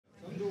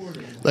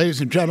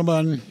Ladies and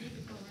gentlemen,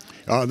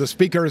 the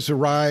speaker has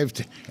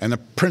arrived and the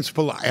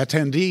principal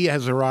attendee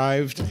has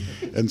arrived,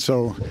 and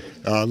so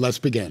let's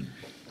begin.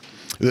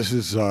 This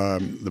is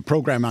the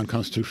program on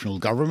constitutional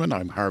government.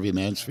 I'm Harvey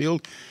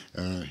Mansfield,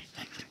 for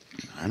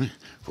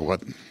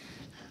what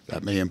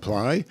that may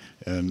imply,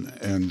 and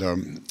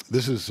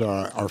this is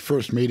our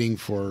first meeting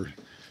for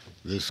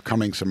this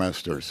coming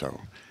semester or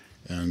so.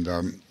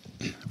 And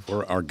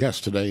for our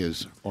guest today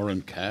is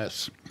Oren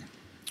Cass,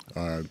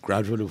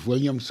 graduate of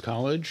Williams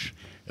College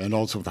and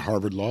also of the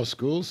Harvard Law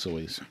School, so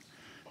he's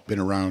been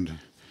around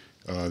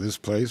this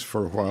place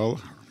for a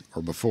while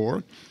or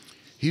before.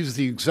 He's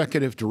the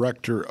executive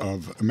director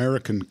of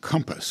American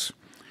Compass.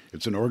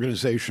 It's an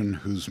organization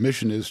whose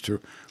mission is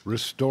to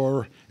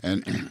restore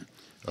an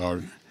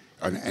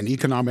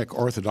economic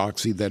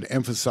orthodoxy that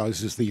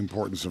emphasizes the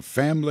importance of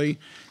family,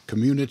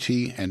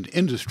 community, and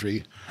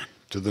industry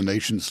to the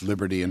nation's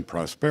liberty and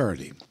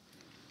prosperity.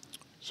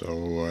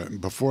 So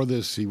before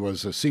this, he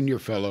was a senior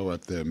fellow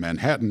at the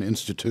Manhattan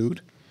Institute,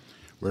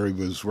 where he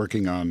was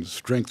working on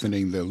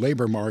strengthening the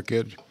labor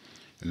market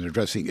and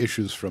addressing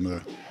issues from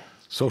the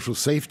social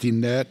safety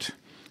net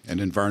and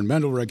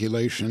environmental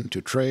regulation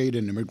to trade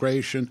and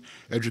immigration,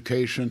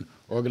 education,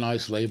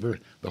 organized labor,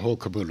 the whole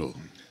caboodle.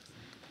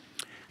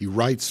 He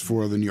writes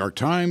for the New York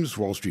Times,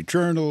 Wall Street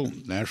Journal,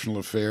 National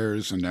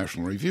Affairs, and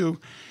National Review,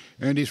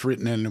 and he's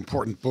written an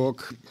important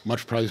book,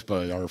 much prized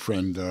by our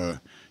friend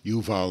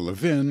Yuval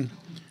Levin,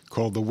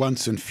 called The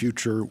Once and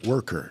Future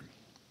Worker.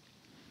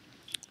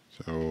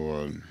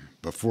 So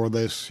before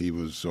this, he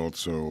was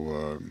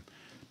also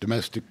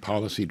domestic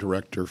policy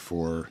director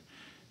for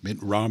Mitt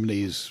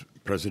Romney's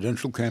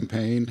presidential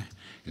campaign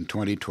in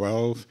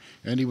 2012,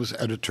 and he was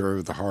editor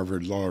of the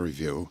Harvard Law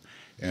Review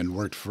and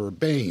worked for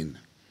Bain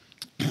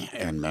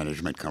and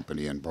management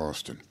company in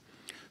Boston.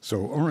 So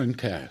Oren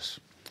Cass,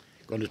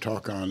 going to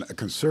talk on a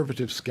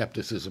conservative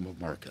skepticism of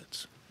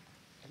markets.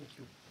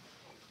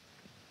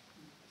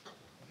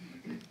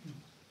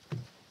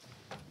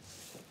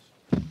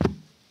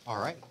 All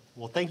right.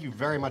 Well, thank you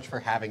very much for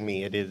having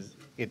me.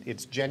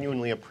 It's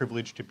genuinely a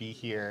privilege to be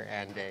here,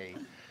 and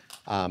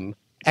a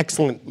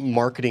excellent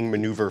marketing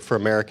maneuver for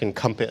American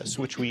Compass,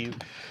 which we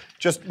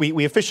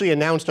officially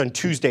announced on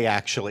Tuesday,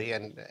 actually,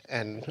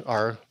 and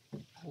are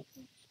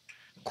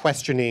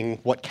questioning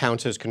what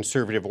counts as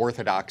conservative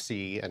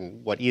orthodoxy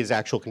and what is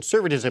actual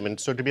conservatism. And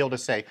so to be able to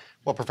say,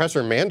 well,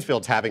 Professor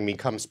Mansfield's having me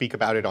come speak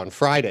about it on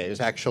Friday is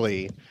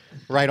actually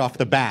right off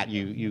the bat.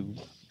 You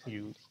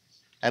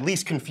at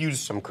least confused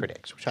some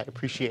critics, which I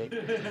appreciate.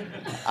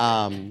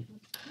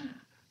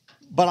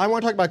 But I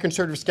want to talk about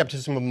conservative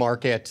skepticism of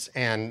markets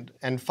and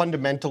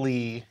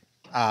fundamentally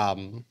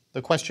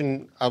the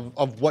question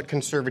of what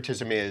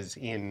conservatism is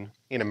in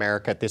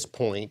America at this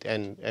point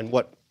and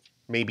what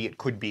maybe it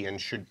could be and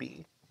should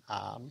be.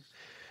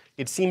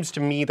 It seems to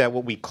me that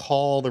what we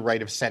call the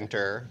right of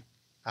center,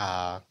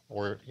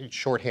 or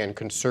shorthand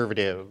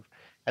conservative,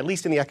 at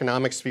least in the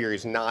economic sphere,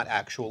 is not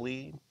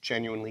actually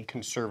genuinely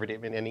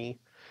conservative in any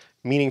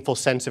meaningful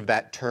sense of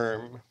that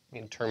term,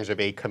 in terms of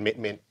a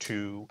commitment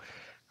to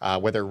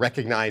whether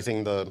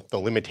recognizing the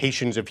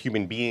limitations of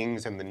human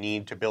beings and the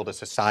need to build a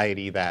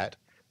society that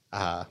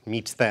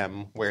meets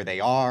them where they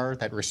are,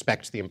 that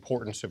respects the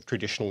importance of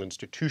traditional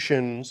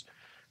institutions,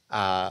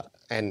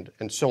 and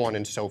so on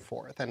and so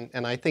forth.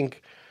 And I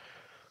think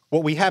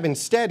what we have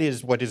instead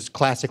is what is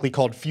classically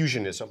called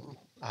fusionism,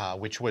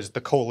 which was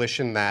the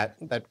coalition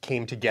that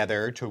came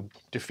together to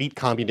defeat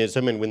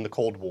communism and win the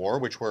Cold War,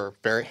 which were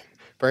very,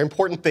 very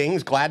important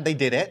things. Glad they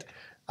did it,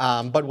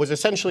 but was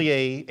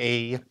essentially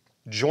a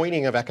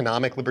joining of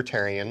economic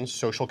libertarians,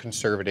 social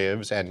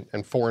conservatives,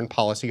 and foreign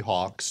policy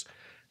hawks,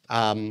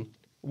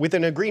 with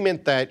an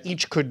agreement that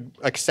each could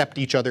accept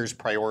each other's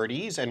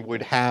priorities and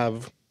would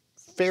have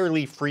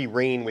fairly free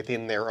reign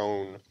within their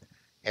own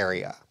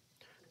area.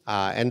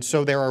 And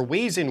so there are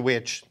ways in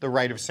which the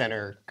right of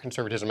center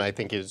conservatism, I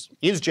think, is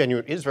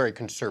genuine, is very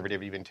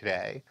conservative even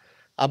today.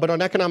 But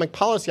on economic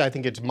policy, I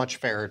think it's much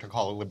fairer to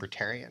call it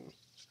libertarian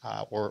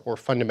or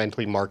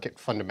fundamentally market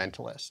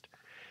fundamentalist.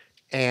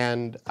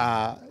 And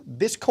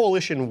this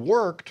coalition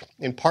worked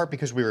in part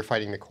because we were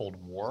fighting the Cold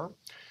War,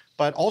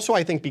 but also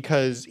I think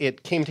because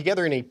it came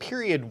together in a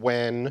period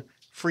when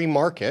free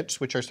markets,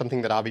 which are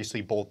something that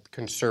obviously both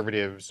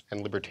conservatives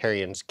and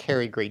libertarians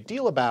care a great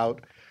deal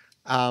about,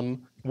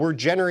 were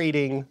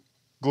generating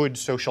good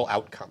social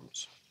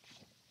outcomes.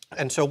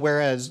 And so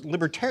whereas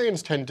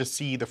libertarians tend to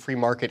see the free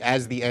market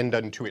as the end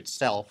unto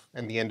itself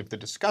and the end of the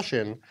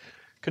discussion,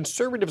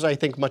 conservatives, I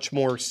think, much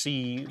more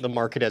see the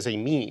market as a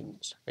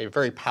means, a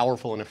very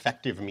powerful and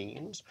effective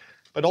means,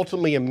 but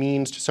ultimately a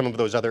means to some of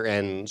those other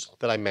ends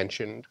that I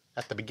mentioned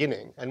at the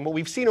beginning. And what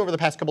we've seen over the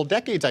past couple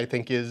decades, I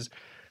think, is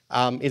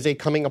a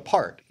coming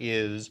apart,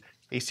 is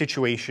a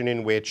situation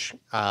in which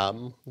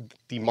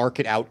the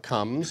market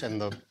outcomes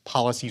and the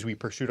policies we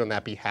pursued on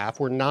that behalf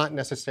were not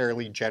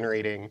necessarily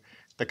generating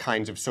the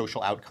kinds of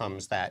social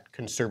outcomes that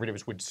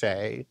conservatives would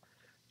say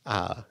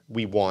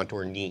we want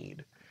or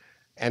need.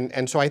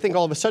 And so I think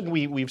all of a sudden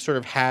we've sort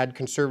of had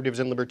conservatives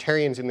and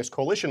libertarians in this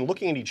coalition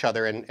looking at each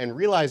other and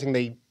realizing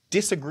they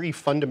disagree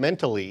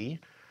fundamentally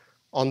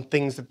on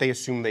things that they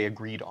assume they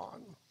agreed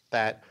on.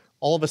 That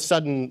all of a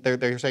sudden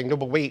they're saying, no,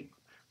 but wait,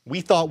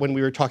 we thought when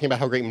we were talking about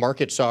how great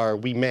markets are,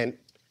 we meant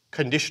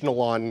conditional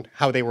on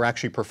how they were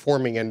actually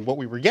performing and what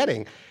we were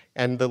getting.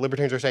 And the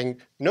libertarians are saying,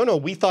 no, no,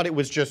 we thought it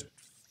was just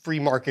free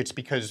markets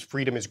because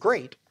freedom is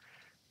great.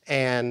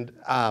 And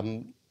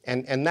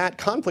that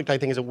conflict, I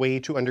think, is a way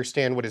to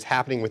understand what is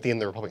happening within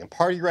the Republican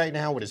Party right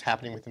now, what is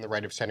happening within the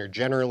right of center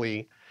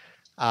generally.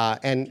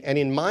 And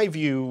in my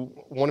view,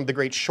 one of the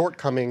great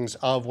shortcomings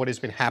of what has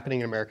been happening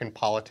in American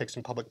politics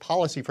and public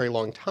policy for a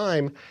long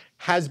time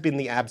has been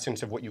the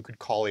absence of what you could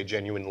call a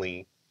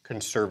genuinely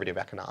conservative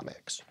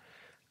economics.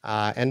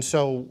 And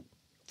so,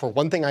 for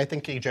one thing, I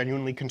think a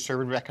genuinely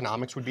conservative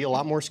economics would be a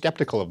lot more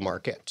skeptical of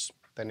markets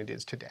than it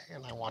is today.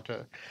 And I want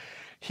to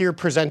here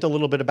present a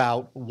little bit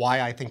about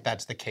why I think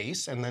that's the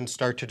case, and then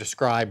start to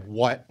describe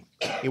what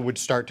it would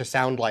start to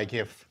sound like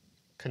if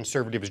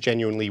conservatives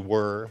genuinely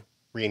were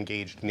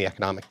re-engaged in the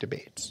economic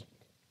debates.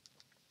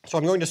 So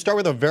I'm going to start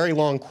with a very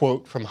long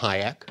quote from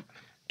Hayek.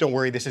 Don't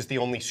worry, this is the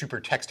only super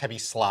text-heavy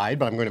slide,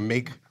 but I'm going to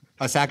make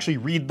us actually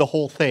read the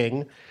whole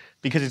thing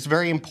because it's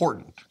very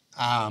important.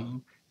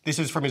 This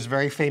is from his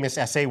very famous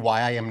essay,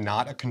 Why I Am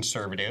Not a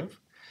Conservative.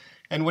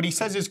 And what he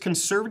says is,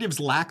 conservatives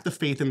lack the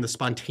faith in the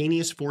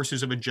spontaneous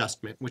forces of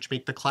adjustment, which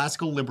make the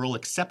classical liberal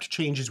accept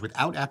changes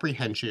without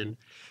apprehension,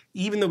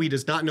 even though he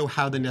does not know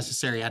how the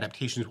necessary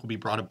adaptations will be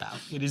brought about.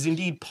 It is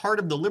indeed part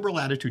of the liberal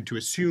attitude to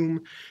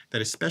assume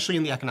that, especially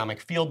in the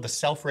economic field, the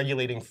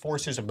self-regulating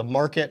forces of the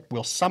market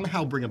will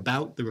somehow bring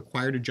about the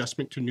required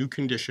adjustment to new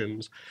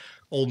conditions,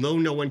 although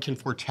no one can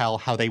foretell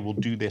how they will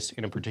do this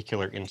in a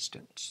particular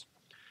instance.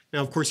 Now,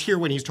 of course, here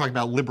when he's talking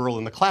about liberal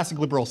in the classic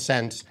liberal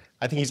sense,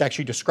 I think he's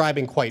actually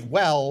describing quite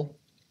well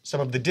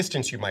some of the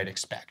distance you might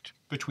expect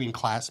between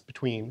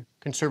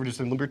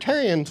conservatives and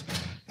libertarians.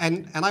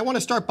 And I want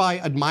to start by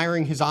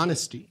admiring his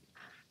honesty.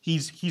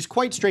 He's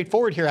quite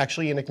straightforward here,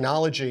 actually, in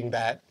acknowledging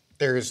that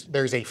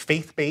there's a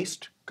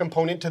faith-based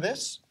component to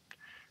this.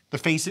 The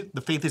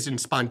faith is in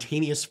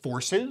spontaneous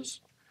forces,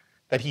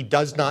 that he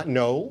does not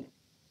know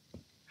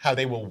how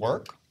they will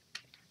work.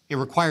 It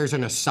requires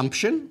an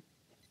assumption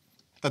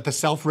that the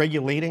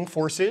self-regulating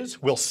forces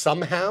will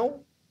somehow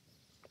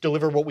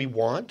deliver what we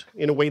want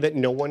in a way that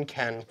no one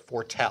can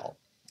foretell.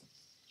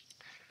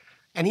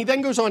 And he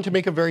then goes on to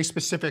make a very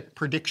specific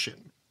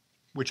prediction,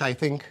 which I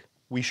think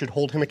we should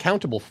hold him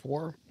accountable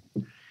for.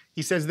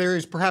 He says there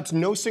is perhaps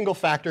no single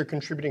factor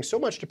contributing so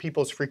much to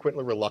people's frequent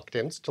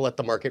reluctance to let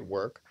the market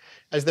work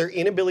as their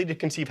inability to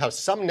conceive how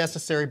some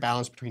necessary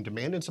balance between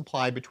demand and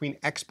supply, between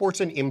exports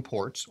and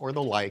imports, or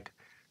the like,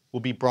 will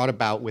be brought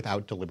about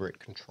without deliberate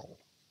control.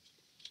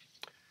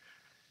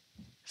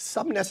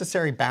 Some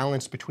necessary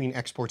balance between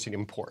exports and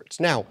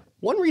imports. Now,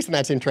 one reason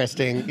that's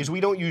interesting is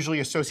we don't usually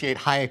associate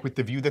Hayek with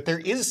the view that there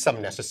is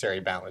some necessary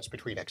balance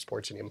between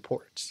exports and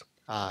imports.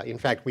 In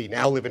fact, we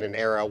now live in an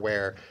era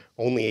where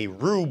only a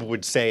rube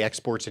would say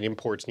exports and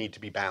imports need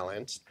to be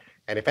balanced.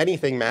 And if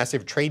anything,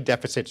 massive trade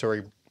deficits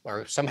are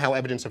somehow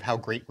evidence of how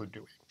great we're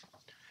doing.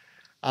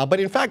 But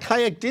in fact,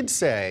 Hayek did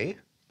say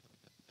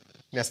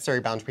necessary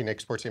balance between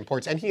exports and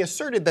imports, and he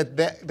asserted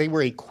that they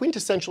were a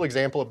quintessential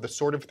example of the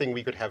sort of thing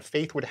we could have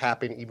faith would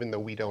happen even though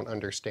we don't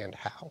understand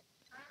how.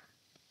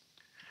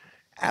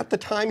 At the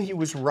time he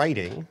was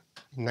writing,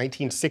 in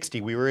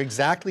 1960, we were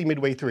exactly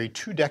midway through a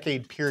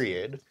 2-decade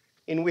period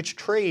in which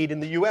trade in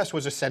the US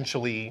was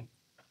essentially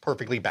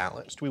perfectly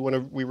balanced. We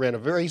ran a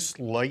very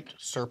slight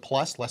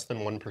surplus, less than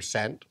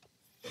 1%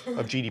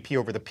 of GDP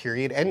over the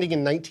period, ending in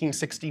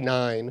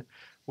 1969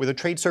 with a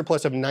trade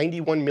surplus of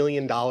 $91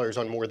 million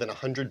on more than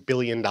 $100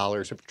 billion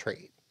of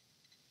trade.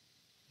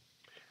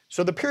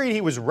 So the period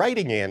he was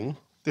writing in,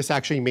 this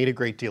actually made a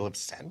great deal of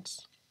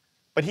sense.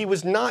 But he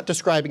was not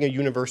describing a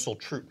universal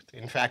truth.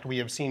 In fact, we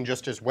have seen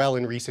just as well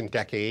in recent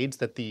decades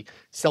that the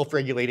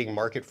self-regulating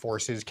market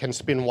forces can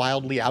spin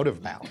wildly out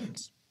of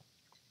balance.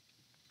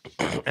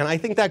 And I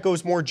think that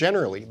goes more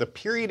generally. The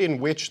period in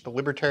which the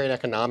libertarian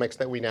economics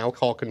that we now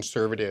call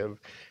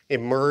conservative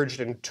emerged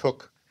and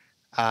took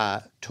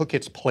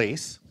its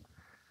place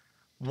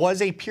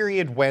was a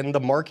period when the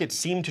market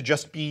seemed to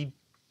just be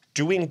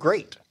doing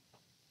great.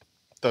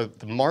 The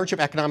march of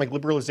economic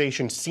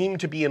liberalization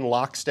seemed to be in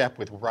lockstep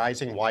with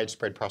rising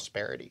widespread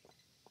prosperity.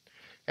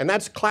 And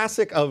that's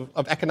classic of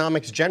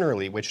economics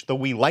generally, which, though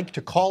we like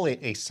to call it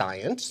a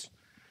science,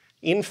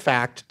 in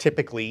fact,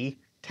 typically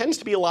tends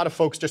to be a lot of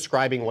folks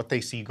describing what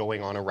they see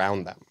going on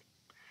around them.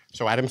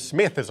 So Adam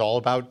Smith is all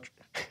about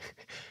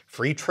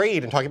free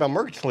trade and talking about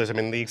mercantilism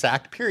in the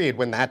exact period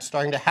when that's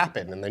starting to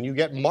happen. And then you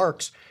get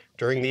Marx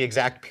during the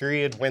exact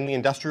period when the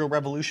Industrial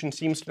Revolution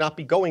seems to not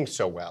be going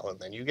so well. And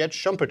then you get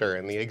Schumpeter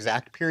in the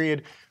exact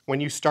period when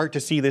you start to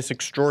see this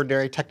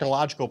extraordinary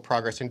technological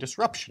progress and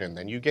disruption. And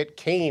then you get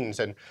Keynes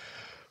and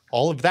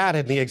all of that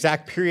in the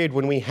exact period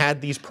when we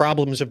had these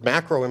problems of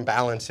macro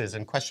imbalances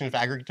and questions of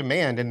aggregate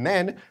demand. And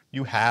then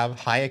you have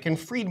Hayek and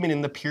Friedman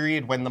in the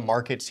period when the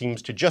market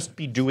seems to just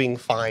be doing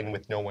fine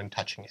with no one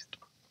touching it.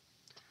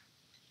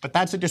 But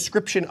that's a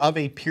description of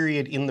a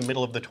period in the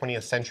middle of the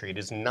 20th century. It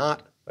is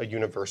not a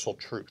universal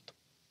truth.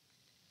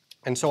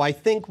 And so I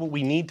think what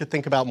we need to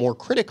think about more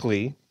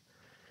critically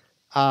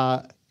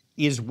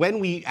is when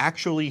we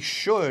actually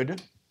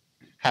should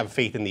have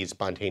faith in these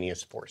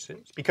spontaneous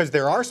forces, because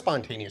there are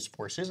spontaneous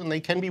forces and they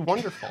can be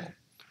wonderful.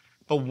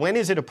 But when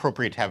is it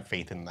appropriate to have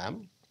faith in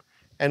them?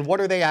 And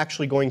what are they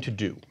actually going to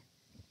do?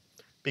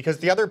 Because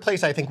the other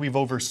place I think we've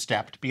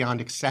overstepped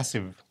beyond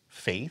excessive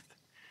faith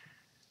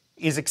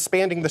is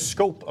expanding the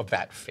scope of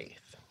that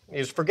faith,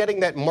 is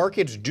forgetting that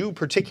markets do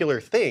particular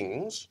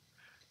things,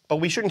 but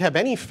we shouldn't have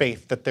any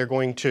faith that they're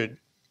going to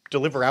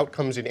deliver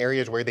outcomes in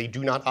areas where they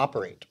do not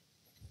operate,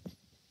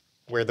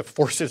 where the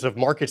forces of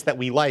markets that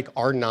we like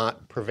are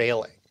not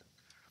prevailing.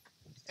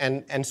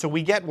 And so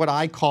we get what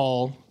I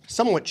call,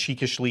 somewhat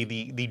cheekishly,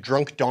 the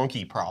drunk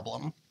donkey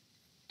problem.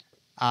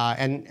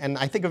 And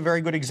I think a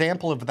very good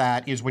example of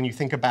that is when you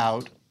think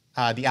about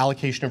the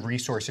allocation of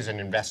resources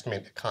and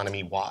investment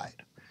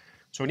economy-wide.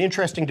 So an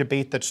interesting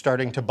debate that's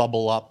starting to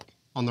bubble up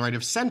on the right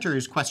of center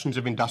is questions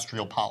of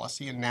industrial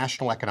policy and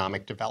national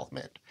economic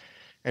development.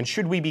 And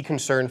should we be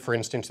concerned, for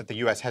instance, that the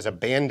US has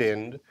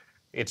abandoned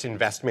its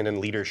investment and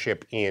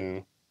leadership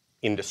in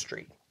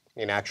industry,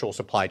 in actual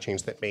supply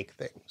chains that make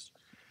things?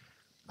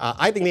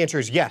 I think the answer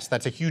is yes,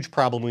 that's a huge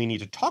problem. We need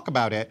to talk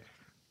about it.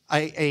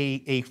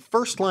 A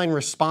first-line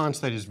response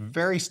that is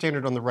very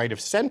standard on the right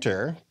of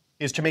center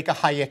is to make a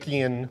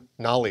Hayekian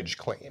knowledge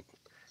claim.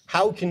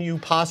 How can you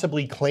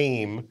possibly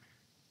claim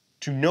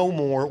to know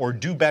more or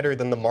do better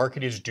than the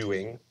market is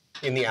doing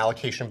in the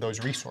allocation of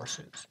those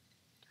resources?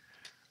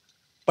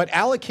 But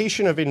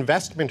allocation of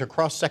investment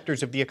across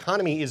sectors of the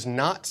economy is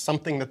not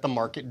something that the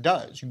market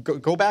does. You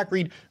go back,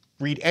 read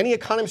any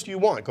economist you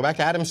want. Go back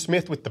to Adam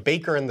Smith with the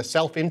Baker and the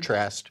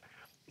self-interest.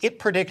 It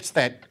predicts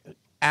that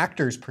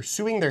actors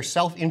pursuing their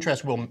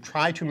self-interest will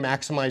try to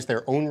maximize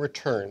their own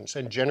returns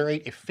and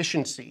generate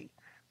efficiency,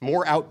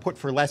 more output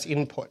for less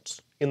inputs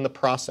in the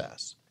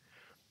process.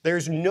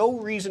 There's no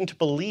reason to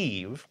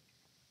believe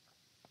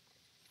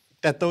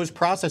that those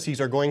processes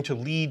are going to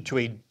lead to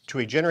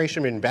a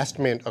generation of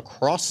investment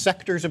across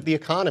sectors of the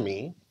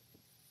economy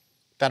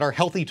that are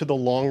healthy to the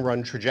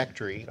long-run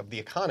trajectory of the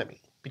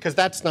economy, because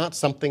that's not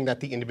something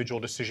that the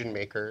individual decision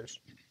makers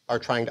are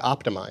trying to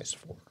optimize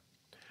for.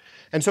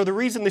 And so the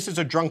reason this is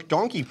a drunk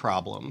donkey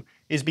problem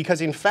is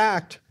because, in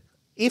fact,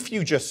 if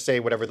you just say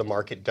whatever the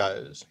market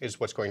does is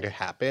what's going to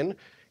happen,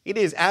 it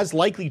is as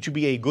likely to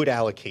be a good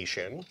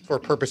allocation for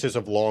purposes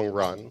of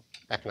long-run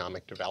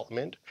economic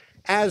development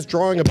as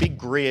drawing a big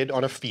grid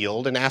on a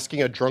field and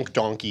asking a drunk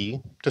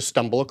donkey to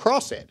stumble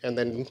across it and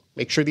then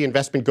make sure the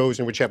investment goes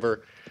in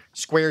whichever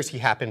squares he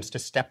happens to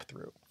step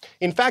through.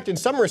 In fact, in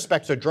some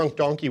respects, a drunk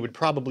donkey would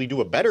probably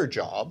do a better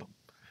job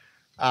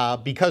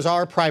because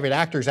our private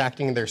actors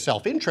acting in their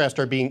self-interest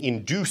are being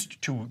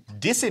induced to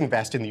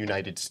disinvest in the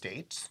United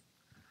States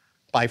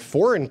by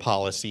foreign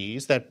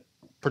policies that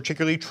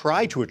particularly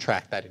try to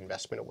attract that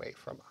investment away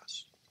from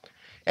us.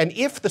 And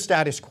if the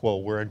status quo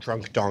were a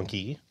drunk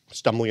donkey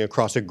stumbling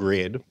across a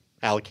grid,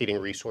 allocating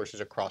resources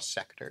across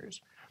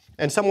sectors,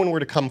 and someone were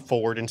to come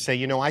forward and say,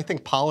 you know, I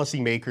think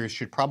policymakers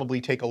should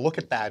probably take a look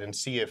at that and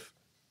see if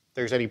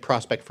there's any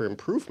prospect for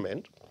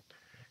improvement,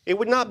 it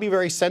would not be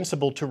very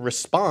sensible to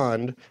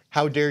respond,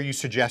 how dare you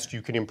suggest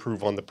you can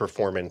improve on the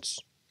performance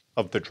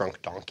of the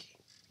drunk donkey.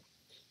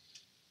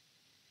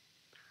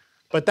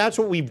 But that's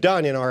what we've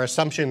done in our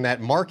assumption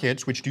that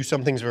markets, which do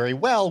some things very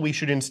well, we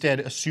should instead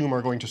assume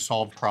are going to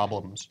solve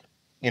problems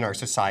in our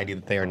society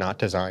that they are not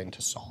designed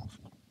to solve.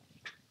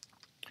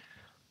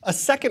 A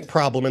second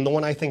problem, and the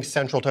one I think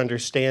central to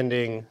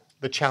understanding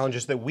the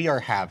challenges that we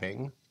are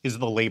having, is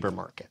the labor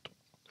market.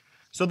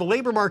 So the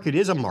labor market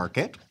is a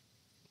market.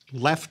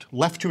 Left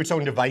to its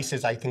own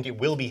devices, I think it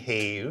will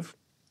behave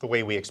the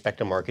way we expect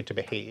a market to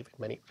behave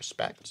in many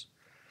respects.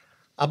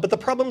 But the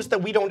problem is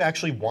that we don't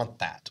actually want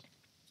that.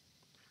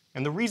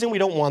 And the reason we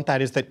don't want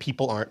that is that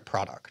people aren't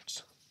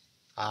products.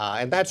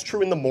 And that's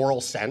true in the moral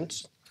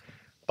sense.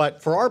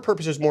 But for our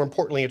purposes, more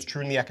importantly, it's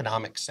true in the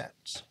economic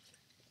sense,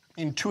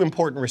 in two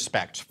important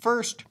respects.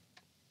 First,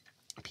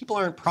 people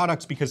aren't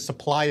products because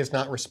supply is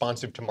not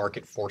responsive to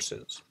market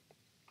forces.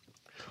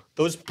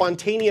 Those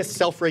spontaneous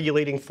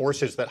self-regulating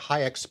forces that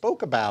Hayek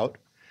spoke about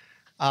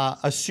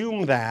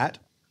assume that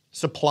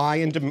supply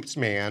and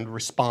demand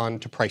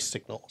respond to price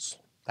signals.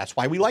 That's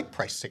why we like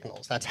price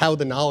signals. That's how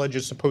the knowledge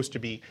is supposed to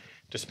be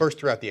dispersed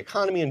throughout the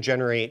economy and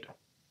generate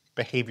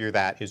behavior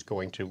that is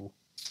going to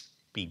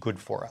be good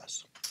for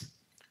us.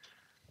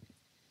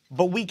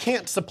 But we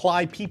can't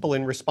supply people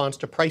in response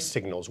to price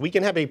signals. We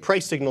can have a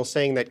price signal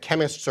saying that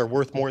chemists are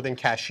worth more than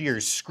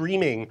cashiers,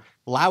 screaming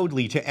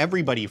loudly to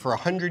everybody for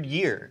 100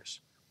 years.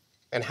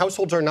 And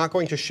households are not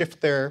going to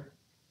shift their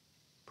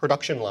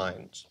production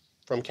lines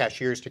from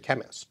cashiers to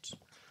chemists.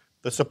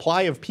 The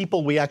supply of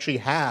people we actually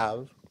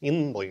have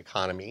in the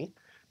economy,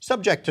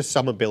 subject to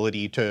some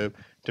ability to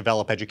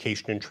develop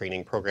education and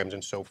training programs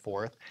and so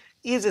forth,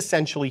 is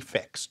essentially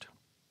fixed.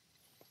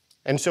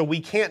 And so we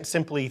can't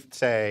simply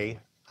say,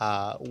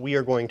 we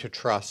are going to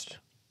trust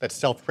that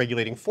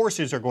self-regulating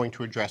forces are going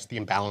to address the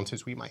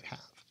imbalances we might have.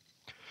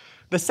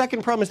 The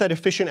second problem is that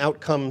efficient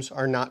outcomes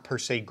are not per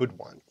se good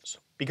ones.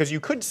 Because you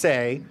could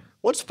say,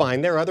 well, it's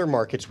fine, there are other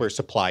markets where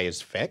supply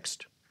is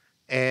fixed,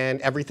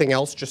 and everything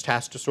else just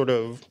has to sort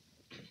of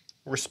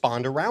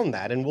respond around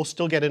that, and we'll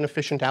still get an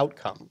efficient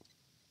outcome.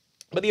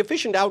 But the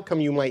efficient outcome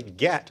you might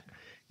get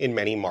in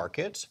many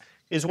markets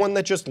is one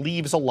that just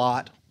leaves a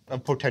lot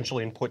of potential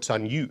inputs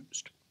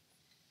unused.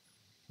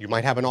 You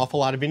might have an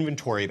awful lot of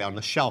inventory on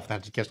the shelf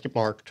that gets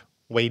marked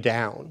way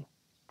down.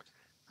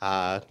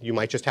 You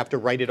might just have to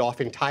write it off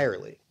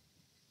entirely.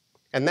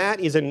 And that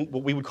is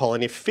what we would call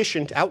an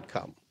efficient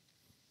outcome.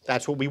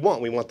 That's what we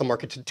want. We want the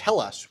market to tell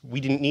us we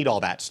didn't need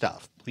all that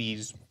stuff.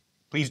 Please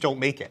don't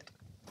make it.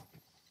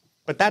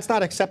 But that's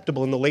not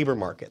acceptable in the labor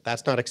market.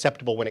 That's not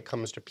acceptable when it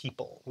comes to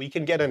people. We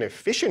can get an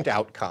efficient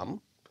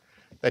outcome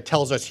that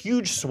tells us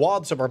huge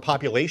swaths of our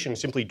population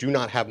simply do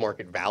not have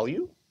market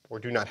value or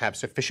do not have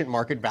sufficient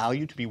market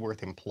value to be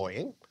worth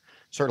employing,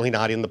 certainly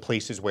not in the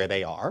places where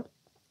they are.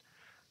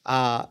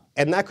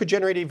 And that could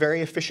generate a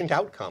very efficient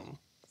outcome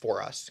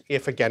for us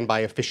if, again, by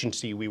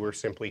efficiency, we were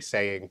simply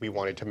saying we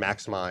wanted to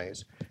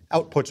maximize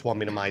outputs while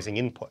minimizing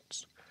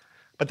inputs.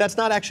 But that's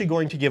not actually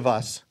going to give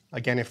us,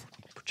 again,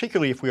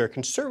 particularly if we are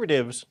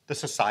conservatives, the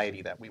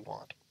society that we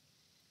want.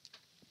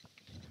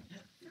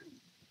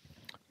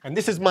 And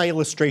this is my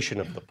illustration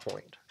of the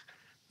point.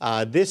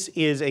 This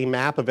is a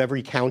map of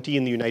every county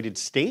in the United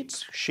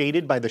States,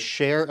 shaded by the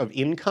share of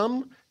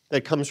income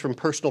that comes from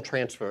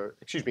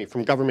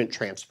from government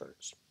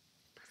transfers.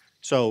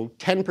 So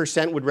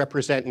 10% would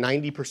represent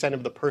 90%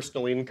 of the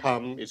personal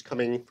income is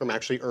coming from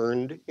actually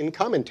earned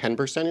income, and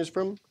 10% is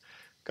from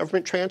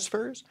government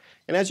transfers.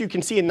 And as you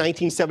can see, in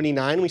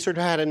 1979, we sort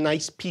of had a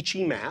nice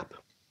peachy map,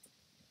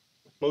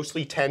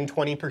 mostly 10,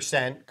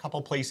 20%, a couple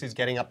places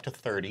getting up to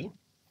 30.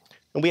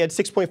 And we had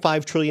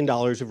 $6.5 trillion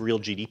of real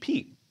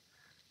GDP.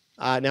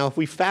 Now, if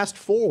we fast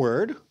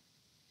forward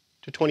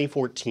to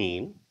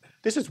 2014,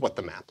 this is what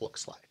the map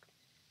looks like.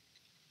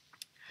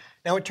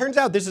 Now, it turns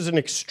out this is an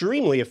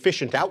extremely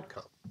efficient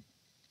outcome.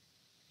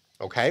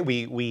 Okay,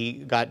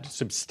 we got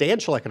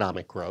substantial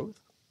economic growth.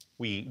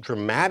 We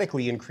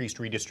dramatically increased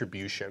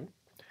redistribution.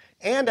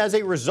 And as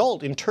a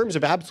result, in terms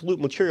of absolute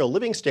material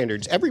living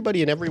standards,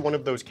 everybody in every one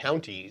of those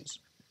counties,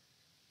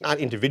 not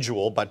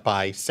individual, but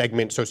by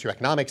segment,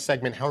 socioeconomic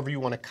segment, however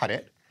you want to cut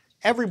it,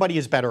 everybody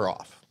is better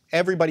off.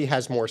 Everybody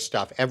has more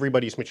stuff.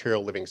 Everybody's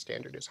material living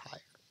standard is higher.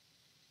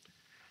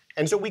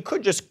 And so we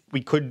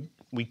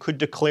could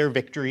declare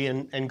victory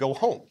and go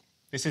home.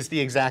 This is the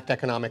exact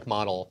economic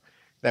model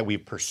that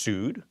we've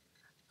pursued.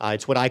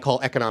 It's what I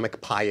call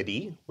economic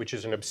piety, which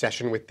is an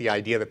obsession with the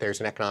idea that there's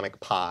an economic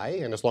pie,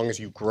 and as long as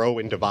you grow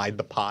and divide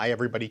the pie,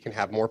 everybody can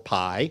have more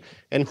pie,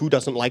 and who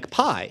doesn't like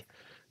pie?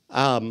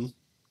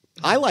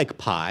 I like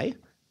pie,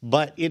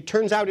 but it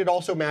turns out it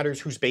also matters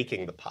who's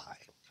baking the pie.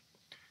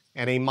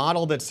 And a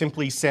model that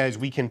simply says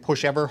we can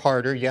push ever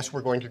harder, yes,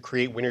 we're going to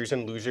create winners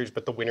and losers,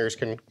 but the winners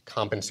can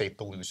compensate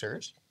the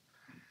losers,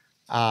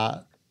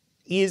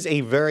 is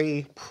a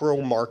very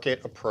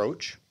pro-market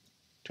approach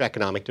to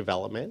economic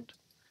development.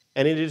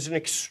 And it is an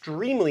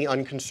extremely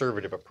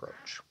unconservative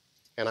approach.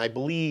 And I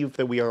believe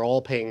that we are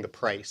all paying the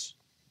price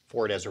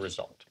for it as a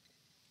result.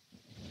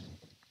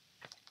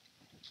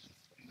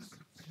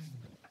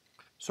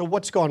 So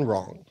what's gone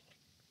wrong?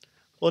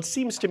 Well, it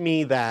seems to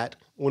me that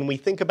when we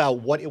think about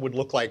what it would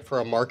look like for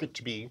a market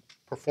to be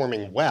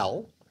performing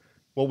well,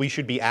 what we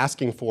should be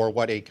asking for,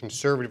 what a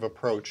conservative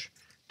approach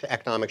to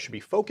economics should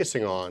be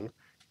focusing on,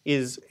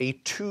 is a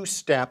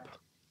two-step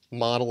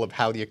model of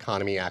how the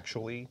economy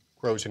actually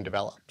grows and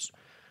develops.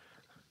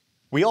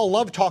 We all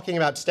love talking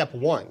about step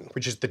one,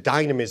 which is the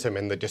dynamism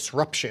and the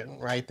disruption,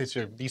 right?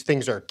 These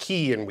things are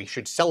key and we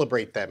should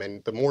celebrate them.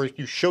 And the more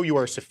you show you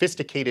are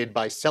sophisticated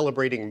by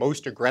celebrating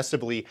most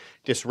aggressively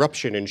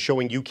disruption and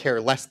showing you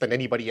care less than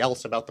anybody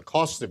else about the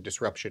costs of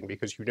disruption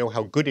because you know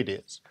how good it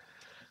is.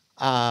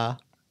 And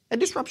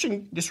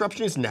disruption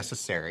is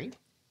necessary,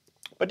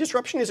 but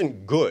disruption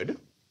isn't good.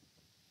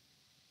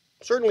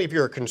 Certainly if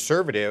you're a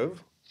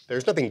conservative,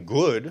 there's nothing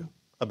good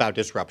about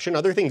disruption.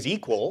 Other things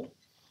equal,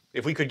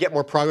 if we could get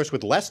more progress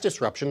with less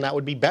disruption, that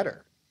would be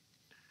better.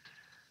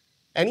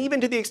 And even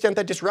to the extent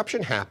that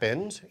disruption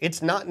happens,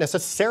 it's not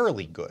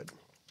necessarily good.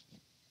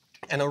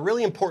 And a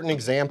really important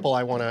example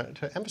I want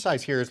to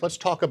emphasize here is let's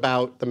talk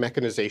about the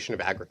mechanization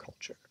of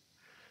agriculture.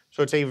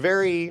 So it's a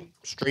very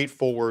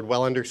straightforward,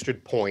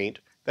 well-understood point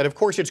that, of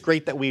course, it's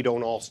great that we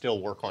don't all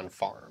still work on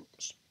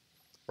farms,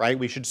 right?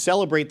 We should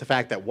celebrate the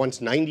fact that once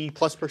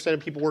 90+% of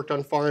people worked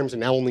on farms, and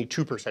now only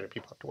 2% of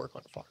people have to work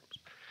on farms.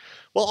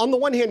 Well, on the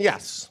one hand,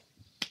 yes.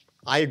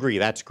 I agree,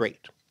 that's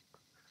great.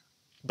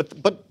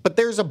 But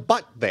there's a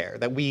but there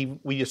that we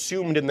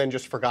assumed and then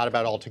just forgot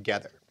about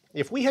altogether.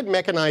 If we had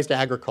mechanized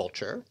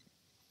agriculture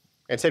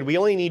and said we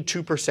only need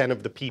 2%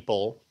 of the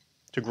people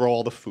to grow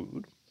all the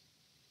food,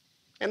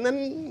 and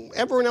then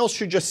everyone else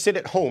should just sit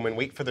at home and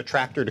wait for the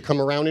tractor to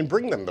come around and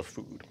bring them the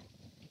food,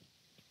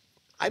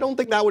 I don't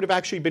think that would have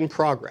actually been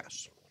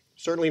progress,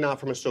 certainly not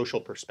from a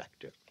social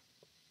perspective.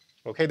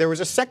 Okay, there was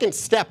a second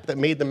step that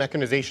made the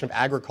mechanization of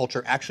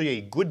agriculture actually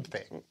a good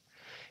thing.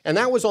 And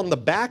that was on the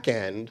back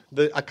end,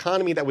 the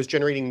economy that was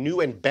generating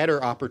new and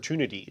better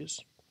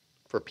opportunities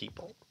for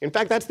people. In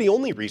fact, that's the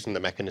only reason the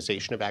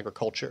mechanization of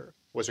agriculture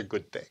was a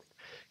good thing.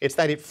 It's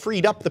that it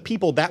freed up the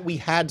people that we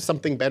had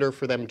something better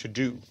for them to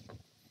do.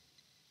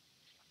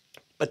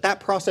 But that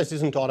process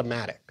isn't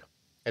automatic.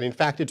 And in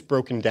fact, it's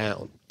broken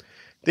down.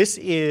 This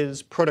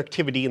is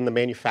productivity in the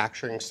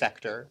manufacturing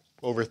sector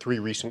over 3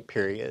 recent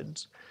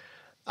periods.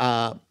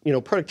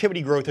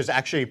 Productivity growth is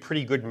actually a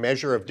pretty good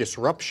measure of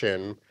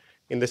disruption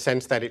in the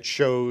sense that it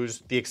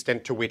shows the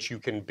extent to which you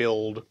can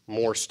build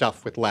more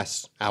stuff with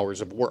less hours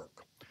of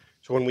work.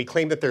 So when we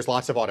claim that there's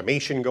lots of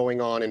automation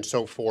going on and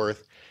so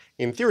forth,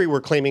 in theory,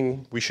 we're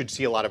claiming we should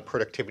see a lot of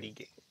productivity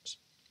gains.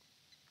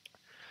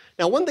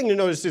 Now, one thing to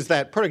notice is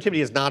that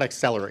productivity is not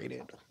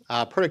accelerated.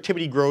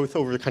 Productivity growth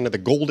over kind of the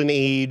golden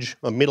age,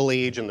 the middle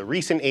age, and the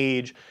recent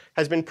age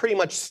has been pretty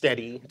much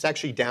steady. It's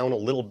actually down a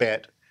little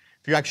bit.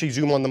 If you actually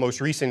zoom on the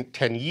most recent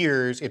 10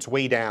 years, it's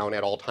way down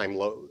at all-time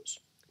lows.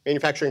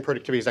 Manufacturing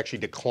productivity has actually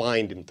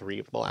declined in 3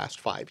 of the last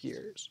 5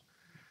 years.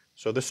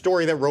 So the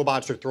story that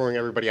robots are throwing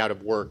everybody out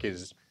of work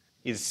is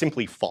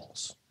simply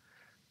false.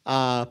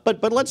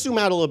 But let's zoom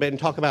out a little bit and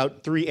talk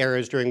about 3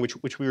 eras during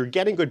which we were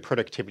getting good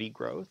productivity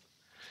growth.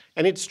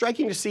 And it's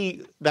striking to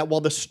see that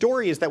while the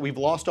story is that we've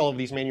lost all of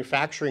these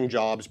manufacturing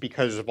jobs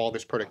because of all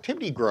this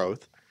productivity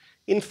growth,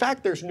 in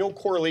fact, there's no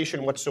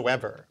correlation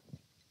whatsoever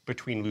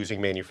between losing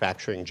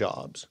manufacturing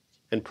jobs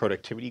and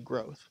productivity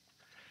growth.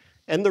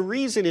 And the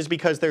reason is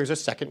because there's a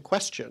second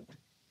question.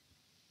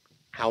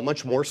 How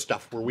much more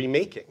stuff were we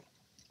making?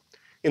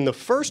 In the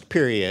first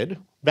period,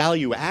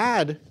 value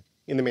add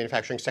in the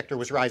manufacturing sector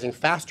was rising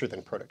faster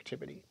than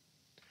productivity.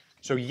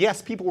 So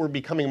yes, people were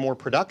becoming more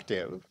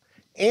productive,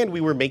 and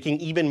we were making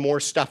even more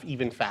stuff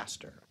even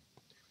faster.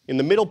 In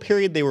the middle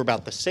period, they were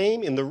about the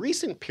same. In the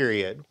recent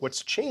period,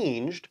 what's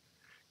changed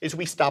is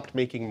we stopped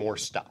making more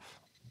stuff.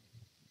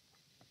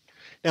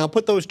 Now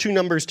put those 2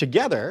 numbers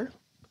together,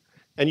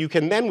 and you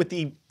can then, with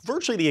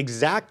virtually the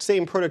exact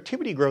same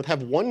productivity growth,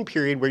 have one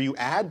period where you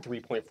add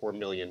 3.4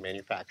 million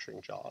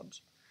manufacturing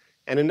jobs,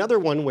 and another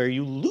one where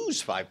you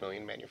lose 5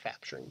 million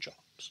manufacturing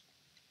jobs.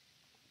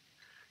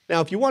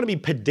 Now, if you want to be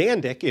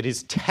pedantic, it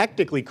is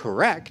technically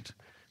correct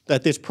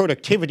that this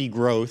productivity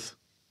growth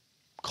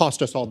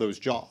cost us all those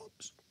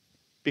jobs.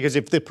 Because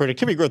if the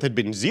productivity growth had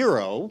been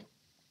 0,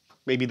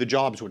 maybe the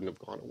jobs wouldn't have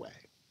gone away.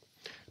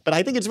 But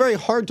I think it's very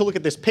hard to look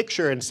at this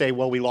picture and say,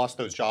 well, we lost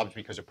those jobs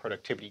because of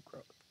productivity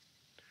growth.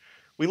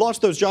 We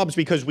lost those jobs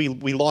because we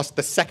lost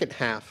the second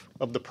half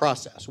of the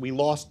process. We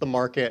lost the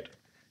market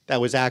that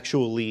was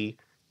actually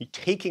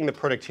taking the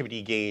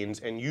productivity gains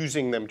and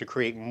using them to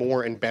create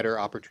more and better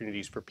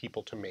opportunities for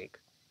people to make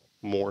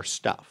more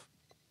stuff.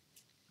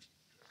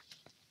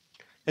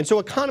 And so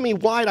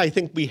economy-wide, I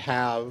think we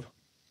have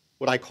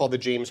what I call the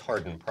James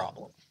Harden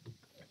problem.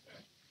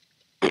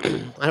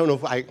 I don't know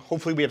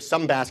hopefully we have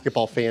some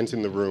basketball fans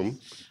in the room.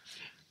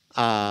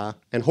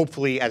 And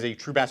hopefully, as a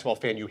true basketball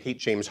fan, you hate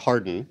James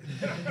Harden.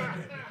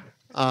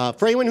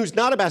 For anyone who's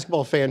not a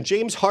basketball fan,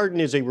 James Harden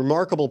is a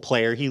remarkable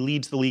player. He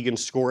leads the league in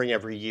scoring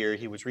every year.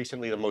 He was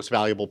recently the most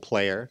valuable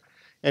player.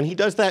 And he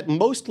does that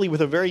mostly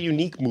with a very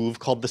unique move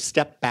called the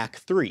step-back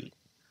 3.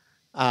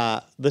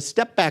 The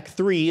step-back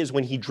 3 is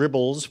when he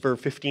dribbles for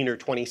 15 or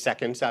 20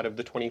 seconds out of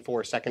the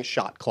 24-second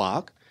shot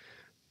clock,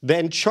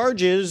 then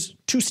charges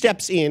 2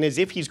 steps in as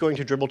if he's going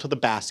to dribble to the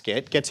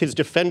basket, gets his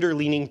defender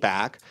leaning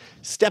back,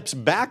 steps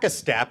back a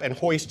step, and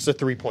hoists a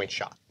 3-point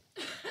shot.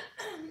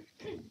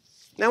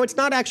 Now, it's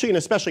not actually an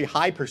especially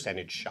high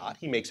percentage shot.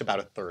 He makes about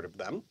 1/3 of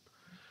them.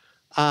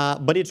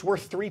 But it's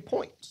worth 3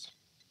 points.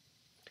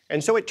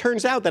 And so it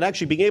turns out that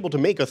actually being able to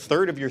make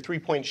 1/3 of your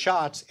 3-point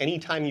shots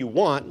anytime you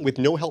want with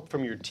no help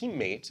from your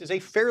teammates is a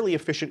fairly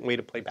efficient way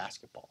to play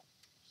basketball.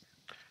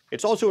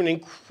 It's also an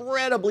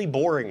incredibly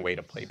boring way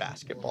to play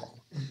basketball.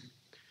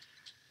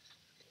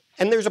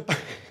 And there's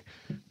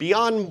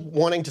beyond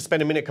wanting to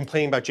spend a minute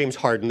complaining about James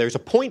Harden, there's a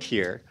point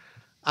here,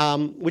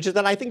 which is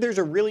that I think there's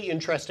a really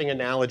interesting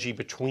analogy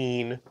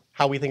between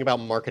how we think about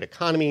market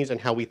economies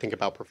and how we think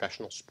about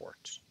professional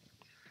sports.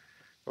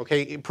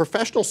 Okay,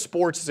 professional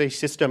sports is a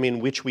system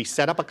in which we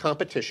set up a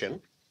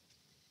competition.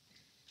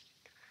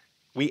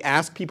 We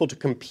ask people to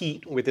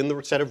compete within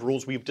the set of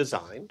rules we've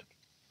designed.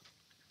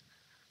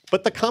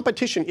 But the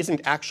competition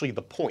isn't actually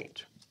the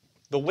point.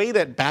 The way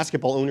that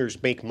basketball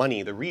owners make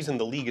money, the reason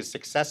the league is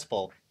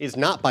successful, is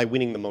not by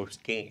winning the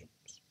most games.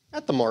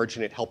 At the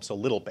margin, it helps a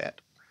little bit.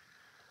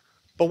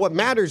 But what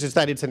matters is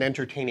that it's an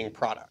entertaining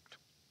product.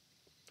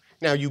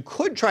 Now, you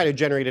could try to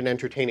generate an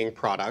entertaining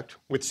product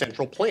with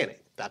central planning.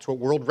 That's what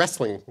World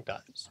Wrestling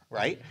does,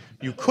 right?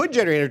 You could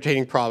generate an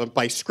entertaining product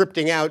by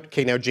scripting out,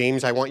 okay, now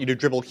James, I want you to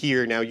dribble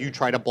here, now you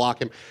try to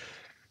block him.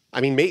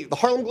 I mean, the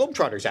Harlem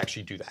Globetrotters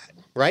actually do that,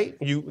 right?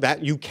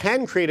 You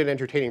can create an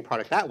entertaining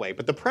product that way,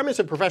 but the premise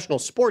of professional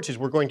sports is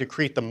we're going to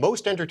create the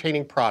most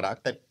entertaining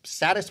product that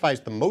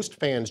satisfies the most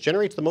fans,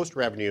 generates the most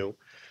revenue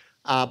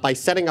by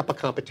setting up a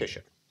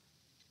competition.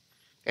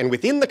 And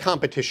within the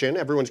competition,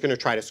 everyone's going to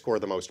try to score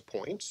the most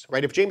points,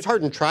 right? If James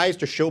Harden tries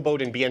to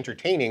showboat and be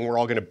entertaining, we're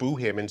all going to boo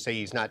him and say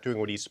he's not doing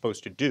what he's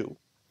supposed to do.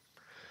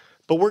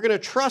 But we're going to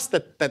trust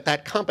that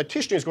that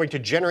competition is going to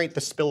generate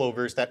the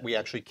spillovers that we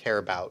actually care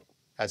about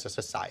as a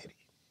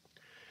society.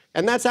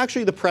 And that's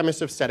actually the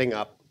premise of setting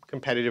up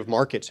competitive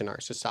markets in our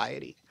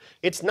society.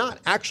 It's not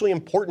actually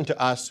important to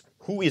us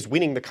who is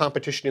winning the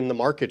competition in the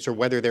markets or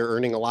whether they're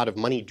earning a lot of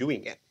money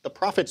doing it. The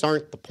profits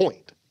aren't the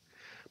point.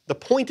 The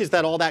point is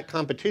that all that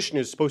competition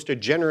is supposed to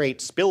generate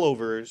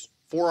spillovers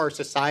for our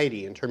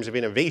society in terms of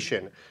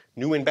innovation,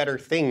 new and better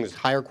things,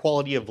 higher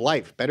quality of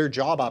life, better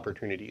job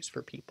opportunities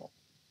for people.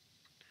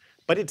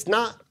 But it's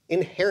not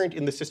inherent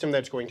in the system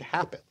that's going to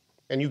happen.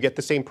 And you get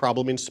the same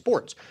problem in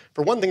sports.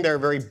 For one thing, there are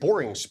very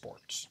boring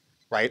sports,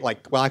 right?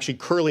 Like, well, actually,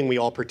 curling we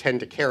all pretend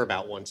to care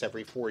about once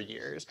every 4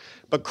 years.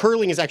 But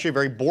curling is actually a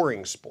very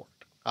boring sport.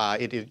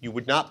 You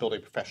would not build a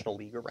professional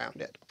league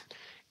around it.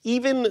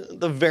 Even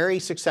the very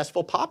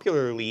successful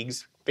popular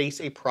leagues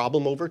face a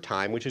problem over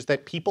time, which is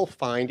that people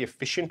find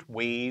efficient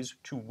ways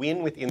to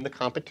win within the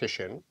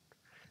competition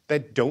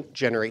that don't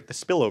generate the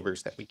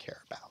spillovers that we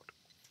care about.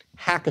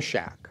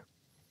 Hack-a-Shack,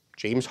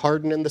 James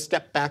Harden and the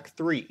step-back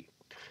three.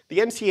 The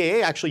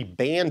NCAA actually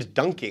banned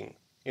dunking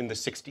in the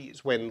 60s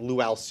when Lou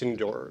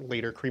Alcindor,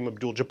 later Kareem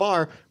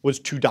Abdul-Jabbar, was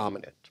too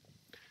dominant.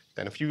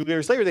 Then a few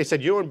years later, they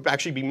said, you know, it would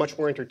actually be much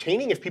more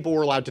entertaining if people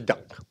were allowed to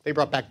dunk. They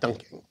brought back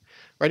dunking.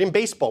 Right, in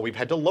baseball, we've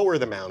had to lower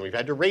the mound, we've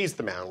had to raise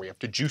the mound, we have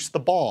to juice the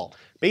ball.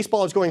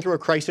 Baseball is going through a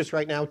crisis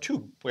right now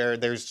too, where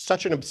there's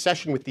such an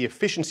obsession with the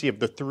efficiency of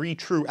the three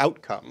true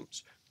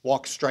outcomes,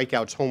 walks,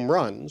 strikeouts, home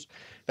runs,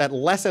 that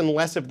less and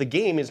less of the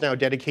game is now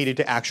dedicated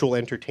to actual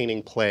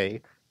entertaining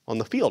play on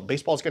the field.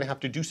 Baseball is going to have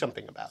to do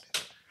something about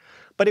it.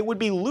 But it would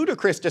be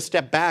ludicrous to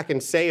step back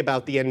and say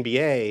about the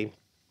NBA,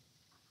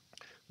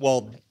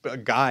 well,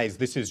 guys,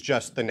 this is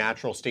just the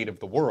natural state of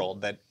the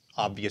world, that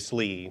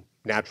obviously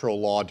natural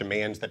law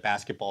demands that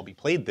basketball be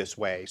played this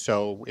way,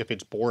 so if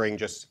it's boring,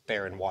 just sit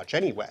there and watch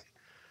anyway.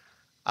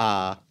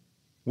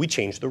 We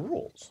change the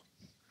rules.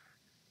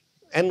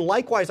 And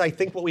likewise, I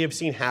think what we have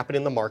seen happen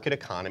in the market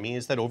economy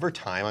is that over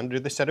time, under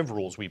the set of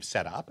rules we've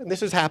set up, and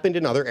this has happened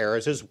in other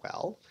eras as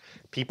well,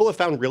 people have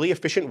found really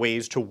efficient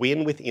ways to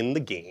win within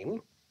the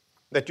game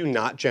that do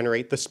not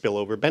generate the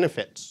spillover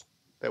benefits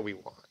that we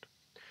want.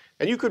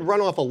 And you could run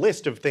off a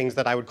list of things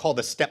that I would call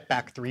the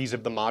step-back threes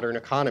of the modern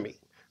economy.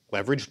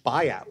 Leveraged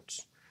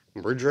buyouts,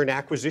 merger and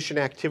acquisition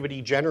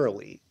activity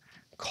generally,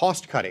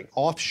 cost cutting,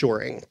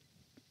 offshoring.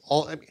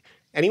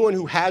 Anyone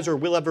who has or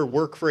will ever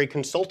work for a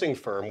consulting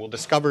firm will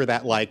discover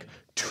that like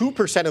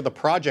 2% of the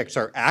projects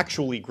are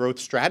actually growth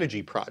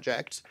strategy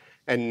projects,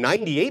 and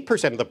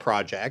 98% of the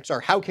projects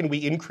are how can we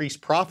increase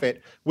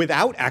profit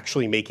without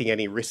actually making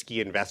any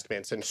risky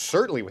investments, and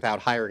certainly without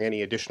hiring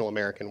any additional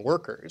American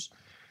workers,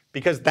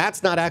 because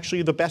that's not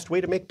actually the best way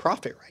to make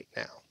profit right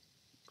now.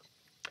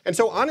 And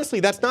so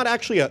honestly, that's not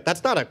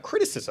a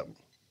criticism.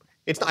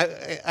 It's not,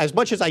 as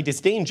much as I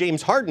disdain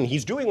James Harden,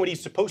 he's doing what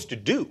he's supposed to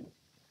do.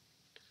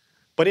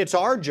 But it's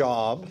our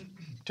job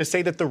to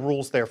say that the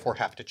rules therefore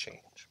have to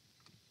change.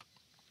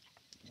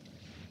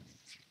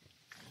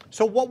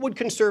 So what would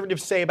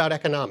conservatives say about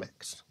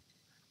economics?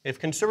 If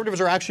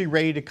conservatives are actually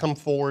ready to come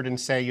forward and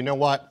say, you know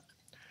what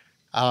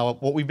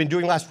we've been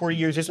doing the last 40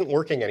 years isn't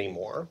working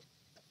anymore,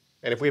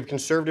 and if we have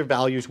conservative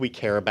values we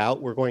care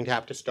about, we're going to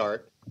have to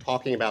start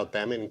talking about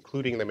them,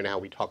 including them in how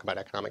we talk about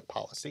economic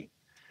policy.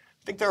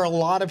 I think there are a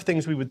lot of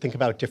things we would think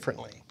about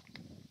differently.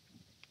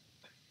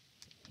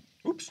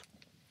 Oops.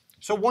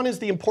 So one is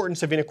the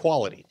importance of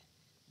inequality.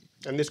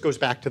 And this goes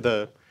back to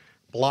the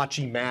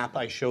blotchy map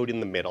I showed in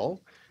the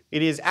middle.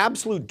 It is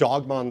absolute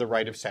dogma on the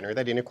right of center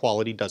that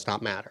inequality does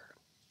not matter.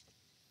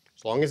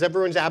 As long as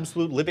everyone's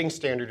absolute living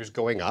standard is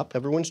going up,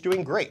 everyone's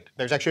doing great.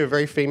 There's actually a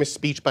very famous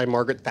speech by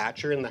Margaret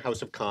Thatcher in the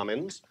House of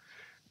Commons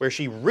where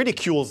she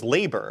ridicules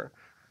labor.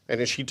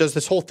 And she does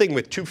this whole thing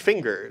with two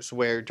fingers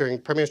where during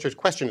Prime Minister's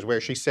questions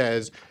where she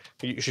says,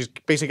 she's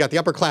basically got the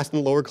upper class and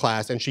the lower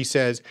class, and she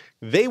says,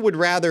 they would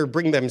rather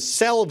bring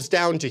themselves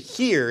down to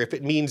here if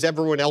it means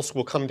everyone else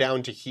will come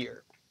down to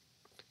here.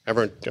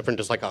 Everyone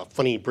does like a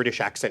funny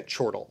British accent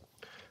chortle.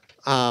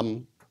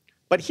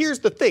 But here's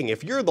the thing,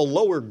 if you're the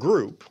lower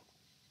group,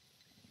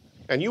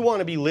 and you want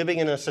to be living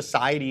in a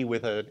society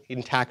with an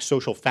intact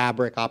social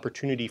fabric,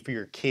 opportunity for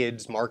your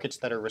kids, markets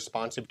that are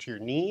responsive to your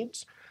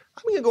needs,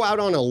 I'm going to go out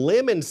on a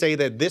limb and say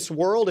that this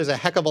world is a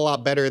heck of a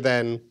lot better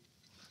than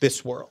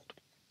this world.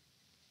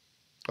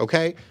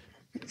 Okay?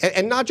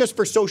 And not just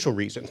for social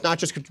reasons, not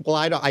just, well,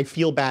 I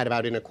feel bad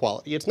about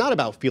inequality. It's not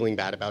about feeling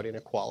bad about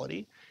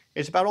inequality.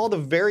 It's about all the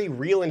very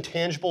real and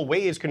tangible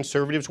ways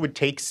conservatives would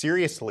take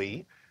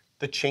seriously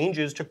the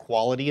changes to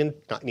quality and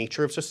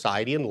nature of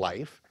society and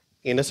life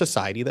in a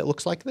society that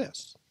looks like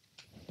this.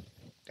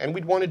 And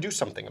we'd want to do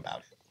something about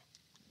it.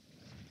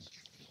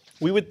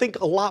 We would think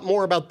a lot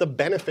more about the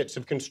benefits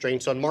of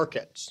constraints on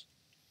markets.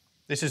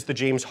 This is the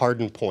James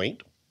Harden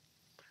point.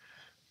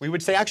 We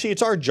would say, actually,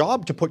 it's our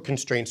job to put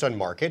constraints on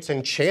markets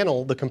and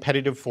channel the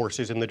competitive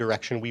forces in the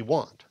direction we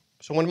want.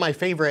 So one of my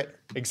favorite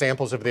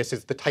examples of this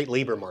is the tight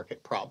labor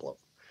market problem,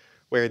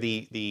 where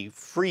the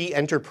free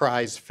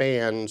enterprise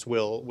fans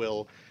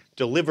will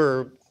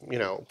deliver,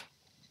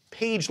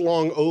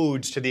 page-long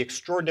odes to the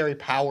extraordinary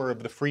power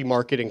of the free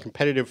market and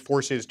competitive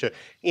forces to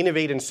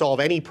innovate and solve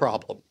any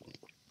problem.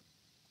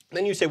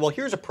 Then you say, well,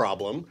 here's a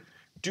problem.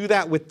 Do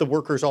that with the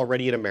workers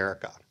already in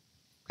America.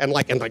 And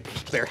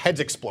their heads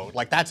explode.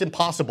 Like, that's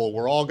impossible.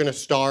 We're all going to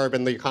starve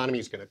and the economy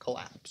is going to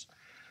collapse.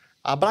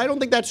 But I don't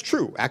think that's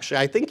true.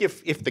 Actually, I think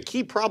if the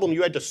key problem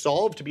you had to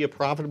solve to be a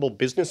profitable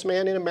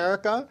businessman in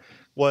America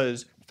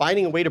was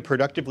finding a way to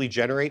productively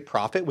generate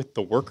profit with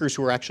the workers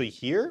who are actually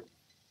here,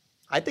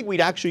 I think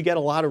we'd actually get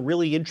a lot of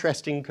really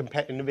interesting,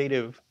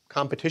 innovative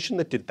competition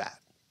that did that.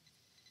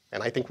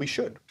 And I think we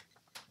should.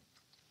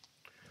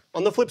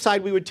 On the flip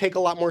side, we would take a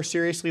lot more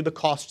seriously the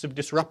costs of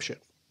disruption.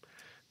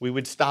 We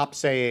would stop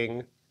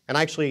saying, and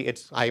actually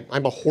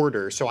I'm a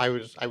hoarder, so I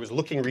was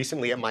looking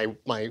recently at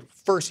my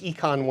first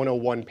Econ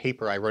 101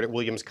 paper I wrote at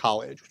Williams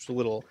College, which is a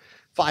little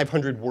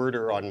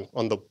 500-worder on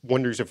the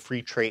wonders of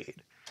free trade.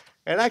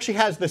 And it actually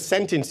has the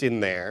sentence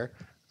in there,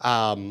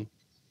 I'm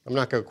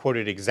not going to quote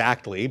it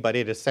exactly, but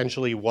it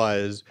essentially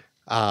was,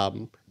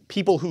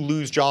 people who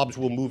lose jobs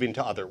will move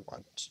into other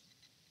ones.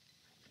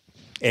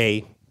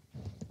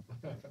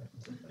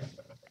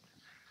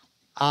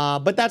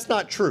 But that's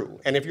not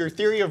true. And if your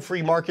theory of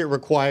free market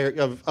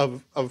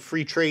of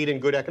free trade and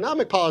good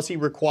economic policy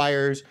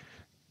requires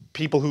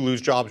people who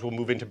lose jobs will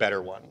move into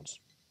better ones,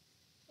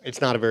 it's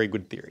not a very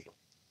good theory.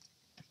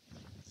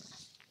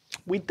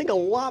 We'd think a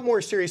lot more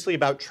seriously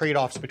about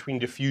trade-offs between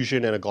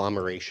diffusion and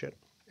agglomeration.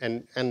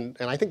 And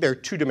I think there are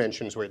two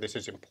dimensions where this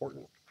is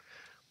important.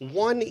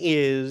 One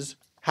is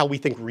how we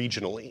think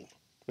regionally.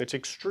 It's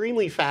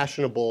extremely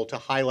fashionable to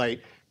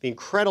highlight the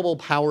incredible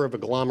power of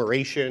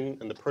agglomeration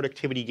and the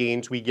productivity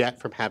gains we get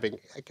from having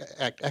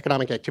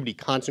economic activity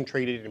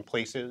concentrated in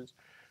places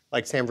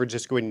like San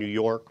Francisco and New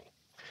York.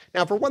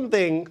 Now, for one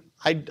thing,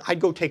 I'd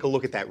go take a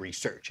look at that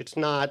research. It's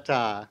not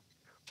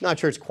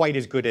sure it's quite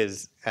as good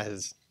as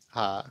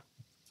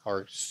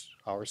our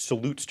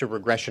salutes to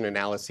regression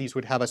analyses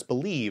would have us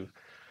believe.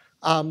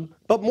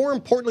 But more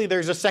importantly,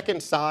 there's a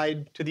second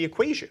side to the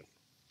equation.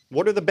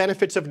 What are the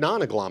benefits of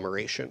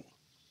non-agglomeration?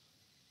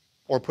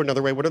 Or put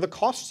another way, what are the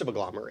costs of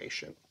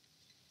agglomeration?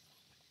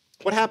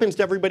 What happens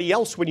to everybody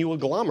else when you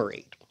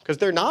agglomerate? Because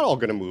they're not all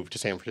going to move to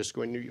San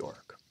Francisco and New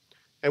York.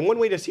 And one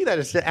way to see that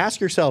is to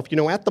ask yourself,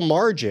 at the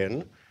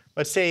margin,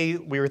 let's say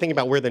we were thinking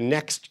about where the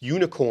next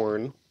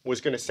unicorn was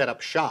going to set up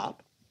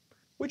shop,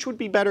 which would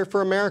be better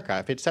for America,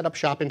 if it set up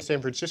shop in San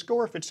Francisco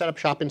or if it set up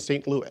shop in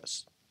St.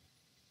 Louis?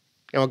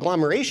 Now,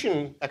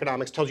 agglomeration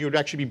economics tells you it would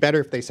actually be better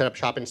if they set up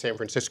shop in San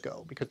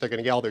Francisco because they're going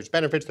to get all those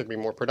benefits, they're going to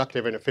be more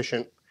productive and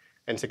efficient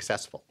and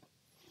successful.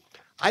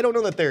 I don't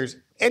know that there's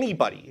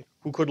anybody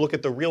who could look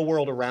at the real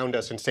world around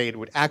us and say it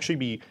would actually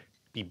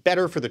be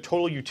better for the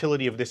total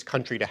utility of this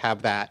country to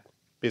have that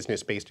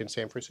business based in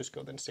San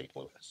Francisco than St.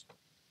 Louis.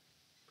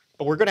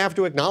 But we're going to have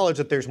to acknowledge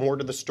that there's more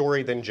to the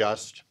story than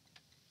just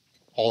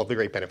all of the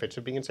great benefits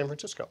of being in San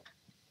Francisco.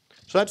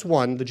 So that's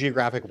one, the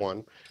geographic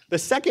one. The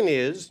second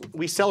is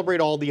we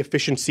celebrate all the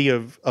efficiency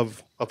of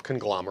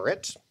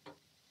conglomerates,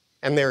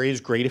 and there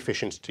is great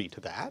efficiency to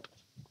that.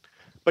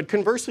 But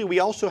conversely, we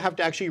also have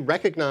to actually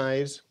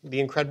recognize the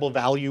incredible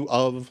value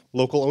of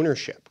local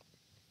ownership,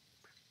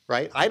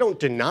 right? I don't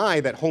deny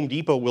that Home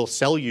Depot will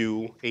sell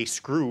you a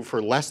screw for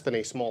less than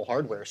a small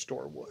hardware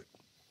store would.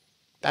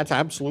 That's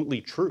absolutely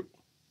true.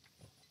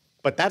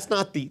 But that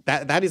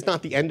is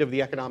not the end of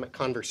the economic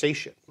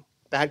conversation.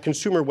 That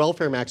consumer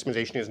welfare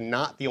maximization is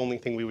not the only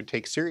thing we would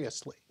take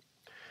seriously.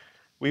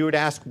 We would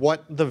ask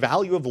what the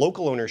value of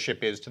local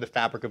ownership is to the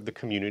fabric of the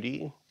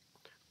community,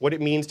 what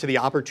it means to the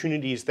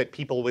opportunities that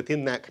people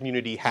within that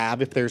community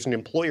have if there's an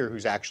employer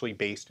who's actually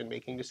based in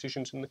making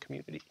decisions in the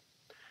community,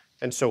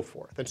 and so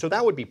forth. And so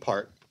that would be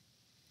part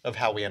of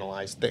how we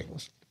analyze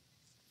things.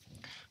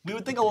 We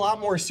would think a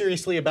lot more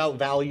seriously about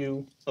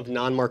value of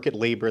non-market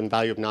labor and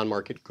value of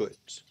non-market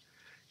goods.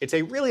 It's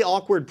a really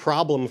awkward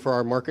problem for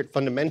our market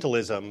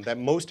fundamentalism that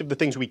most of the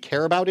things we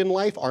care about in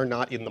life are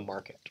not in the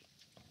market.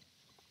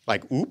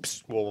 Like,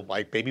 oops, well,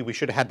 maybe we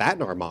should have had that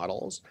in our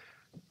models.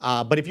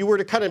 But if you were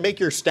to kind of make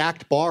your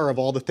stacked bar of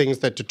all the things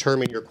that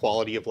determine your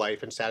quality of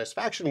life and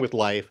satisfaction with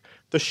life,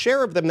 the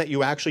share of them that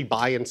you actually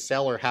buy and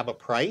sell or have a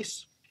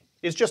price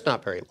is just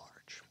not very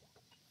large.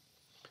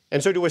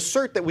 And so to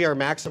assert that we are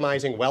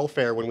maximizing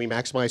welfare when we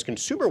maximize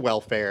consumer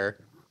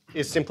welfare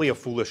is simply a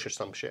foolish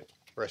assumption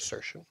or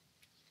assertion.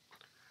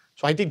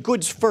 So I did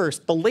goods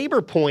first. The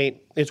labor point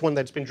is one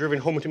that's been driven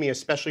home to me,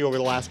 especially over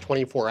the last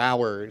 24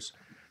 hours.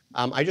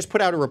 I just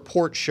put out a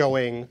report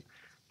showing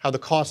how the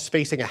costs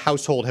facing a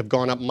household have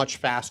gone up much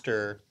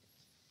faster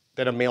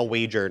than a male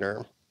wage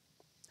earner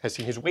has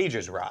seen his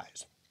wages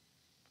rise.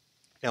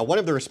 Now, one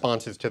of the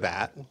responses to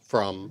that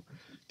from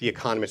the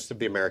economists of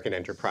the American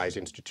Enterprise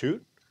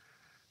Institute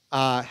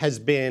has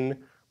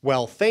been,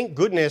 well, thank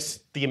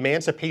goodness the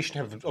emancipation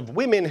of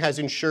women has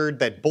ensured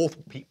that both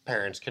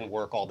parents can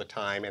work all the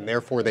time and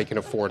therefore they can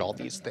afford all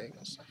these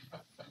things.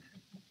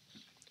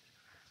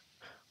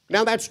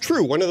 Now that's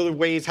true. One of the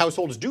ways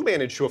households do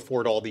manage to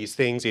afford all these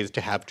things is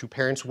to have two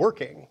parents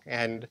working.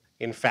 And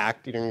in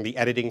fact, during the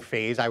editing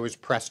phase, I was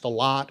pressed a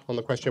lot on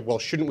the question of, well,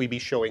 shouldn't we be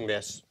showing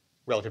this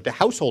relative to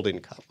household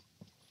income?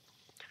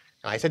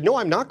 And I said, no,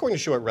 I'm not going to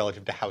show it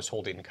relative to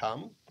household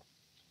income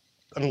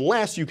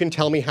unless you can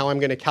tell me how I'm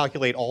going to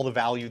calculate all the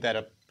value that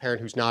a parent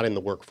who's not in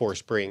the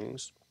workforce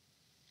brings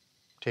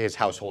to his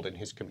household and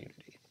his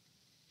community.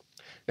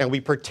 Now,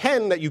 we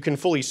pretend that you can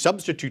fully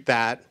substitute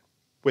that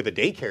with a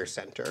daycare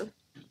center,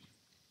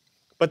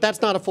 but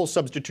that's not a full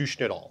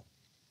substitution at all.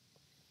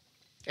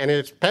 And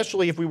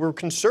especially if we were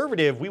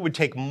conservative, we would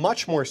take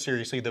much more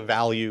seriously the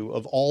value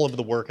of all of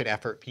the work and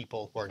effort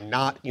people who are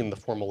not in the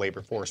formal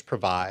labor force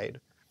provide,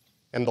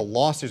 and the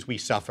losses we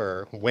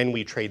suffer when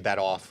we trade that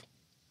off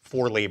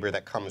for labor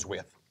that comes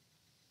with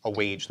a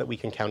wage that we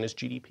can count as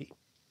GDP.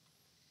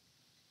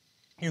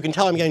 You can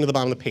tell I'm getting to the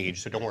bottom of the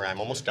page, so don't worry, I'm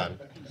almost done.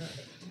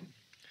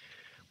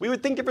 We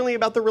would think differently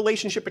about the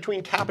relationship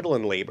between capital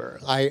and labor.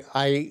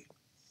 I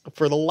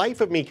for the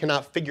life of me,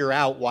 cannot figure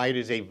out why it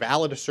is a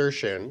valid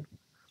assertion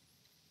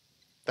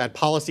that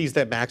policies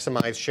that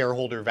maximize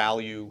shareholder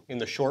value in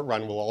the short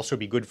run will also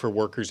be good for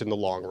workers in the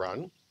long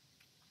run,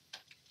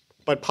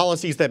 but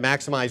policies that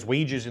maximize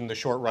wages in the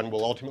short run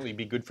will ultimately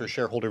be good for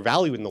shareholder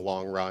value in the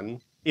long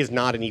run is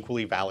not an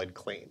equally valid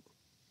claim.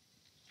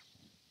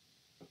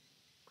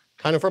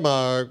 Kind of from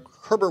a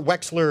Herbert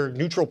Wechsler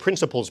neutral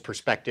principles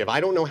perspective,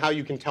 I don't know how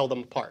you can tell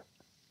them apart.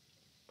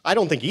 I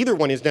don't think either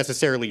one is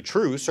necessarily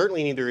true.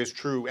 Certainly neither is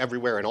true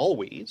everywhere and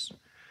always.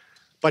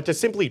 But to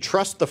simply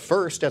trust the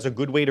first as a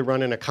good way to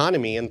run an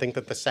economy and think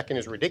that the second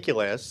is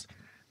ridiculous,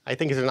 I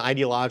think is an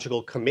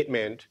ideological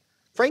commitment,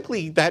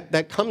 frankly,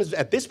 that comes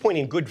at this point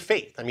in good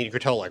faith. I mean, you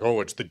could tell like, oh,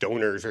 it's the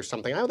donors or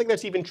something. I don't think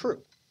that's even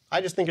true.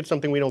 I just think it's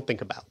something we don't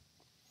think about.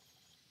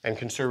 And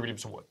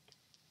conservatives would.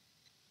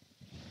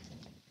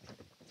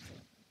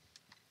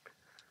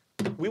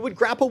 We would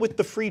grapple with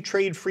the free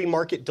trade, free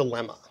market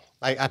dilemma.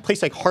 At a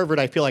place like Harvard,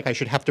 I feel like I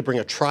should have to bring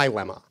a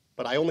trilemma,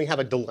 but I only have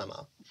a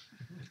dilemma.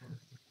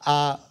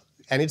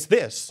 And it's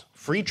this: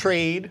 free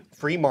trade,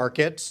 free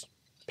markets,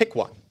 pick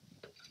one.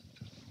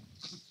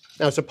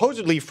 Now,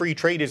 supposedly free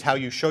trade is how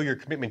you show your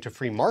commitment to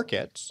free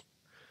markets,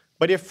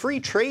 but if free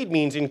trade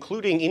means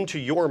including into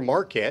your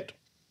market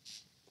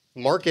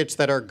markets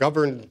that are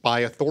governed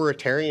by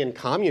authoritarian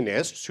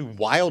communists who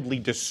wildly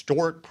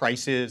distort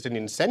prices and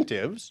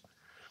incentives,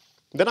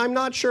 then I'm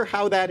not sure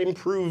how that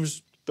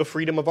improves the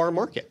freedom of our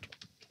market.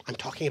 I'm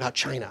talking about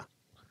China.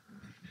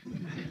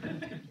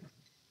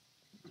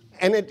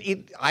 And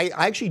I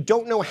actually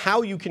don't know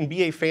how you can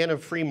be a fan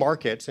of free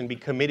markets and be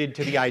committed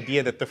to the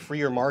idea that the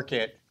freer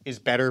market is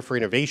better for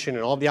innovation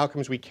and all of the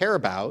outcomes we care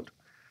about,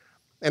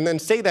 and then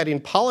say that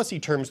in policy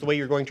terms the way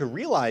you're going to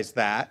realize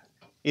that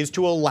is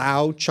to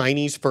allow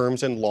Chinese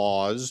firms and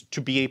laws to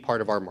be a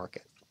part of our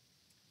market.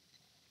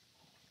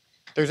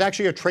 There's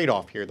actually a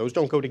trade-off here. Those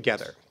don't go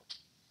together.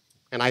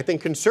 And I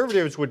think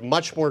conservatives would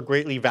much more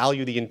greatly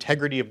value the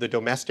integrity of the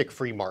domestic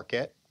free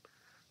market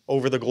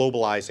over the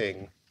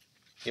globalizing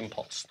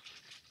impulse.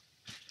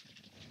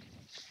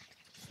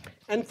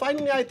 And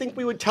finally, I think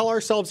we would tell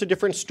ourselves a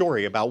different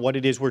story about what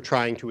it is we're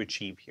trying to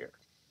achieve here.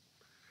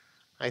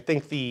 I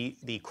think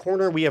the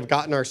corner we have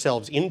gotten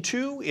ourselves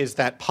into is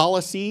that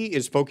policy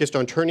is focused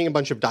on turning a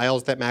bunch of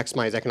dials that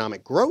maximize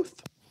economic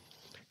growth.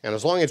 And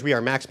as long as we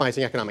are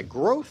maximizing economic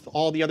growth,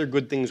 all the other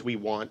good things we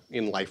want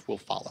in life will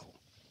follow.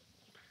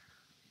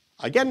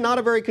 Again, not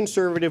a very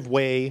conservative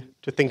way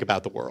to think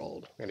about the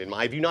world, and in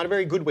my view, not a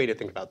very good way to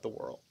think about the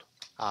world.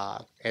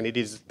 And it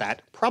is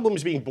that problem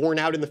is being borne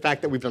out in the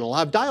fact that we've done a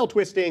lot of dial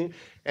twisting,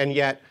 and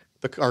yet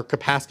our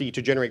capacity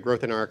to generate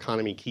growth in our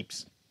economy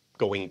keeps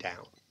going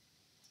down.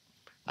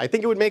 I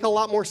think it would make a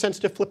lot more sense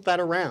to flip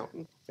that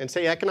around and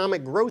say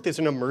economic growth is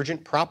an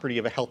emergent property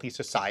of a healthy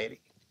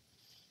society.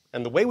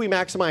 And the way we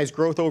maximize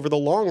growth over the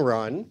long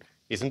run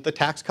isn't the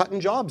Tax Cut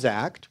and Jobs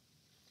Act.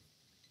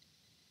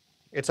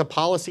 It's a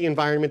policy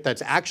environment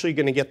that's actually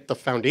going to get the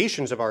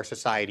foundations of our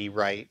society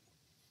right,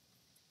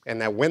 and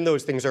that when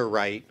those things are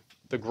right,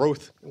 the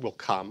growth will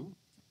come,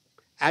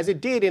 as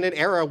it did in an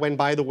era when,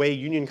 by the way,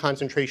 union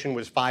concentration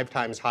was 5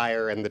 times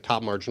higher and the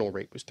top marginal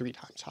rate was 3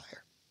 times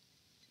higher.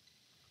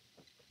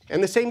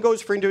 And the same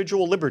goes for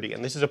individual liberty,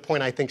 and this is a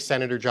point I think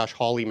Senator Josh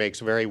Hawley makes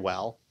very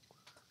well.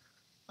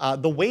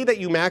 The way that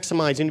you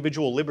maximize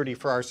individual liberty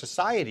for our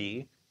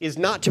society is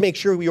not to make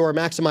sure we are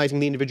maximizing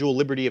the individual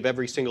liberty of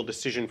every single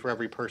decision for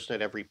every person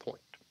at every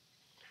point.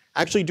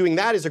 Actually doing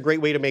that is a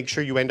great way to make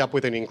sure you end up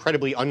with an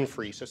incredibly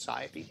unfree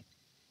society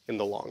in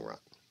the long run.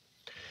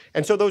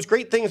 And so those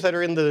great things that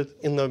are in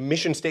the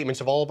mission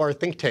statements of all of our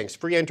think tanks,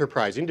 free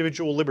enterprise,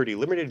 individual liberty,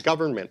 limited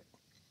government,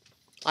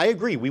 I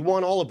agree, we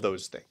want all of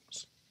those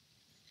things.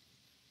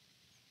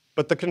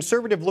 But the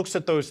conservative looks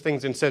at those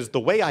things and says, the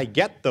way I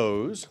get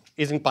those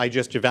isn't by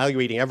just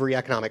evaluating every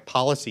economic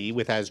policy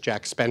with, as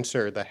Jack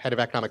Spencer, the head of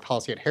economic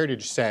policy at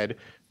Heritage said,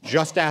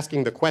 just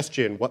asking the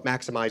question, what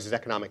maximizes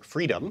economic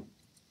freedom?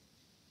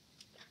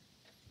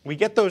 We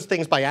get those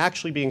things by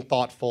actually being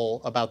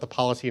thoughtful about the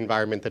policy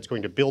environment that's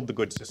going to build the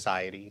good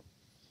society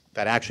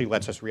that actually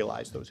lets us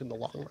realize those in the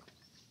long run.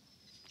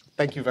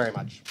 Thank you very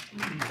much.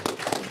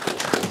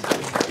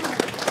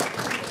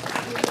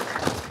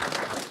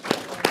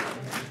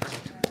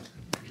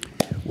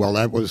 Well,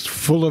 that was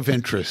full of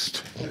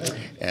interest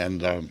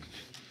and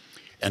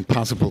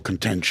possible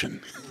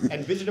contention.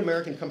 And visit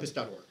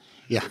AmericanCompass.org.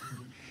 Yeah.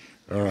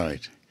 All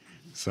right.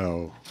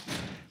 So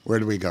where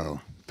do we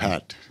go?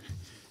 Pat.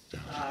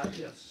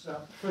 Yes.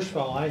 First of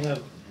all, I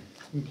have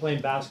been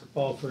playing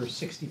basketball for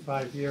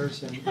 65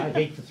 years, and I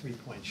hate the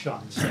three-point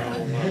shot. So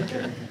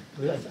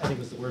I think it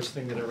was the worst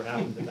thing that ever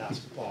happened to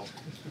basketball.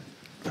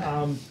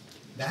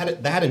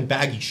 That and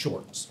baggy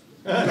shorts.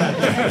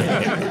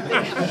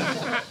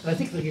 I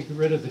think they get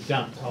rid of the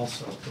dunk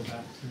also. Go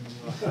back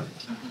to,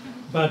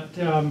 but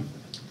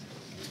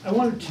I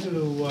wanted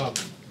to.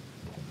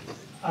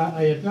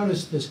 I had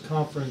noticed this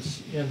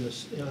conference in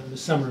the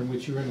summer in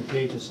which you were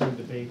engaged in some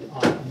debate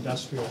on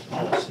industrial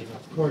policy. Now,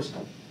 of course,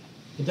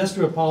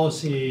 industrial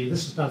policy,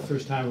 this is not the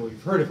first time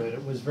we've heard of it.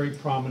 It was very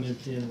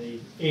prominent in the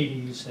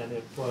 80s, and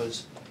it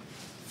was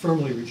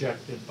firmly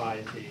rejected by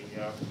the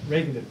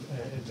Reagan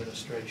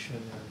administration.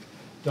 And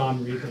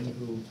Don Regan,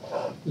 who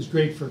was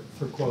great for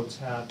quotes,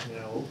 had, we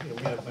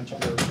had a bunch of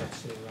bureaucrats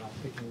sitting around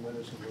picking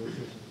winners and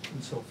losers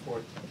and so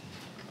forth.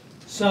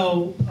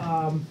 So,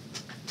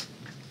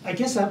 I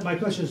guess my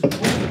question is, what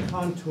are the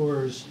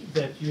contours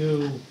that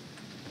you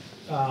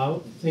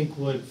think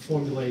would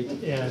formulate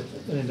an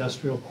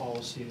industrial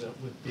policy that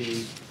would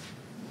be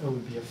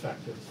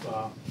effective,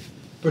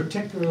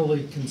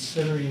 particularly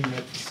considering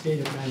that the state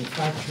of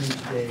manufacturing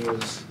today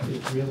is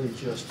really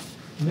just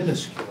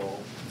minuscule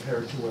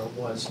compared to where it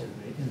was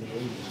in the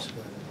 80s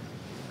when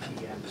it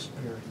began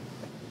disappearing.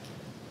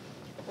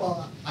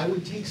 Well, I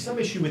would take some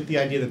issue with the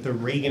idea that the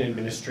Reagan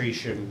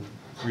administration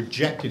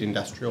rejected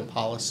industrial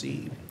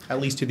policy,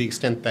 at least to the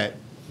extent that,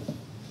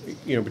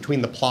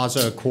 between the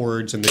Plaza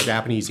Accords and the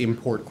Japanese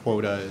import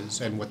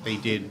quotas and what they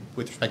did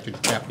with respect to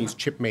Japanese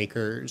chip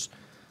makers,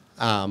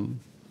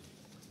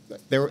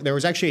 there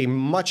was actually a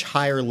much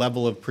higher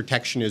level of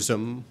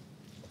protectionism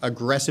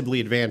aggressively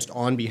advanced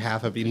on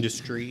behalf of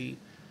industry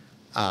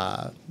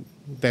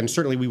than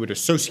certainly we would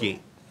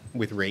associate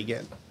with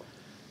Reagan.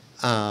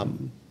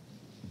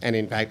 And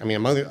in fact,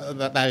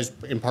 that is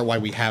in part why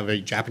we have a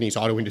Japanese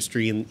auto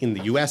industry in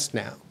the U.S.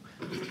 now.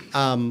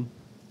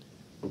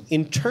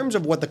 In terms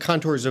of what the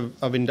contours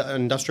of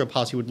industrial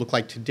policy would look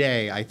like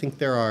today, I think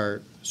there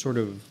are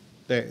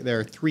there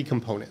are three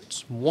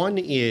components. One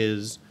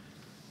is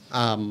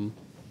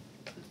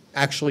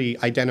actually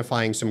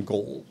identifying some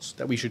goals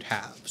that we should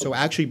have. So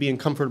actually being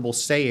comfortable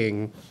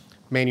saying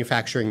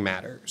manufacturing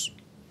matters.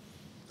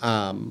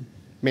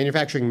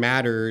 Manufacturing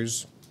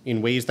matters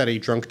in ways that a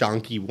drunk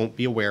donkey won't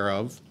be aware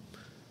of,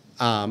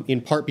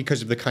 in part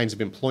because of the kinds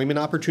of employment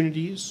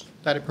opportunities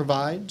that it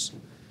provides,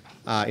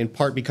 in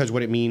part because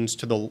what it means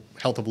to the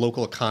health of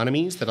local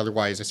economies that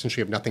otherwise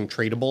essentially have nothing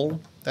tradable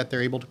that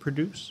they're able to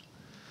produce,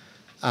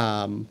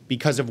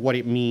 because of what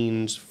it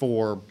means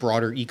for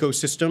broader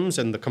ecosystems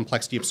and the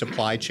complexity of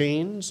supply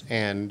chains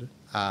and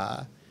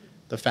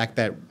the fact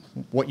that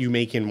what you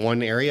make in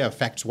one area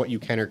affects what you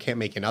can or can't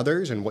make in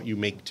others, and what you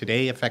make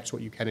today affects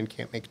what you can and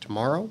can't make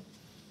tomorrow.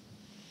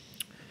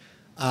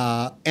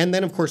 And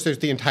then, of course, there's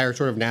the entire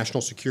sort of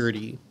national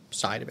security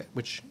side of it,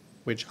 which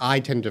I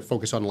tend to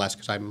focus on less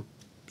because I'm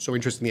so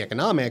interested in the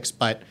economics,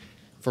 but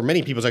for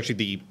many people, it's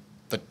actually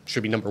that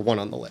should be number one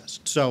on the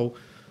list. So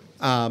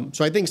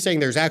I think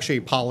saying there's actually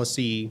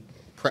a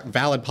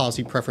valid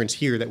policy preference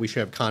here that we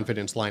should have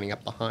confidence lining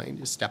up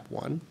behind is step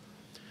one.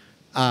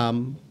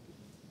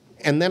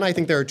 And then I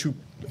think there are two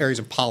areas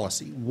of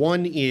policy.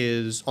 One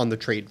is on the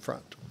trade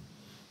front.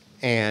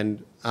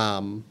 And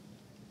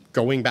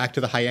going back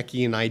to the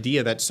Hayekian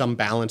idea that some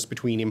balance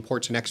between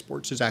imports and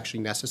exports is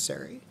actually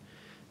necessary.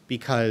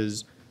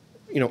 Because,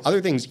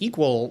 other things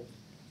equal,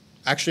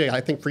 actually,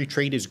 I think free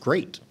trade is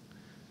great.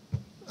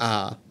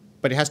 But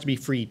it has to be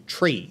free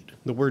trade.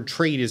 The word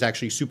trade is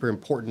actually super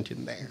important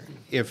in there.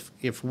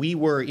 If we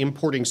were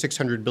importing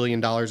 $600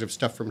 billion of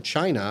stuff from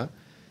China,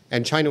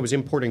 and China was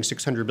importing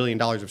 $600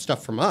 billion of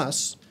stuff from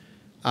us,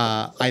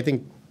 I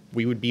think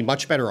we would be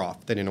much better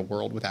off than in a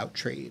world without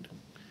trade.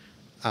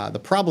 The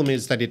problem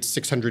is that it's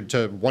 600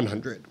 to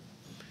 100.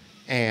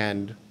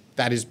 And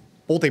that is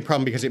both a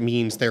problem because it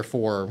means,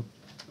 therefore,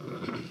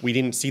 we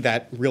didn't see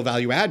that real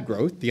value add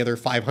growth. The other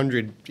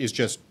 500 is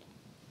just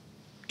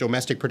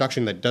domestic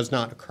production that does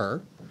not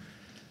occur.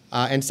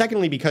 And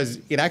secondly, because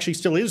it actually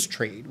still is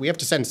trade. We have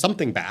to send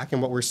something back,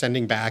 and what we're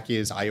sending back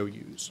is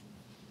IOUs.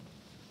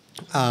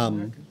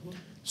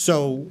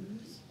 So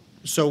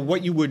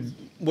what you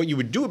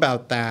would do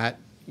about that,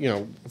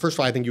 first of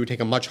all, I think you would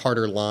take a much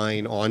harder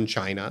line on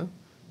China,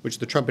 which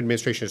the Trump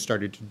administration has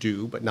started to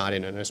do, but not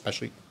in an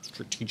especially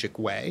strategic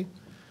way.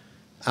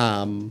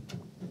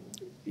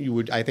 You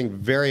would, I think,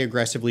 very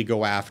aggressively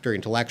go after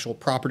intellectual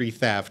property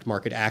theft,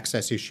 market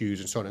access issues,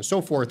 and so on and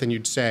so forth. And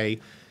you'd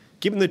say,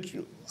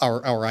 given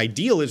our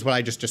ideal is what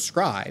I just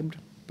described,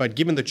 but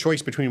given the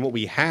choice between what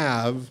we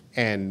have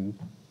and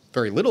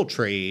very little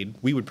trade,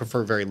 we would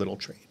prefer very little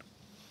trade.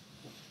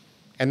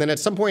 And then at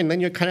some point,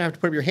 then you kind of have to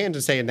put up your hands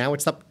and say, and now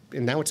it's up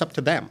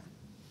to them.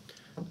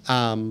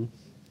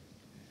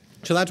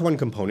 So that's one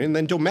component. And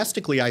then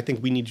domestically, I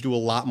think we need to do a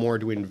lot more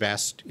to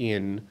invest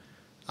in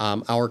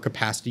our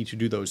capacity to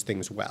do those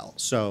things well.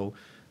 So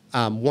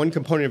one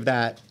component of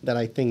that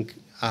I think,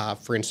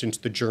 for instance,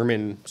 the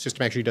German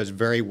system actually does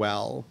very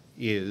well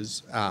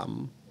is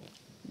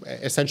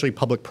essentially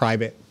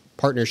public-private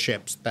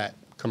partnerships that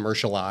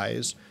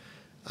commercialize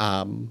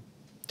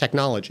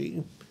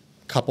technology,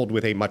 coupled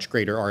with a much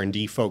greater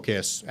R&D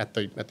focus at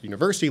the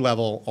university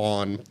level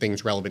on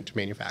things relevant to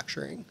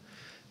manufacturing,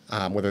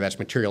 whether that's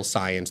material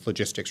science,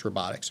 logistics,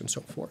 robotics, and so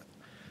forth.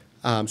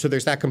 So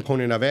there's that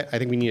component of it. I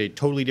think we need a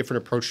totally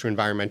different approach to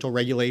environmental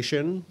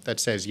regulation that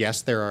says,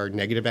 yes, there are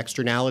negative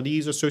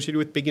externalities associated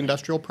with big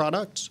industrial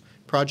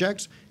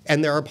projects,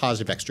 and there are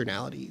positive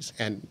externalities.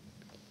 And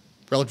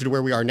relative to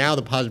where we are now,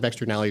 the positive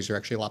externalities are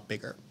actually a lot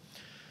bigger.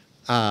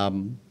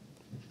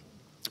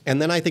 And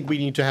then I think we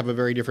need to have a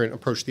very different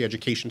approach to the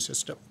education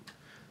system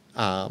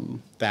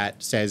that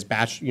says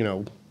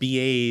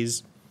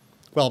BAs,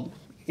 well,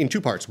 in two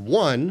parts.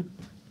 One,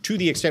 to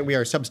the extent we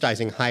are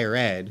subsidizing higher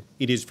ed,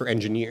 it is for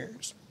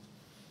engineers.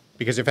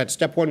 Because if at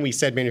step one we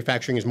said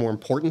manufacturing is more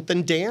important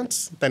than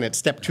dance, then at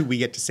step two we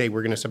get to say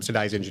we're going to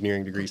subsidize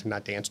engineering degrees and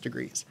not dance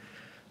degrees.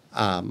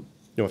 No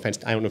offense,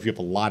 I don't know if you have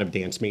a lot of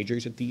dance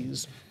majors at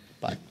these,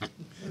 but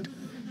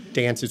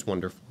dance is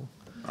wonderful.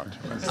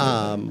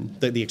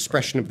 The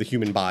expression of the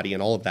human body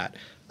and all of that.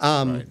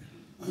 Right.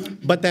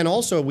 But then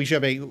also we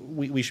should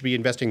be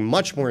investing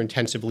much more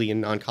intensively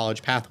in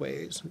non-college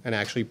pathways and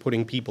actually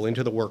putting people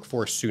into the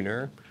workforce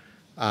sooner,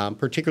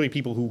 particularly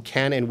people who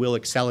can and will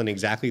excel in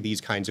exactly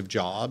these kinds of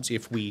jobs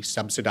if we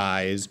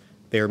subsidize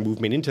their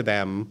movement into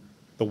them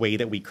the way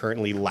that we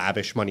currently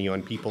lavish money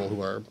on people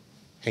who are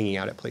hanging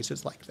out at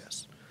places like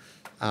this.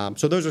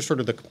 So those are sort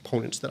of the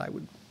components that I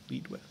would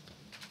lead with.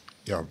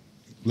 Yeah.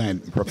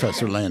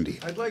 Professor Landy.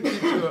 I'd like you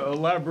to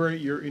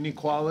elaborate your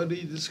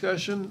inequality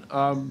discussion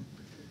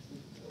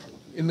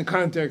in the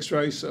context,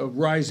 right, of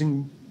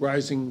rising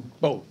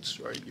boats,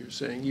 right? You're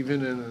saying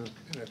even in an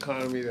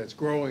economy that's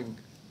growing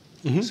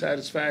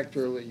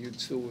satisfactorily, you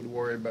still would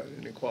worry about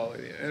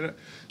inequality. And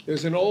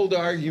there's an old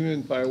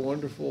argument by a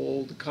wonderful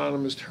old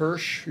economist,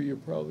 Hirsch, who you're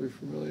probably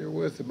familiar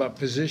with, about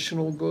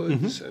positional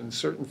goods, and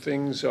certain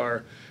things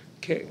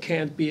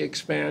can't be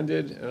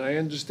expanded. And I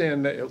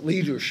understand that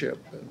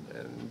leadership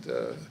and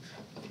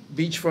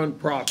beachfront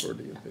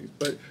property and things,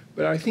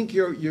 but I think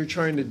you're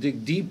trying to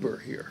dig deeper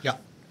here. Yeah.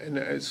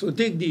 And so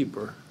dig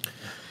deeper.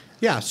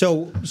 Yeah.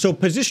 So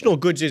positional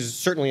goods is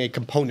certainly a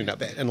component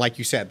of it, and like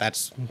you said,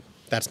 that's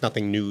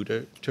nothing new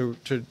to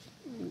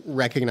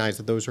recognize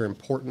that those are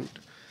important.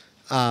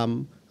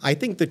 I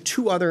think the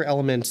two other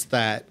elements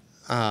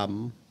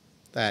and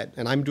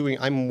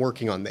I'm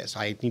working on this.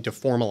 I need to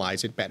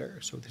formalize it better.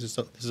 So this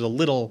is a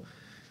little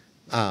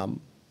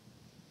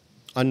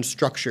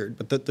unstructured,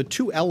 but the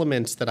two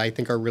elements that I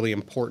think are really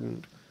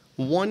important.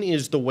 One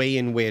is the way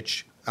in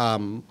which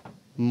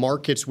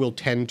markets will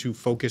tend to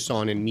focus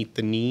on and meet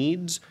the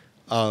needs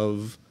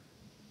of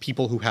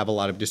people who have a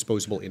lot of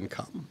disposable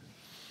income.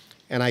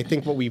 And I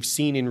think what we've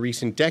seen in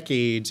recent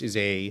decades is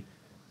a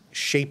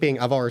shaping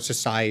of our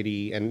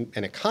society and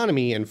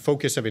economy and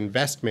focus of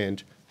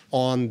investment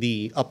on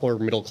the upper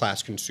middle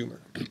class consumer.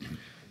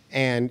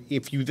 And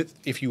if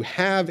you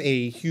have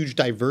a huge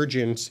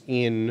divergence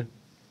in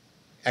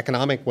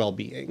economic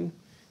well-being,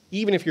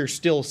 even if you're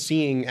still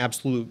seeing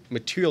absolute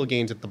material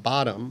gains at the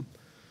bottom,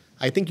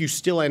 I think you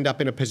still end up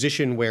in a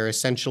position where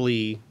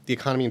essentially the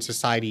economy and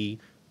society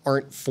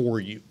aren't for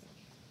you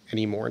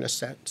anymore in a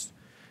sense.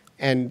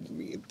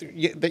 And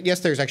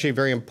yes, there's actually a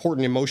very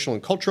important emotional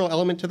and cultural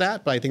element to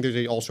that, but I think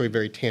there's also a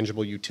very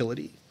tangible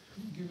utility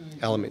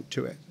element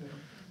to it.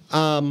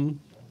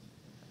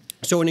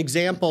 So an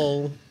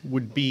example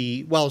would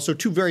be, so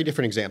two very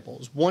different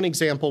examples. One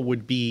example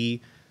would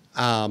be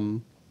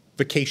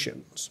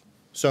vacations.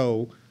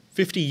 So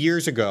 50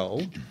 years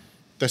ago,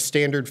 the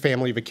standard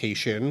family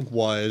vacation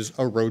was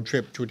a road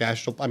trip to a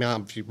national,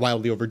 I'm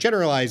wildly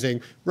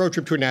overgeneralizing, road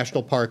trip to a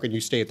national park and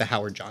you stay at the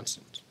Howard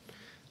Johnsons.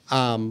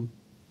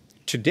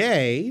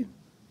 Today,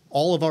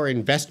 all of our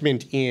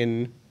investment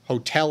in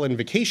hotel and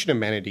vacation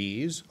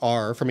amenities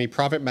are, from a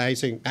profit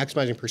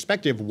maximizing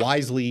perspective,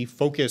 wisely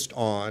focused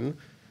on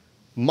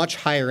much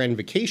higher end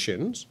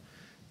vacations.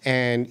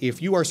 And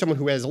if you are someone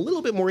who has a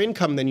little bit more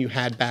income than you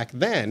had back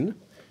then,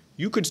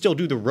 you could still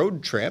do the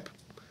road trip,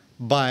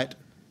 but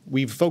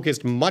we've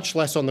focused much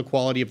less on the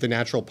quality of the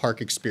natural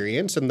park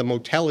experience, and the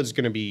motel is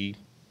going to be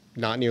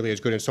not nearly as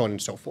good, and so on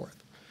and so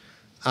forth.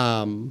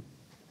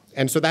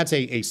 And so that's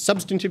a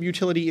substantive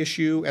utility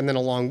issue, and then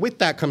along with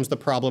that comes the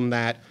problem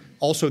that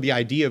also the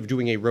idea of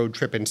doing a road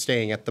trip and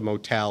staying at the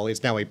motel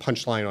is now a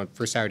punchline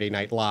for Saturday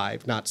Night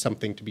Live, not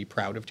something to be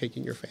proud of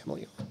taking your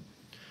family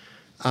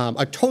on.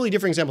 A totally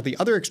different example, the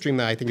other extreme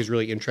that I think is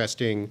really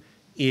interesting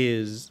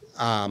is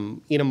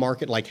in a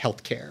market like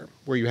healthcare,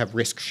 where you have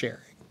risk sharing.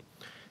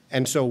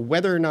 And so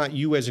whether or not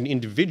you as an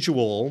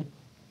individual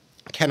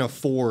can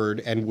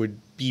afford and would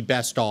be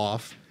best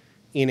off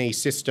in a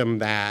system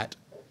that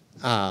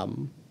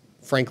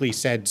frankly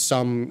said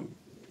some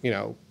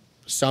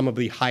of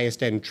the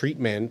highest end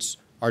treatments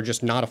are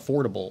just not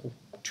affordable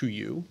to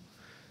you,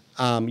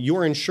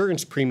 your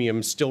insurance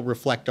premiums still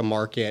reflect a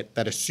market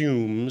that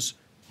assumes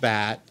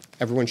that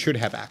everyone should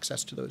have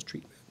access to those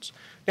treatments.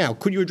 Now,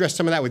 could you address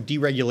some of that with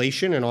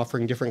deregulation and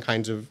offering different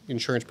kinds of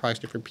insurance products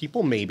to different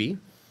people? Maybe.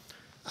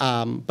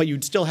 But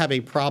you'd still have a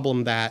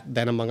problem that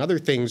then, among other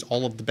things,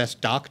 all of the best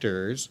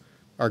doctors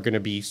are going to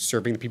be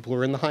serving the people who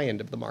are in the high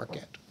end of the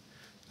market.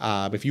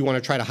 If you want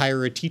to try to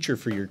hire a teacher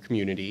for your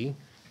community,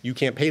 you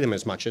can't pay them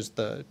as much as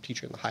the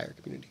teacher in the higher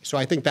community. So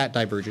I think that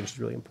divergence is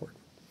really important.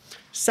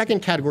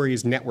 Second category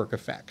is network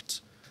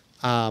effects.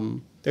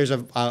 There's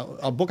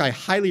a book I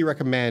highly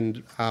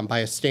recommend by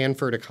a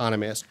Stanford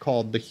economist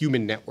called The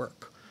Human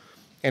Network.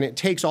 And it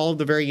takes all of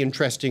the very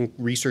interesting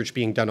research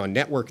being done on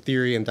network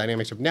theory and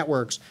dynamics of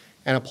networks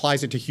and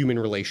applies it to human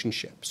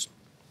relationships.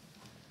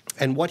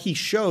 And what he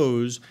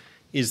shows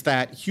is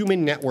that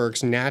human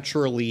networks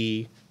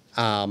naturally,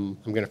 I'm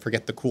going to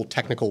forget the cool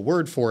technical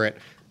word for it,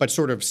 but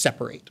sort of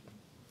separate.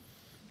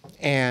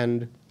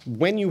 And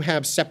when you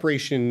have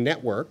separation in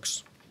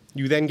networks,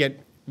 you then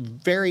get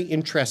very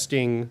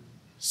interesting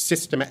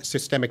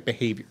systemic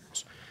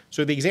behaviors.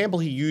 So the example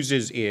he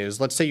uses is,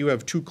 let's say you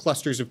have two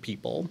clusters of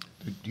people.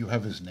 Do you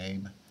have his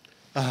name?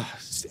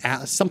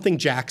 Something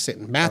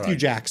Jackson, Matthew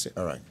Jackson,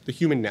 All right. The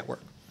Human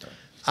Network.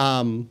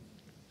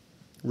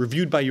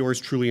 Reviewed by yours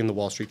truly in the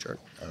Wall Street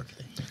Journal.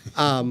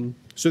 Okay.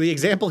 So the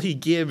example he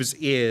gives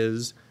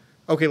is,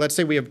 okay, let's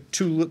say we have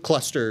two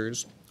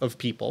clusters of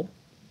people,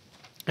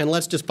 and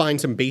let's define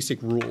some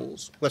basic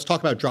rules. Let's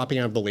talk about dropping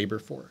out of the labor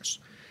force.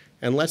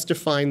 And let's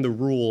define the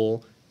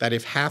rule that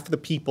if half the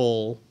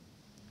people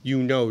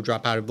you know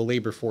drop out of the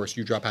labor force,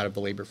 you drop out of the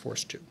labor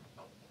force too.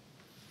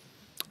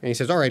 And he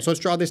says, all right, so let's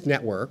draw this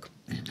network,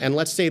 and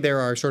let's say there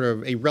are sort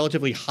of a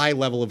relatively high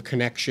level of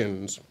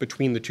connections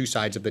between the two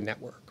sides of the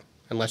network.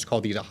 And let's call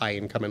these a high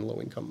income and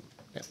low income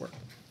network.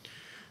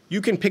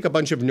 You can pick a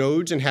bunch of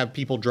nodes and have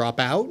people drop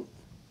out,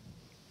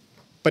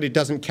 but it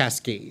doesn't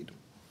cascade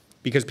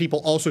because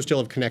people also still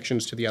have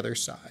connections to the other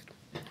side.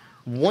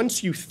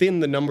 Once you thin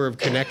the number of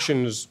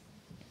connections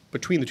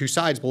between the two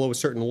sides below a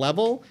certain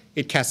level,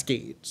 it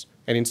cascades.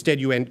 And instead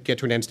you get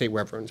to an end state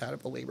where everyone's out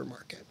of the labor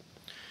market.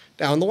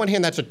 Now, on the one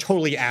hand, that's a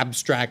totally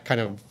abstract kind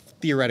of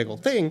theoretical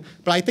thing,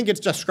 but I think it's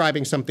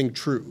describing something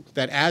true,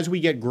 that as we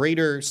get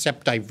greater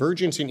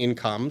divergence in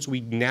incomes,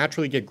 we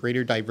naturally get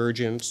greater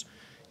divergence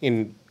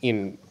in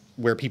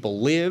where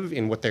people live,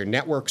 in what their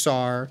networks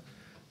are.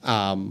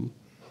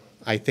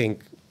 I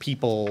think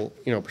people,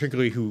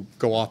 particularly who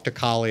go off to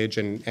college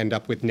and end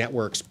up with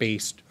networks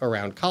based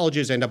around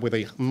colleges, end up with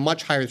a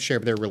much higher share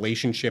of their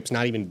relationships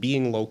not even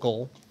being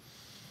local.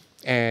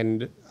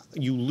 And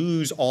you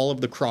lose all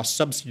of the cross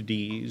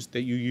subsidies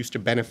that you used to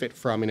benefit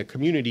from in a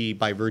community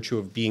by virtue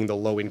of being the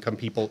low-income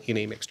people in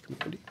a mixed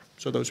community.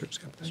 So those are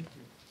examples.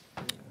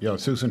 Yeah,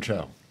 Susan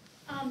Chow.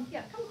 Yeah,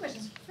 a couple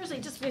questions. Firstly,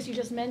 just because you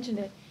just mentioned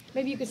it,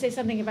 maybe you could say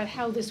something about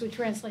how this would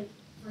translate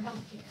for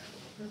healthcare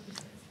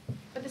purposes.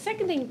 But the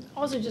second thing,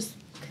 also just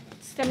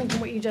stemming from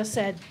what you just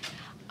said,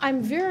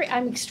 I'm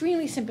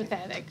extremely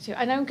sympathetic to,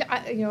 and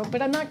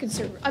but I'm not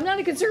conservative. I'm not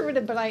a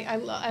conservative, but I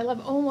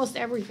love almost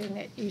everything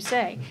that you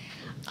say.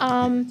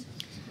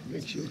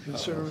 Makes you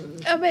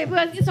conservative.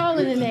 But it's all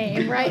in the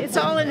name, right? It's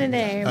all in the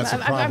name. That's a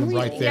problem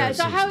right there. Yeah,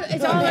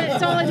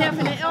 it's all a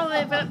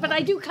definite. But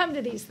I do come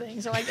to these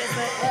things, so I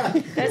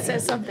guess that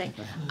says something.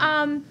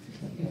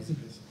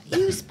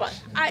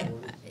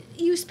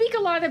 You speak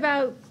a lot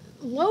about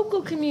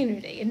local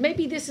community, and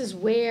maybe this is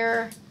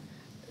where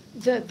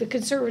the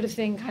conservative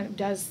thing kind of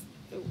does,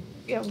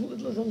 the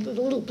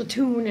little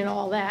platoon and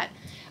all that.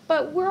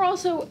 But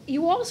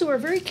you also are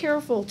very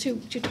careful to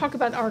talk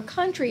about our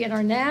country and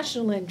our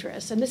national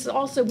interests, and this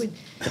also would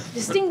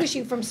distinguish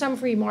you from some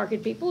free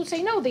market people who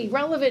say, no, the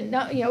relevant,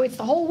 it's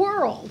the whole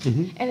world,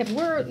 and if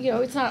we're,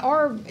 it's not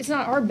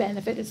our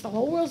benefit, it's the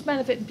whole world's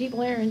benefit, and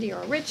people in India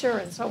are richer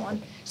and so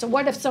on. So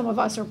what if some of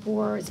us are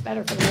poor? It's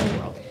better for the whole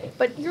world.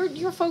 But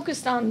you're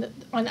focused on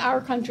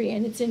our country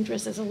and its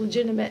interests as a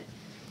legitimate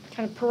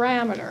kind of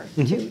parameter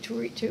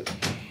to.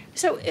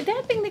 So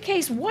that being the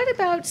case, what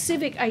about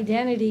civic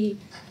identity?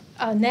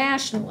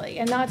 Nationally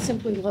and not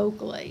simply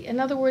locally. In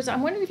other words,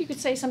 I'm wondering if you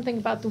could say something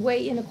about the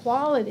way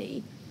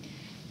inequality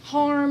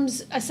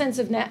harms a sense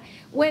of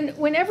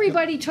when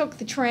everybody took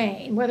the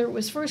train, whether it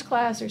was first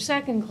class or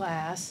second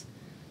class,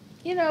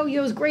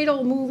 those great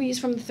old movies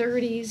from the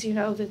 30s,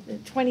 the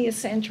 20th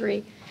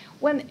century,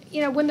 when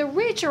the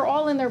rich are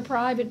all in their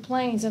private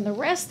planes and the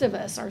rest of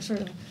us are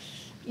sort of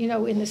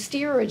in the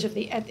steerage of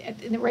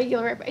in the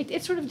regular,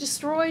 it sort of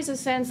destroys a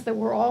sense that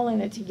we're all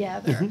in it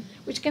together,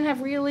 which can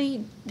have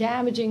really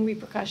damaging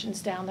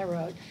repercussions down the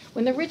road.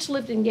 When the rich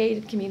lived in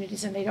gated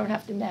communities and they don't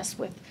have to mess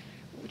with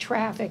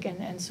traffic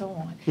and so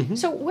on.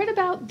 So what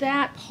about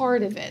that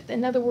part of it?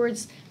 In other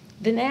words,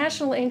 the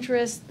national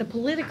interest, the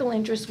political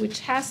interest,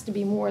 which has to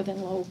be more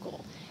than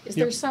local. Is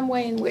there some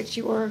way in which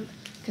your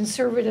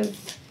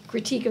conservative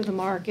critique of the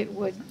market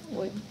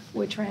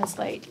would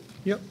translate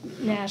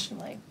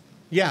nationally?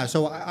 Yeah,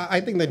 so I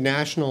think the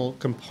national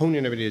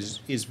component of it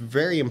is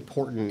very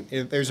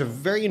important. There's a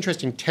very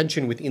interesting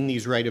tension within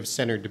these right of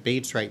center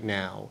debates right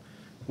now,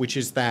 which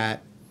is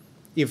that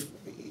if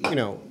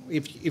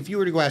you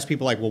were to go ask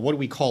people like, well, what do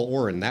we call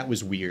Oren? That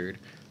was weird.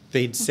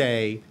 They'd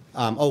say,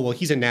 oh, well,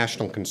 he's a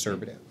national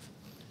conservative.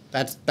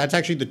 That's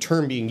actually the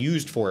term being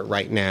used for it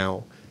right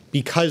now,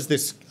 because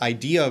this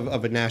idea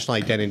of a national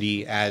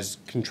identity as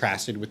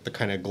contrasted with the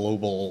kind of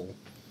global,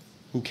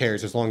 who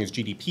cares as long as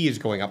GDP is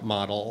going up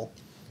model,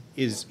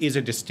 is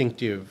a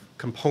distinctive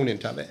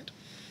component of it.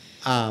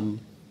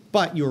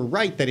 But you're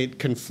right that it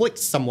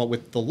conflicts somewhat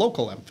with the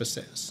local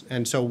emphasis.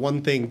 And so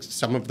one thing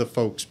some of the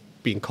folks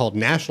being called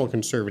national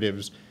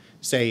conservatives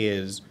say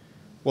is,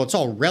 well, it's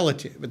all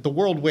relative. In the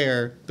world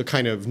where the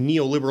kind of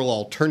neoliberal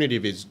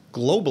alternative is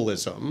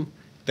globalism,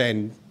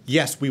 then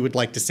yes, we would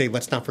like to say,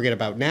 let's not forget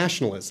about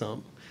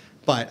nationalism.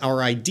 But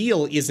our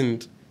ideal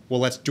isn't, well,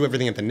 let's do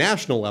everything at the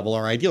national level.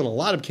 Our ideal in a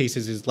lot of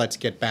cases is let's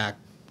get back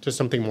to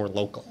something more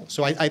local.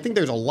 So I think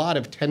there's a lot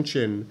of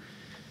tension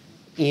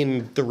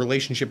in the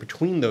relationship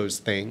between those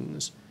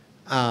things.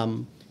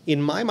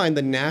 In my mind,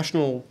 the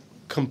national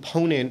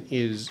component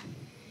is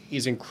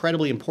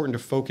incredibly important to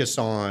focus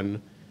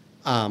on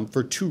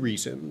for two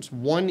reasons.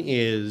 One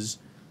is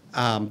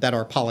that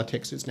our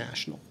politics is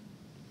national.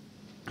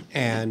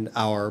 And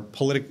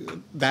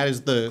that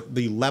is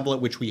the level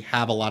at which we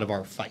have a lot of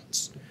our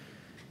fights.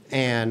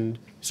 And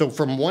so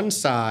from one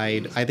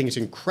side, I think it's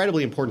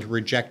incredibly important to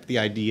reject the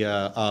idea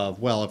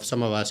of, well, if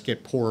some of us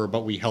get poorer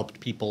but we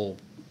helped people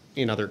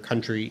in other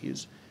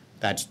countries,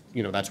 that's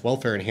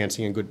welfare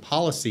enhancing and good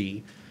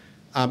policy.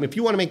 If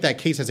you want to make that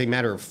case as a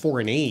matter of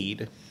foreign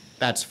aid,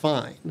 that's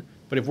fine.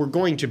 But if we're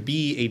going to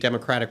be a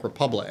democratic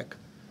republic,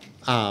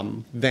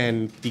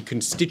 then the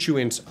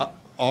constituents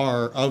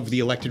of the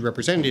elected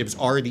representatives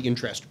are the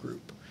interest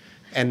group.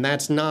 And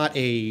that's not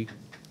a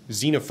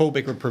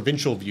xenophobic or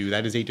provincial view.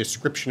 That is a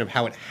description of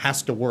how it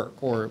has to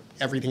work, or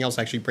everything else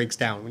actually breaks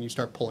down when you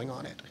start pulling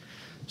on it.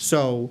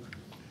 So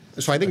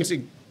I think it's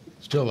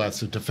still, that's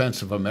the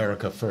defense of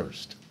America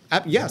first.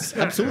 Yes,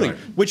 absolutely. Right.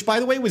 Which,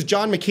 by the way, was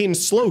John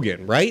McCain's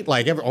slogan, right?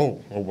 Like,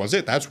 was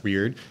it? That's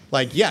weird.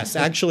 Like, yes,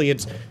 actually,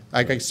 it's,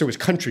 I guess it was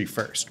country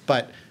first.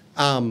 But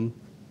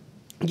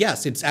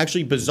yes, it's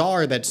actually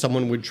bizarre that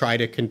someone would try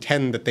to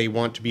contend that they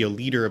want to be a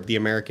leader of the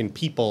American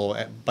people,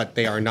 but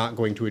they are not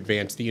going to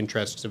advance the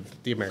interests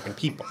of the American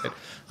people.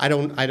 I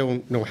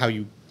don't know how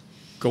you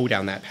go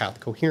down that path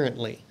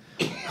coherently.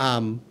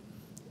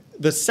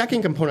 The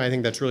second component I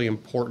think that's really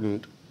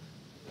important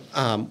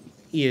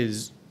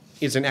is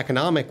an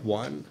economic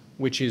one,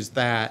 which is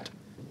that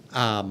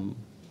a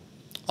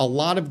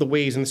lot of the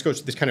ways, and this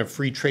goes to this kind of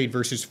free trade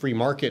versus free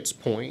markets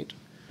point.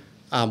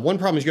 One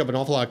problem is you have an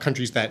awful lot of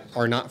countries that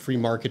are not free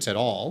markets at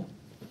all.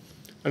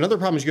 Another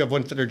problem is you have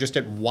ones that are just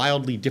at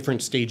wildly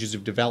different stages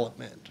of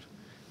development.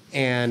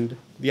 And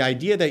the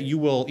idea that you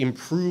will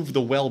improve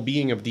the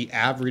well-being of the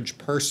average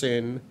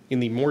person in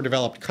the more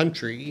developed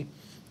country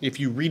if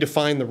you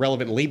redefine the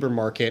relevant labor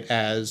market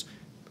as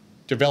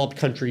developed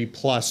country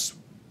plus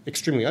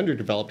extremely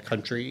underdeveloped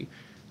country,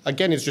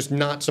 again, is just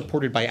not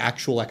supported by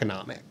actual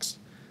economics.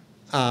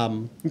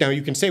 Now,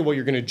 you can say, well,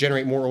 you're going to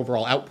generate more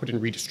overall output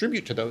and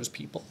redistribute to those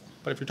people.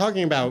 But if you're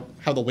talking about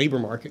how the labor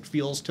market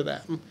feels to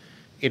them,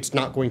 it's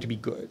not going to be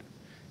good.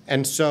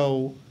 And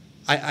so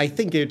I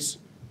think it's,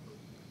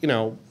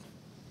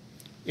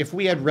 if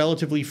we had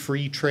relatively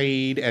free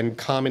trade and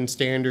common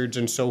standards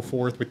and so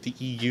forth with the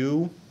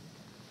EU,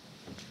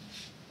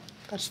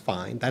 that's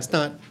fine. That's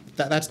not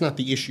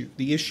the issue.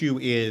 The issue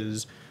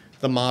is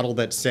the model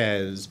that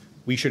says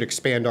we should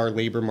expand our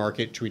labor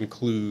market to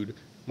include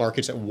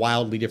markets at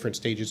wildly different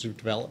stages of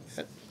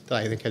development that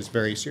I think has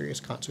very serious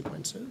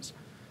consequences.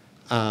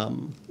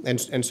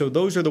 And so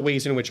those are the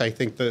ways in which I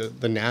think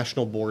the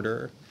national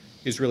border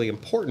is really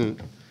important.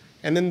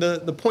 And then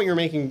the point you're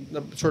making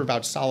sort of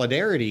about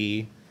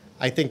solidarity,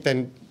 I think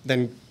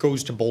then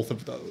goes to both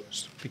of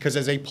those. Because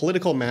as a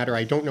political matter,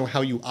 I don't know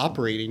how you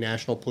operate a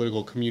national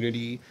political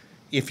community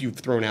if you've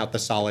thrown out the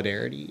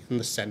solidarity in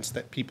the sense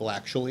that people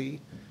actually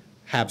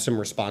have some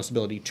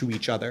responsibility to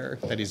each other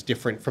that is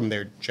different from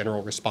their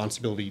general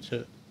responsibility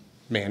to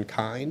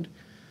mankind.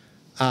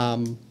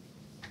 And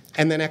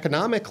then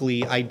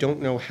economically, I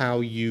don't know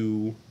how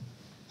you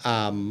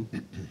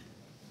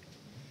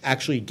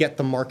actually get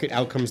the market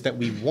outcomes that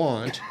we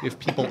want if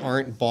people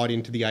aren't bought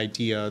into the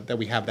idea that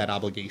we have that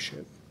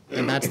obligation.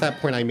 And that's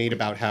that point I made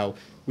about how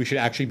we should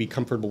actually be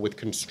comfortable with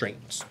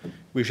constraints.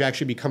 We should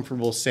actually be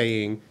comfortable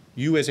saying,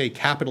 you as a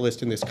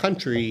capitalist in this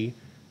country,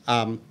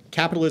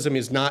 capitalism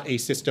is not a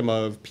system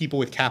of people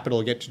with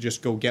capital get to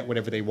just go get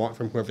whatever they want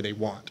from whoever they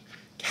want.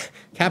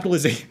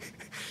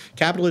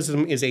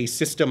 Capitalism is a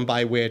system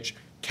by which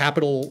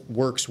capital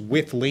works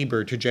with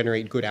labor to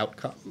generate good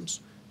outcomes.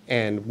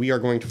 And we are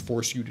going to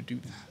force you to do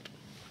that.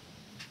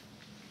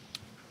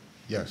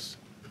 Yes.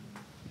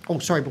 Oh,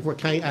 sorry, can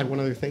I add one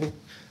other thing?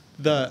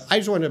 I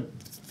just want to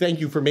thank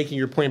you for making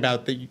your point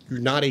about that you're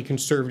not a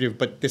conservative,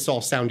 but this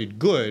all sounded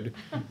good,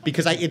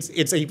 because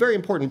it's a very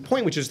important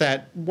point, which is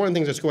that one of the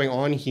things that's going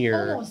on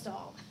here. Almost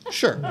all.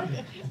 Sure.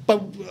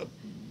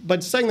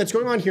 But something that's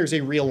going on here is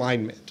a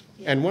realignment.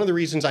 And one of the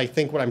reasons I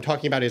think what I'm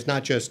talking about is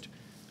not just,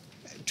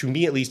 to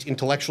me at least,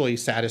 intellectually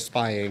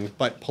satisfying,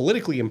 but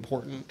politically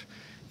important,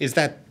 is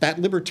that that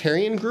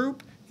libertarian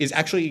group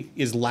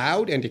is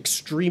loud and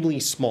extremely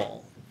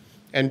small.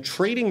 And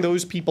trading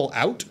those people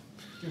out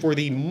for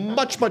the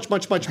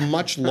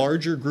much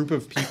larger group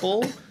of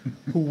people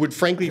who would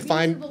frankly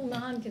find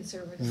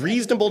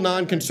reasonable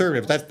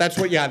non-conservative. That's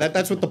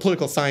what the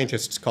political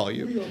scientists call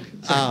you.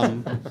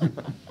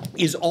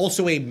 Is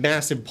also a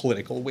massive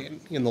political win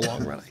in the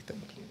long run, I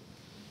think.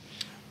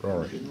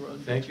 Rory.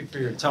 Thank you for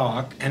your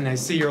talk, and I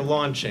see you're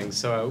launching,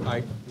 so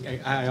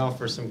I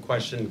offer some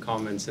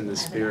comments in the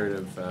spirit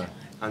of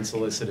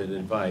unsolicited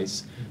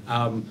advice.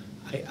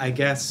 I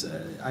guess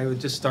I would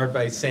just start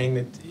by saying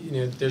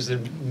that there's a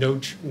no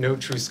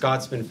true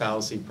Scotsman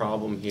fallacy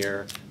problem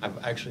here.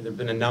 Actually, there have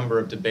been a number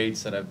of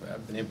debates that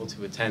I've been able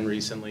to attend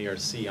recently or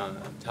see on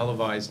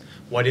televised.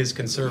 What is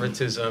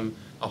conservatism?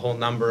 A whole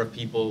number of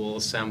people will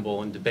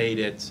assemble and debate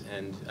it,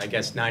 and I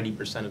guess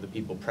 90% of the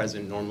people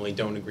present normally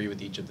don't agree with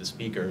each of the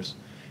speakers,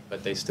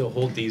 but they still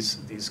hold these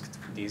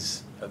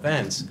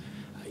events.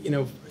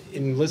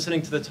 In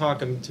listening to the talk,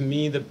 to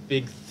me, the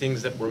big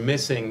things that were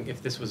missing,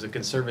 if this was a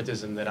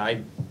conservatism that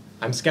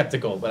I'm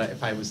skeptical, but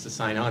if I was to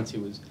sign on to,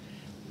 was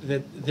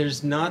that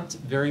there's not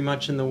very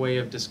much in the way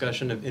of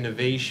discussion of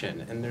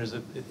innovation, and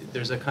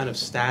there's a kind of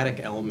static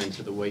element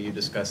to the way you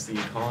discuss the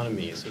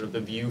economy, sort of the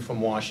view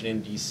from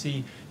Washington,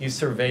 D.C. You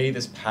survey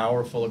this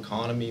powerful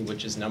economy,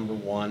 which is number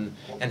one,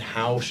 and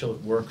how shall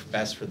it work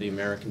best for the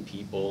American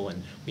people,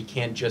 and we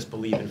can't just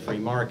believe in free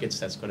markets.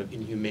 That's kind of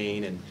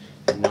inhumane and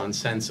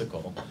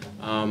nonsensical.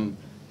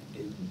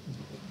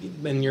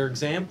 And your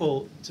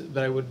example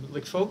that I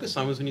would focus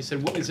on was when you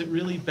said, well, is it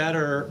really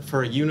better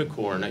for a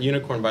unicorn? A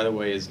unicorn, by the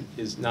way,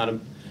 is not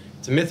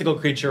it's a mythical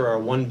creature or a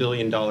 $1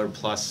 billion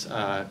plus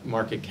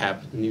market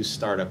cap new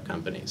startup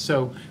company.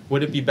 So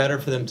would it be better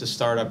for them to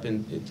start up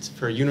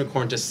for a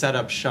unicorn to set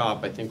up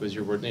shop, I think was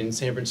your word, in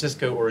San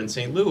Francisco or in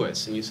St.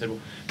 Louis? And you said, well,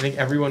 I think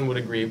everyone would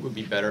agree it would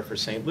be better for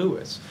St.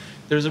 Louis.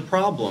 There's a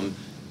problem.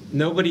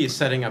 Nobody is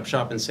setting up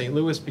shop in St.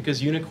 Louis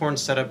because unicorns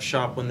set up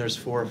shop when there's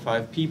 4 or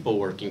 5 people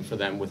working for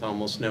them with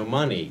almost no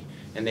money.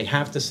 And they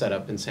have to set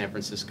up in San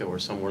Francisco or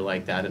somewhere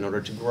like that in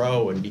order to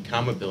grow and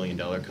become a $1 billion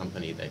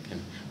company that can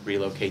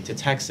relocate to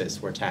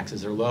Texas where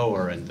taxes are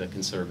lower and the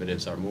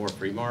conservatives are more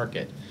free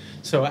market.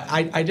 So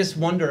I just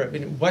wonder,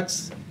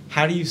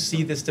 how do you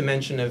see this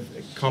dimension of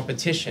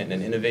competition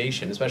and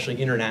innovation,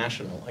 especially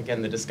international?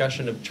 Again, the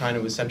discussion of China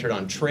was centered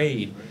on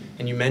trade,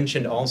 and you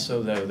mentioned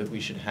also, though, that we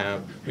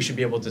should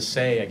be able to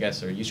say, I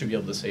guess, or you should be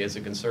able to say as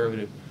a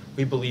conservative,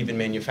 we believe in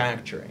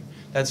manufacturing.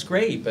 That's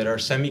great, but our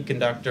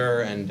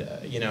semiconductor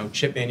and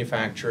chip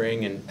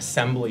manufacturing and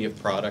assembly of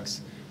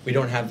products, we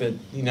don't have the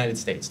United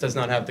States does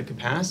not have the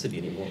capacity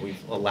anymore.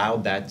 We've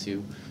allowed that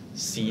to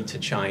cede to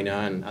China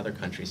and other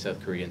countries,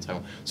 South Korea and so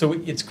on. So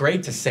it's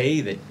great to say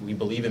that we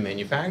believe in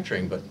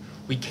manufacturing, but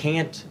we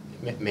can't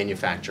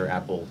manufacture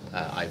Apple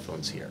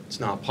iPhones here. It's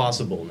not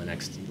possible in the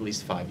next at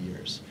least 5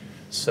 years.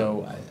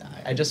 So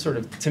I just sort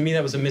of, to me,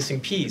 that was a missing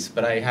piece,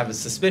 but I have a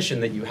suspicion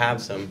that you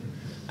have some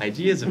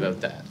ideas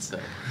about that. So.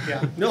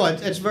 Yeah, no,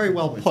 it's very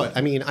well put.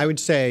 I mean, I would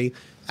say,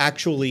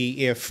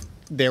 actually, if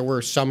there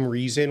were some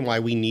reason why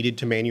we needed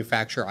to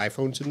manufacture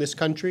iPhones in this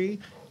country,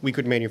 we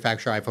could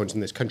manufacture iPhones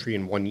in this country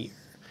in 1 year.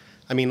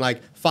 I mean,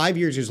 5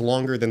 years is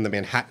longer than the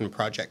Manhattan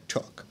Project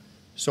took.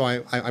 So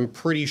I'm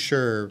pretty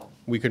sure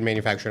we could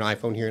manufacture an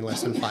iPhone here in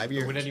less than 5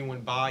 years. Would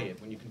anyone buy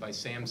it when you can buy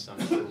Samsung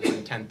for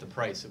 1/10 the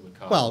price it would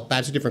cost? Well,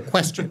 that's a different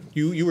question.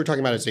 You were talking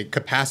about it as a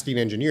capacity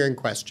and engineering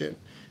question.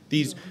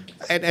 These,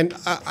 and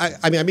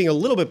I mean, I'm being a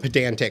little bit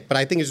pedantic, but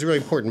I think it's a really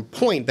important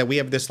point that we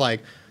have this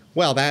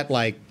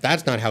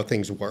that's not how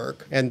things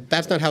work, and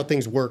that's not how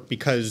things work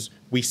because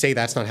we say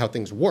that's not how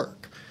things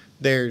work.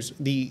 There's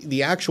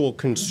the actual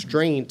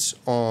constraints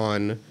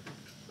on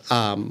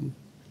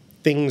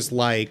things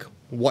like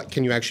what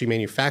can you actually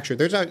manufacture.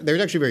 There's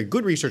actually very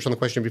good research on the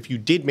question of if you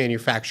did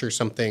manufacture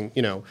something,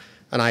 an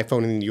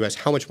iPhone in the U.S.,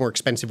 how much more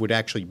expensive would it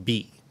actually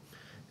be?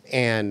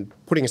 And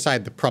putting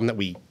aside the problem that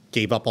we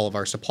gave up all of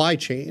our supply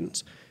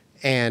chains,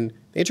 and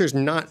the answer is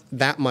not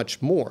that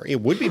much more.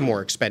 It would be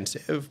more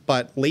expensive,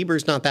 but labor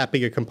is not that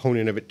big a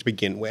component of it to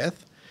begin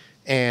with.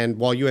 And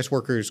while U.S.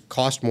 workers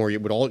cost more,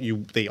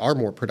 they are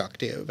more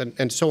productive,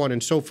 and so on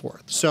and so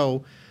forth.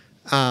 So,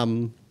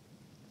 so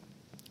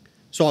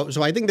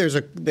I think there's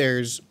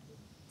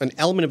an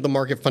element of the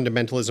market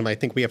fundamentalism I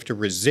think we have to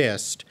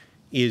resist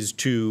is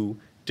to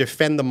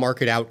defend the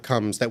market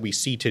outcomes that we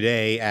see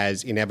today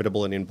as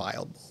inevitable and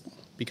inviolable,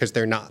 because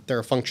they're not. They're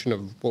a function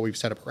of what we've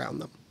set up around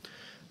them.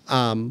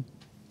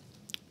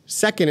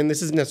 Second, and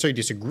this isn't necessarily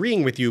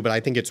disagreeing with you, but I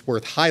think it's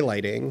worth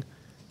highlighting,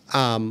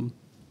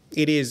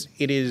 it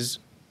is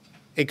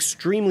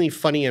extremely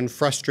funny and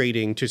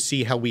frustrating to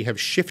see how we have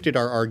shifted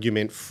our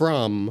argument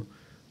from,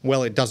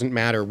 well, it doesn't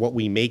matter what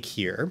we make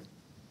here.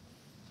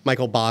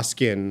 Michael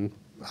Boskin,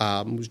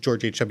 who's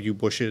George H.W.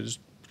 Bush's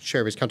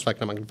chair of his Council of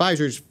Economic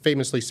Advisors,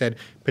 famously said,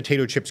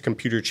 potato chips,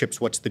 computer chips,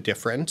 what's the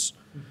difference?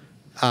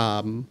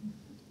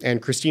 And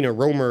Christina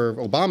Romer,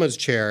 Obama's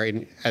chair,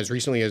 as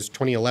recently as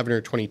 2011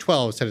 or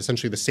 2012, said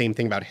essentially the same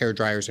thing about hair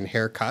dryers and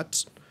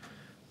haircuts.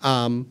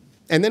 And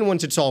then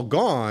once it's all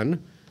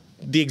gone,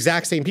 the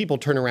exact same people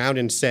turn around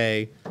and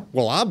say,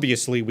 well,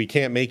 obviously we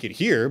can't make it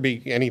here,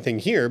 anything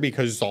here,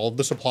 because all of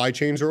the supply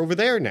chains are over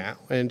there now.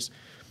 And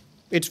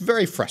it's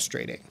very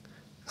frustrating.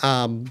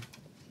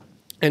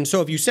 And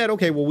so if you said,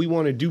 okay, well, we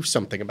want to do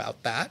something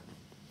about that,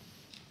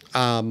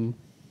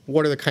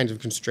 what are the kinds of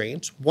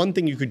constraints? One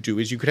thing you could do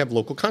is you could have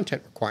local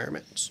content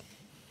requirements.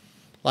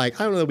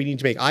 Like, I don't know that we need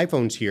to make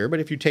iPhones here, but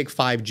if you take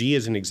 5G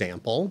as an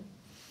example,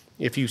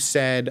 if you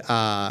said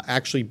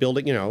actually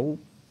building out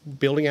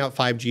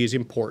 5G is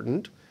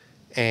important,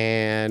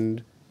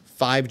 and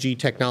 5G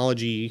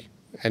technology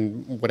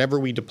and whatever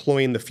we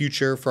deploy in the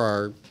future for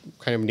our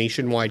kind of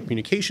nationwide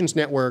communications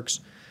networks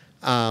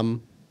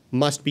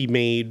must be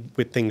made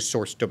with things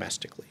sourced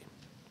domestically.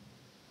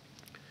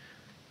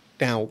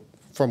 Now,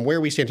 from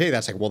where we stand today,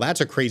 that's like, well,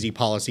 that's a crazy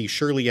policy.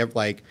 Surely,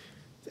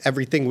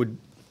 everything would.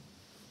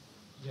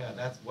 Yeah,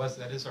 that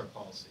is our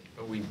policy.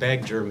 But we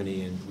begged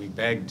Germany and we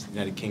begged the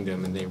United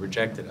Kingdom, and they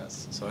rejected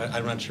us. So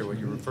I'm not sure what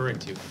you're referring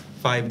to.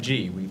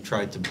 5G, we've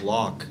tried to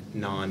block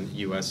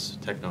non-U.S.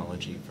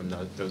 technology from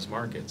those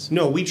markets.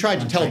 No, we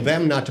tried to tell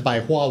them not to buy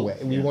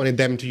Huawei. We wanted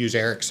them to use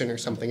Ericsson or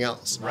something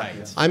else.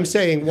 Right. I'm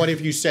saying, what if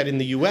you said in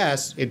the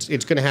U.S. it's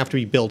going to have to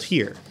be built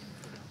here?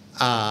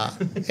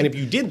 And if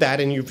you did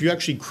that, and if you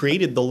actually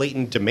created the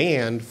latent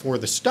demand for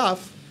the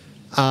stuff,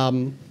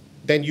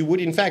 then you would,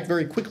 in fact,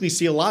 very quickly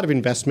see a lot of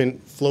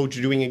investment flow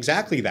to doing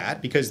exactly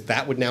that, because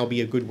that would now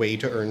be a good way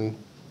to earn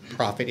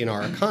profit in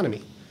our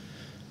economy.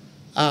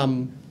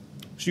 So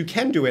you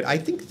can do it. I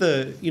think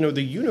the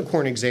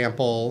unicorn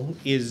example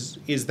is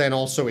then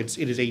also it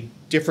is a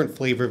different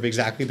flavor of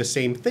exactly the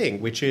same thing,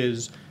 which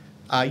is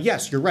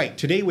yes, you're right.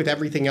 Today, with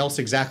everything else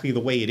exactly the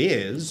way it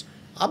is,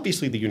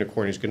 obviously the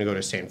unicorn is going to go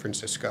to San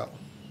Francisco,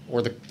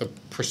 or the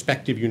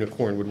prospective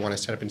unicorn would want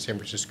to set up in San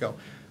Francisco.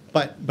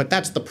 But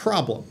that's the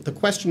problem. The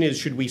question is,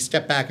 should we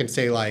step back and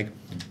say, like,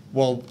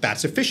 well,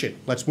 that's efficient,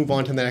 let's move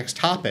on to the next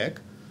topic?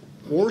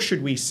 Or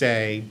should we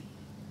say,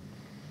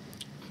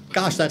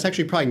 gosh, that's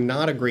actually probably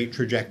not a great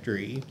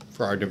trajectory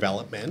for our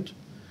development.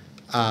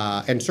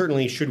 And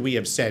certainly, should we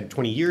have said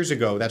 20 years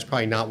ago, that's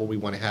probably not what we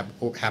want to have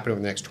happen over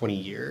the next 20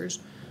 years.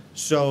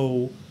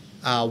 So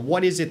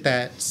what is it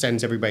that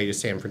sends everybody to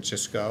San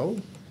Francisco?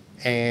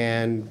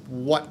 And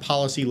what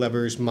policy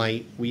levers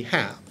might we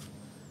have?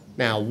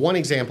 Now, one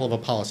example of a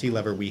policy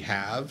lever we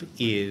have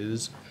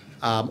is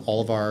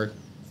all of our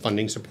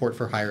funding support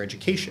for higher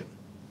education.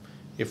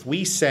 If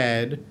we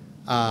said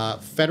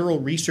federal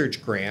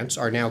research grants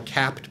are now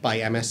capped by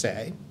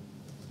MSA,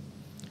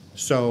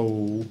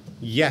 so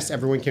yes,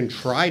 everyone can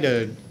try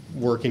to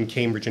work in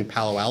Cambridge and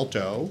Palo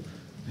Alto,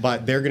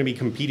 but they're going to be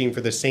competing for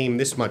the same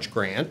this much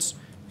grants,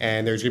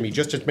 and there's going to be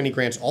just as many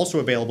grants also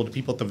available to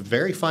people at the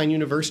very fine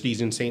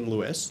universities in St.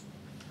 Louis.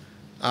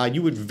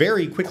 You would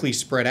very quickly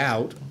spread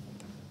out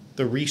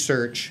the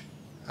research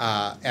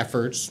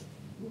efforts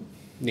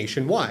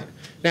nationwide.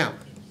 Now,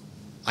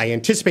 I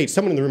anticipate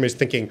someone in the room is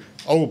thinking,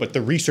 oh, but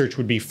the research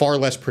would be far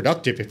less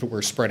productive if it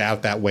were spread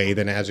out that way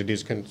than as it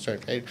is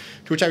concerned. To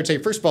which I would say,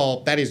 first of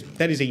all, that is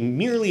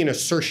merely an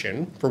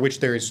assertion for which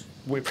there is,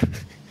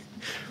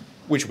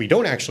 which we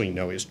don't actually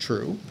know is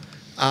true.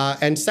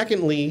 And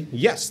secondly,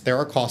 yes, there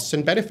are costs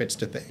and benefits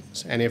to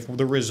things. And if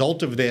the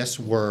result of this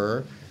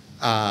were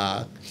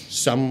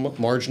some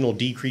marginal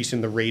decrease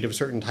in the rate of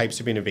certain types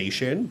of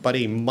innovation, but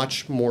a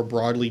much more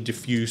broadly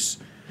diffuse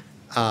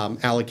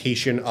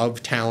allocation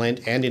of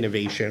talent and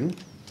innovation,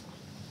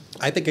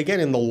 I think, again,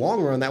 in the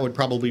long run, that would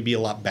probably be a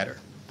lot better.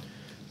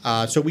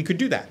 So we could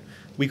do that.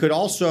 We could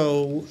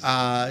also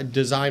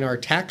design our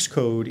tax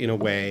code in a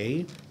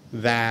way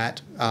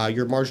that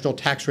your marginal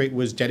tax rate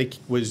was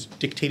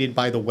dictated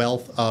by the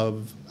wealth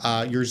of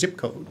your zip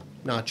code,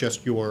 not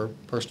just your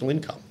personal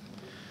income.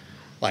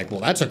 Like,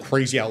 well, that's a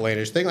crazy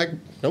outlandish thing. Like,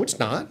 no, it's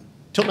not.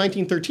 Till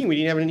 1913, we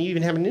didn't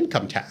even have an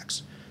income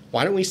tax.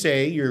 Why don't we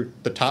say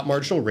the top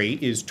marginal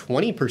rate is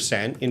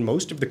 20% in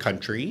most of the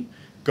country,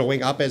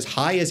 going up as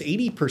high as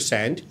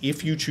 80%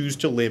 if you choose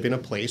to live in a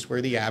place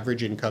where the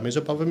average income is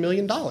above $1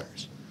 million.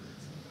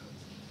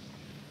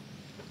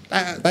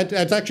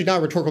 That's actually not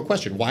a rhetorical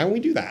question. Why don't we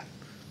do that?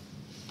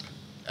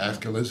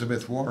 Ask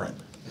Elizabeth Warren.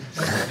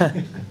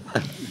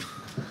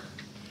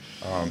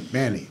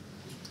 Manny.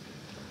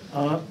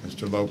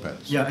 Mr.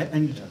 Lopez. Yeah, I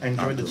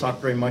enjoyed the talk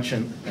very much,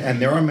 and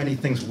there are many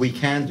things we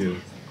can do.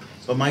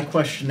 But my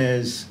question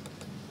is,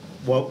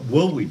 what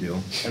will we do?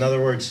 In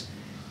other words,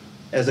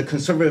 as a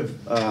conservative,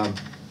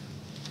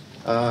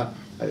 I'm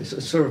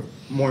sort of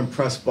more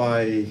impressed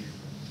by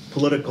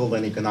political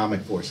than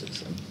economic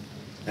forces,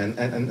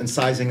 and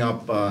sizing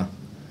up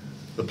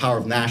the power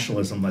of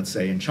nationalism, let's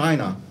say, in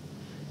China.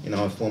 You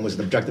know, if one was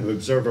an objective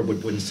observer,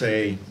 wouldn't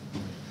say,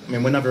 I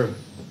mean, one never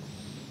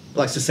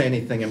likes to say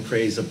anything in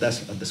praise of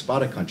a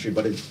despotic country,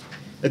 but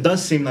it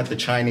does seem that the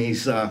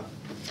Chinese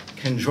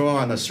can draw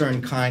on a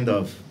certain kind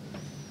of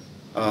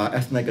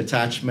ethnic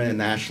attachment and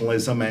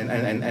nationalism and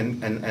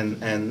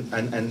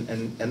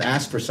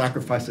ask for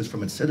sacrifices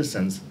from its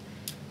citizens,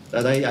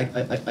 that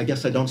I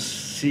guess I don't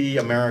see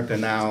America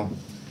now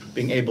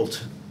being able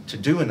to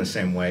do in the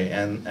same way.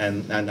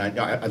 And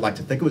I'd like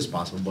to think it was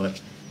possible,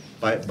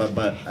 but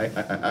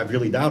I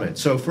really doubt it.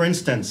 So, for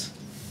instance,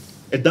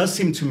 it does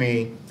seem to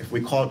me, if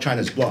we call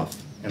China's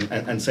bluff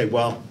and say,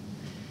 well,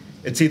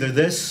 it's either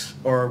this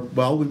or,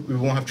 well, we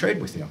won't have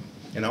trade with you,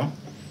 you know?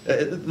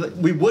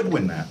 We would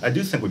win that. I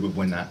do think we would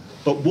win that.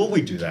 But will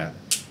we do that?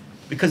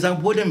 Because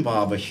that would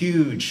involve a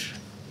huge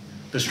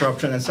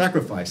disruption and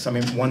sacrifice. I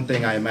mean, one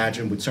thing I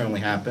imagine would certainly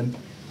happen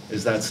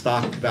is that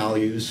stock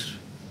values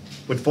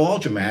would fall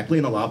dramatically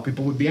and a lot of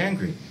people would be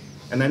angry.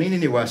 And then in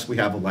the U.S. we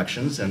have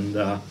elections and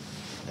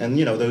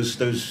you know,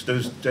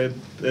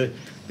 the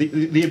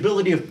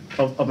ability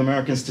of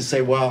Americans to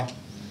say, well,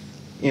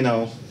 you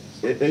know,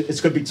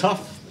 it's going to be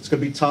tough. It's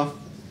going to be tough,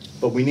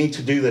 but we need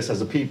to do this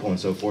as a people and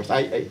so forth.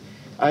 I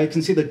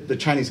can see the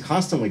Chinese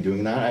constantly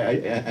doing that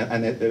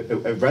and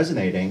it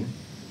resonating,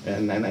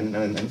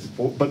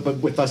 but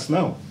with us,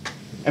 no.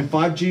 And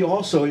 5G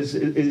also is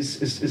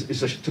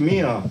to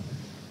me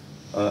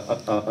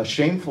a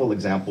shameful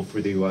example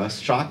for the U.S.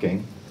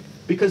 Shocking,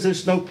 because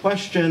there's no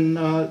question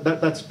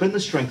that's been the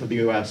strength of the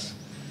U.S.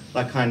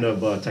 that kind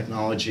of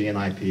technology and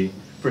IP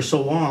for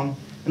so long,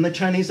 and the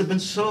Chinese have been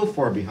so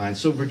far behind,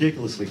 so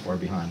ridiculously far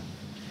behind.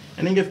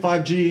 And then you get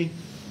 5G,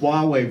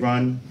 Huawei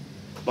run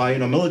by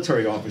a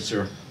military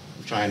officer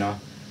of China.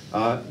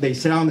 They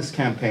set on this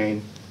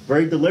campaign,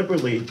 very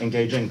deliberately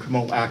engaging in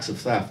criminal acts of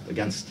theft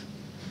against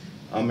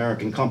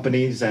American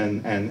companies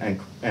and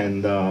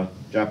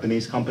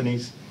Japanese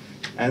companies,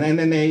 and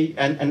then they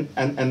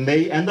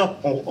end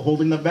up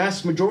holding the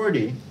vast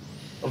majority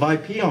of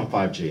IP on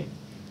 5G.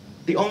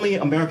 The only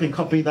American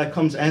company that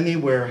comes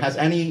anywhere, has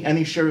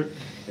any share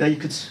that you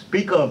could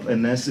speak of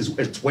in this,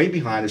 it's way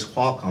behind, is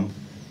Qualcomm.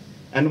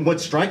 And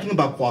what's striking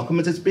about Qualcomm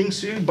is it's being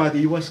sued by the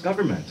U.S.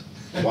 government.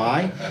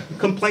 Why?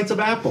 Complaints of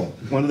Apple.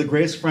 One of the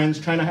greatest friends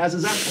China has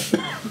is Apple.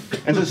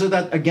 And so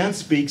that again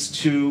speaks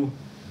to,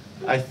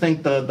 I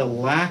think, the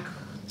lack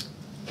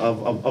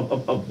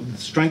of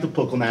strength of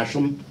political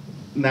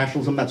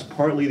nationalism that's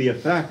partly the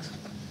effect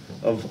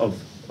of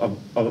a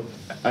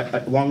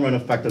long-run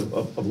effect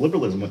of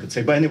liberalism, I could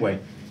say. But anyway,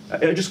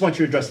 I just want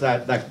you to address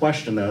that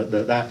question,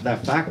 that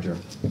factor,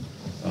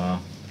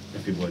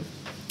 if you would.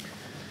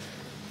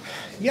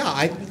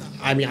 Yeah,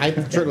 I mean, I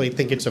certainly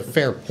think it's a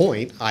fair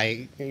point.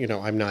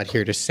 I'm not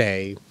here to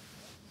say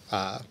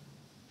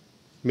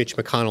Mitch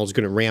McConnell's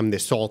going to ram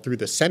this all through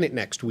the Senate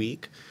next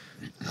week,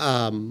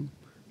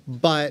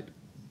 but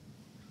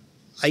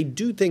I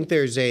do think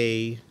there's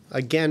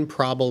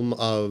problem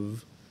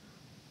of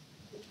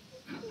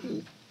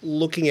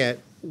looking at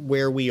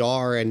where we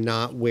are and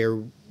not where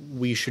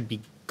we should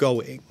be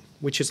going,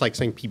 which is like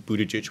something Pete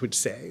Buttigieg would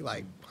say,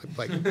 like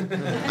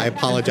I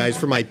apologize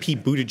for my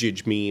Pete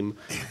Buttigieg meme.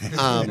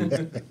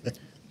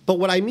 But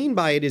what I mean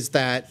by it is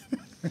that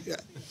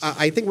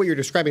I think what you're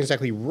describing is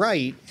exactly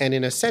right, and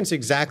in a sense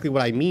exactly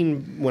what I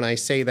mean when I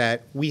say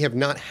that we have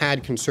not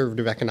had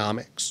conservative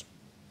economics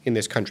in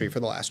this country for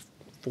the last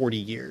 40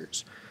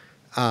 years.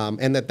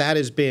 And that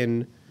has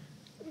been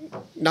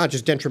not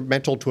just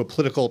detrimental to a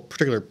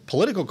particular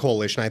political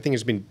coalition, I think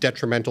has been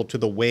detrimental to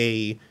the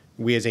way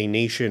we as a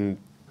nation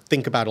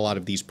think about a lot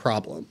of these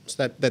problems,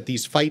 that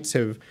these fights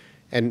have,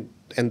 and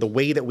the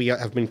way that we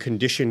have been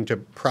conditioned to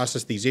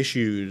process these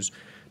issues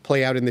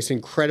play out in this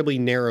incredibly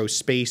narrow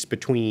space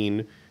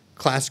between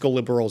classical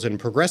liberals and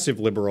progressive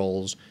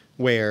liberals,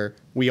 where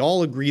we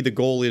all agree the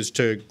goal is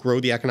to grow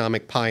the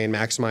economic pie and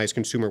maximize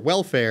consumer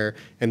welfare,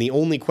 and the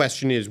only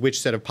question is which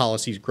set of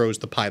policies grows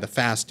the pie the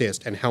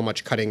fastest and how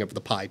much cutting of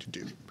the pie to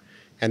do.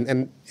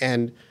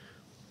 And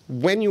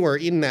when you are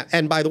in that,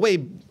 and by the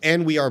way,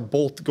 and we are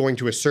both going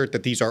to assert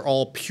that these are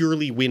all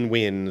purely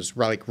win-wins,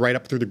 like right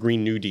up through the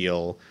Green New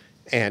Deal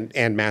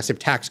and massive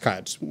tax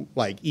cuts,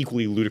 like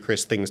equally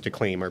ludicrous things to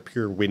claim are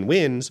pure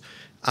win-wins.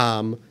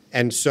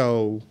 And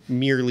so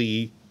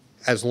merely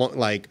as long,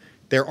 like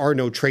there are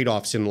no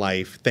trade-offs in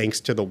life thanks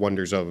to the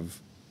wonders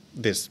of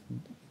this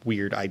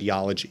weird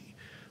ideology.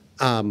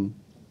 And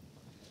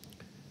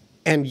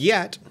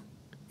yet,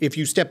 if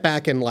you step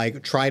back and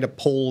like try to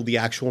poll the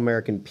actual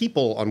American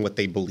people on what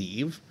they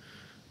believe,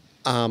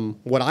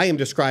 what I am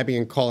describing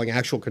and calling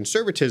actual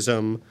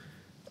conservatism,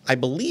 I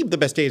believe the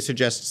best data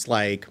suggests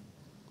like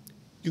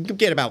you can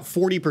get about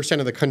 40%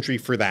 of the country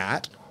for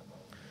that.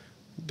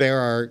 There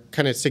are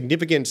kind of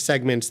significant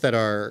segments that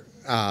are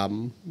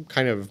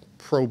kind of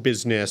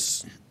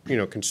pro-business,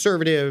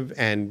 conservative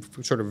and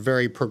sort of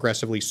very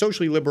progressively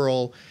socially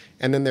liberal.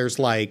 And then there's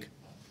like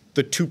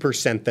the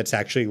 2% that's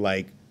actually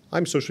like,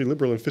 I'm socially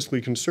liberal and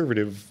fiscally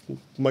conservative,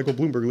 Michael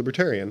Bloomberg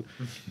libertarian.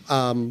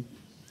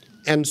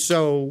 And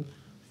so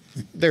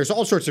there's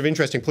all sorts of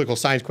interesting political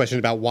science questions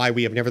about why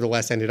we have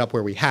nevertheless ended up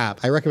where we have.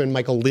 I recommend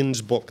Michael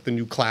Lind's book, The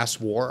New Class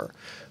War,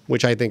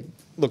 which I think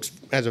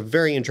has a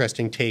very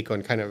interesting take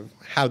on kind of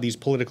how these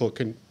political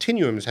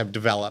continuums have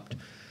developed.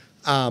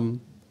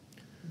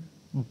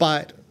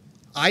 But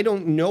I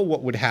don't know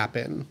what would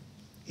happen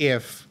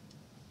if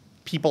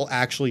people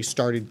actually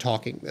started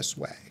talking this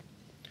way.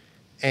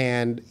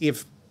 And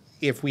if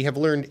we have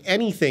learned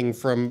anything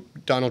from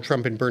Donald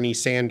Trump and Bernie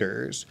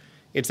Sanders,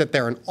 it's that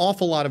there are an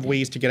awful lot of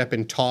ways to get up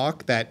and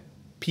talk that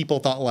people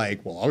thought like,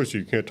 well,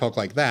 obviously you can't talk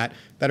like that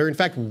are in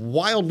fact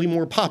wildly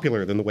more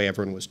popular than the way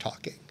everyone was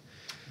talking.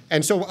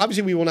 And so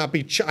obviously we will not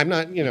be,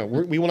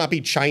 we will not be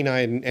China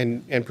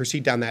and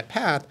proceed down that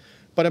path.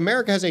 But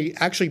America has a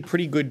actually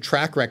pretty good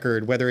track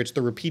record, whether it's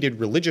the repeated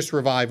religious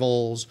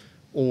revivals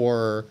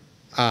or,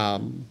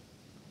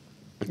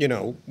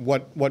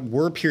 what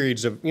were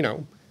periods of,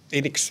 an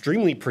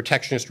extremely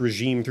protectionist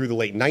regime through the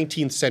late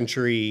 19th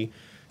century,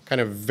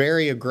 kind of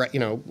very,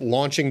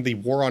 launching the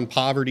war on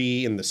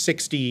poverty in the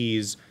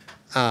 60s,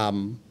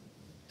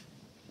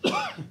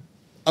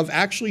 of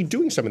actually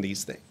doing some of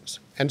these things.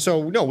 And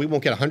so, no, we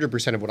won't get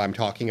 100% of what I'm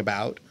talking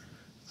about,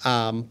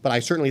 but I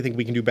certainly think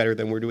we can do better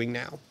than we're doing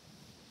now.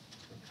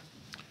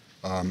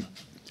 I'm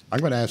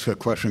going to ask a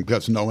question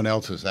because no one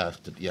else has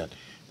asked it yet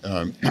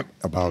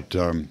about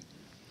the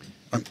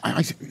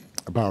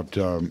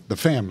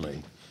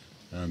family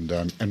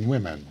and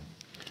women.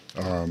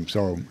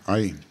 So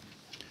I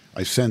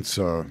sense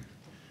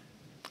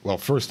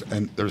first,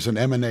 and there's an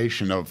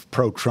emanation of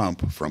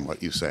pro-Trump from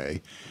what you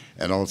say,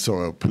 and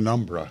also a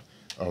penumbra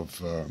of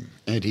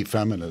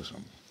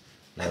anti-feminism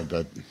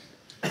that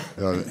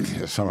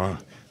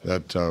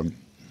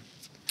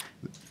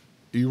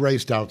you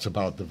raised doubts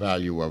about the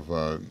value of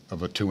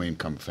a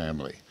two-income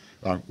family,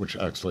 which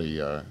actually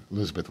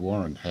Elizabeth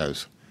Warren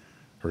has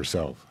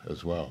herself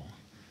as well.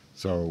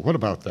 So what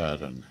about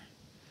that, and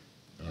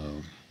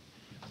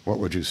what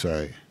would you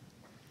say?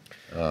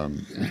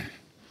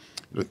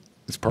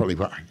 It's partly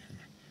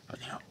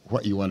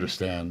what you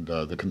understand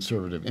the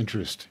conservative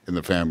interest in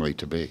the family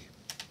to be.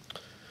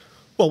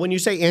 Well, when you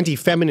say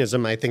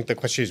anti-feminism, I think the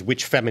question is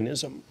which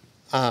feminism?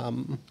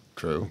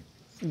 True.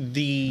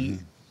 The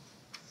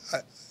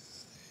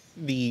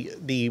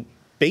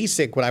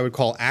basic, what I would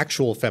call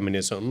actual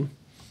feminism,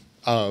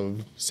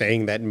 of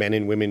saying that men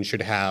and women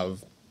should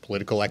have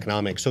political,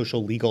 economic,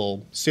 social,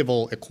 legal,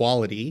 civil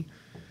equality,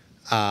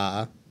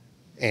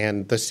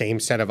 and the same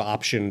set of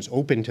options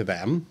open to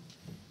them,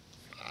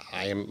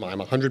 I'm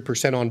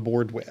 100% on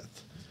board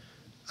with.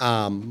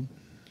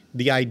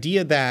 The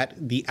idea that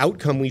the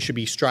outcome we should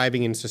be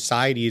striving in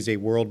society is a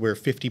world where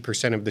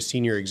 50% of the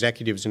senior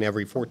executives in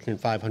every Fortune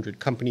 500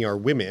 company are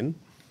women,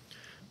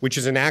 which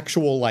is an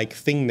actual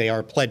thing they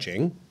are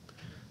pledging,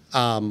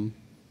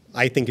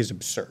 I think is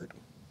absurd.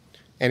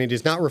 And it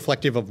is not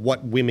reflective of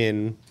what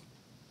women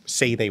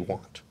say they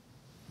want.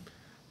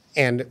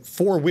 And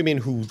for women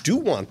who do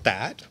want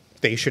that,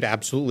 they should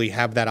absolutely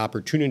have that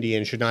opportunity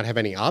and should not have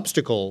any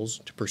obstacles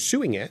to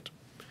pursuing it.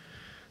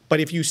 But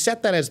if you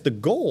set that as the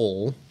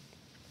goal,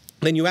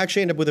 then you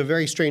actually end up with a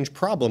very strange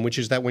problem, which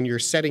is that when you're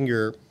setting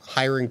your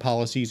hiring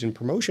policies and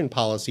promotion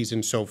policies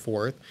and so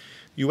forth,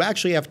 you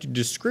actually have to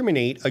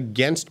discriminate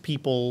against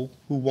people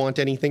who want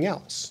anything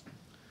else.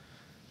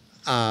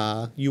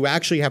 You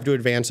actually have to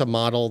advance a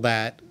model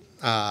that,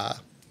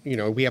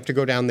 we have to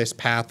go down this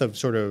path of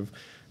sort of,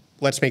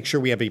 let's make sure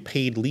we have a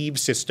paid leave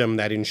system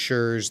that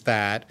ensures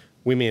that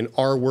women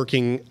are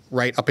working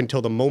right up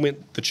until the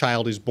moment the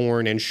child is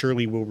born and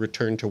surely will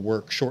return to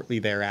work shortly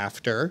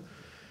thereafter.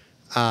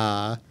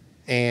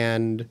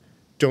 And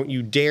don't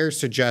you dare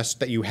suggest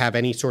that you have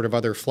any sort of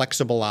other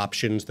flexible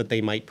options that they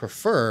might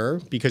prefer,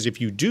 because if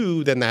you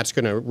do, then that's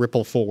going to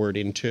ripple forward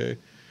into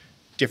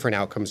different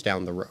outcomes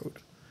down the road.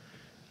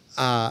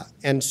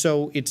 And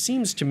so it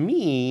seems to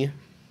me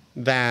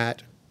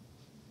that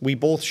we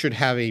both should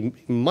have a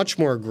much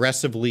more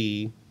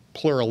aggressively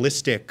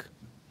pluralistic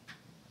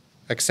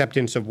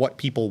acceptance of what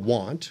people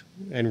want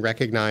and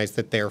recognize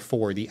that,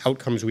 therefore, the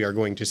outcomes we are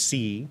going to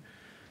see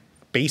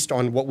based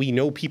on what we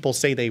know people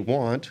say they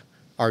want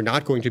are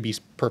not going to be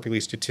perfectly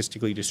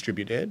statistically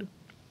distributed.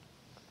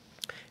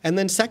 And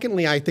then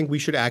secondly, I think we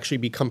should actually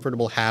be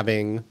comfortable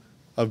having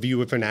a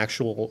view of an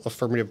actual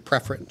affirmative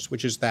preference,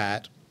 which is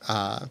that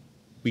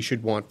we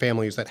should want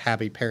families that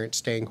have a parent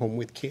staying home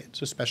with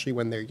kids, especially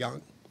when they're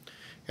young.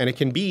 And it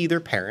can be either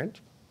parent,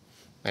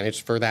 and it's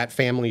for that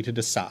family to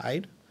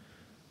decide.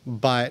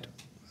 But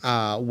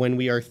when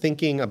we are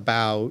thinking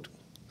about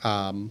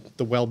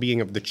the well-being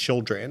of the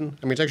children,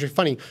 I mean, it's actually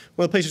funny.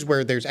 One of the places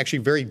where there's actually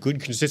very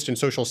good, consistent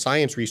social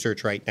science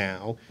research right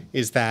now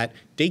is that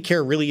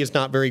daycare really is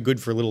not very good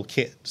for little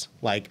kids.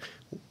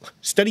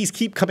 Studies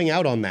keep coming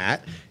out on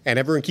that, and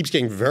everyone keeps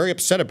getting very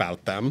upset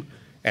about them,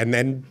 and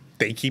then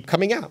they keep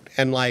coming out.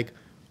 And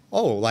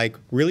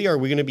really, are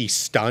we going to be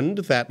stunned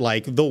that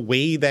the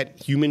way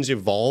that humans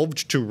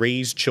evolved to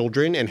raise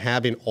children and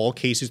have in all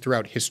cases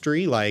throughout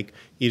history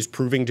is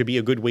proving to be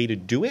a good way to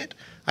do it?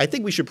 I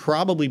think we should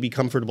probably be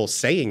comfortable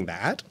saying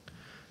that.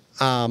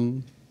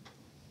 And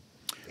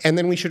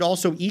then we should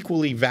also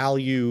equally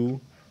value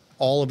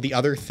all of the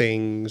other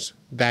things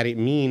that it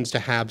means to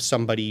have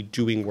somebody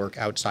doing work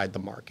outside the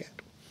market,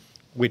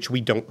 which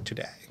we don't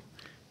today.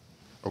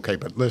 Okay,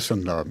 but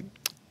listen,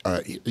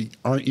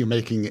 aren't you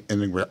making,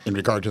 in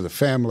regard to the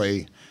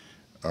family,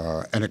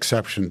 an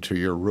exception to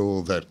your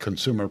rule that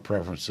consumer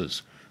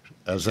preferences,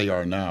 as they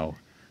are now,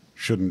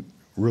 shouldn't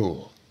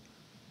rule.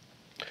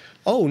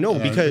 Oh, no,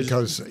 because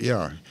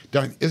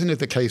isn't it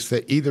the case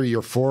that either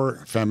you're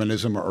for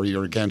feminism or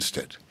you're against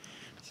it?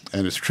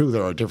 And it's true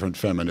there are different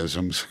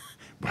feminisms,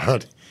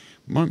 but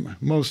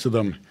most of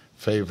them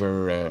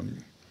favor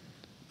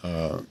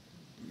the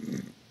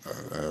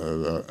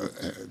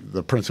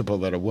principle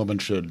that a woman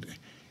should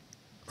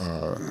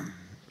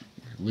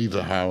leave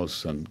the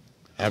house and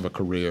have a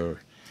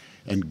career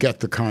and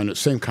get the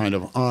same kind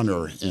of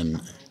honor and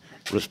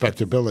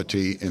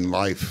respectability in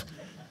life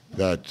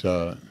that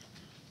a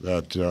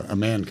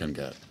man can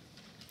get.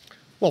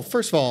 well,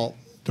 first of all,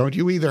 Don't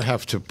you either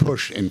have to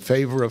push in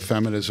favor of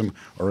feminism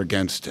or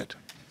against it?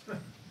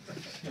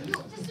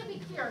 Just to be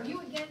clear, are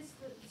you against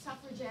the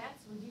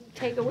suffragettes? Would you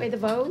take away the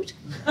vote?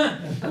 I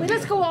mean,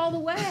 let's go all the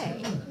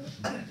way.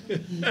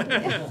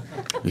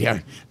 Yeah,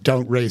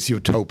 don't raise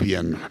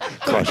utopian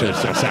questions.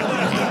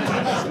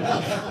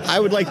 I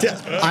would like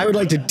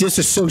to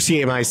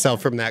disassociate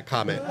myself from that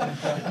comment.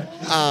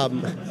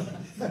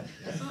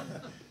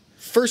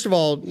 First of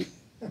all,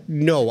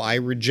 no, I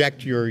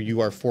reject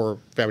you are for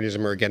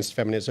feminism or against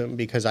feminism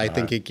because I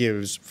think it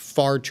gives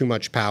far too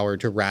much power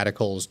to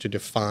radicals to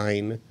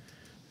define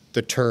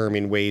the term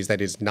in ways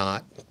that is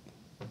not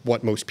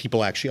what most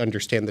people actually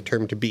understand the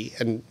term to be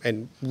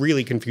and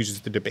really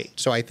confuses the debate.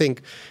 So I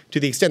think to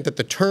the extent that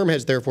the term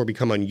has therefore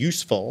become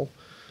unuseful,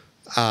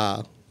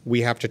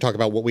 we have to talk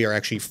about what we are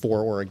actually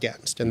for or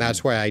against. And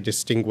that's why I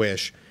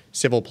distinguish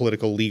civil,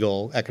 political,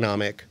 legal,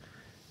 economic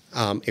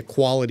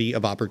equality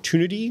of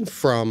opportunity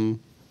from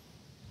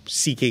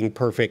seeking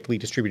perfectly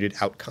distributed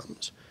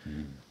outcomes.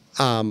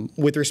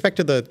 With respect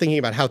to the thinking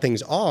about how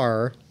things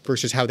are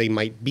versus how they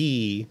might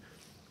be,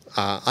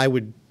 I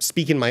would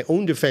speak in my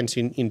own defense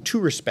in two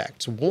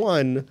respects.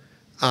 One,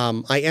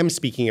 I am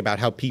speaking about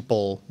how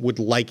people would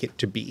like it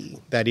to be.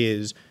 That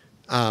is,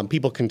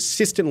 people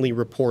consistently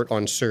report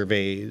on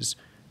surveys,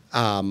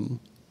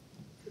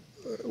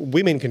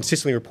 women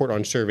consistently report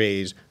on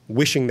surveys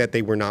wishing that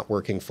they were not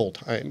working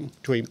full-time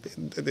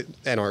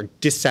and are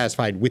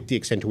dissatisfied with the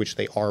extent to which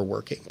they are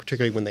working,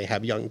 particularly when they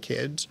have young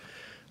kids.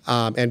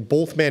 And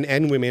both men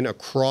and women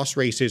across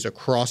races,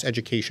 across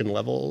education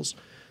levels,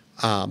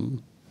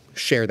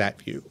 share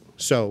that view.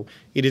 So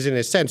it is in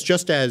a sense,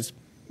 just as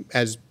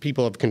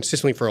people have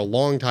consistently for a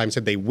long time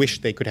said they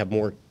wish they could have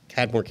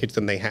had more kids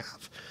than they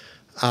have.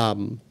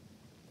 So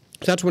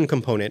that's one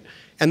component.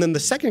 And then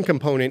the second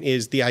component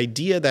is the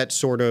idea that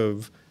sort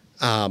of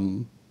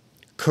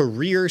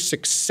career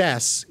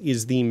success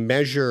is the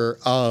measure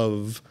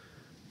of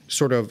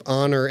sort of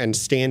honor and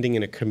standing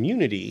in a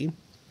community.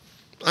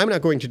 I'm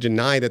not going to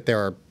deny that there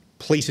are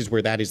places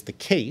where that is the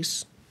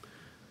case.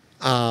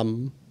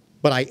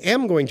 But I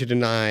am going to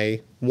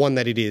deny, one,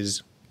 that it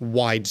is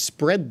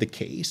widespread the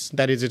case.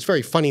 That is, it's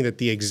very funny that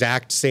the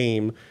exact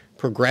same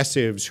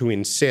progressives who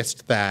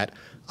insist that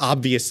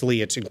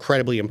obviously it's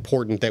incredibly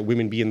important that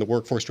women be in the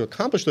workforce to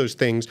accomplish those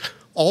things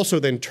also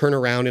then turn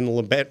around and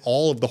lament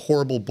all of the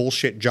horrible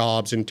bullshit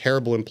jobs and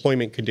terrible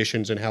employment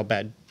conditions and how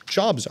bad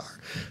jobs are.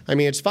 I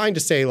mean, it's fine to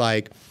say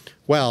like,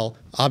 well,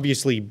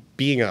 obviously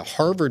being a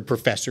Harvard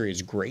professor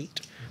is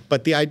great,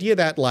 but the idea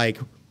that like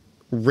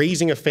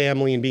raising a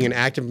family and being an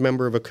active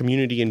member of a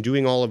community and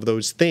doing all of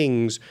those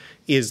things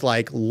is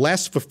like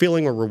less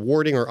fulfilling or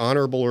rewarding or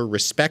honorable or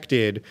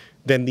respected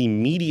than the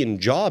median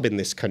job in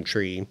this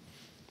country,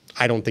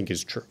 I don't think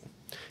is true.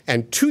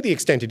 And to the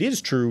extent it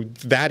is true,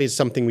 that is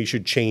something we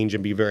should change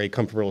and be very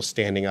comfortable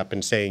standing up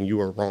and saying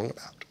you are wrong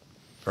about.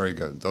 Very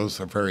good.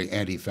 Those are very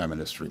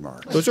anti-feminist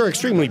remarks. Those are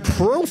extremely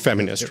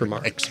pro-feminist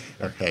remarks.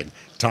 Okay.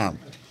 Tom.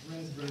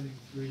 Running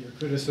through your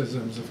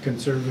criticisms of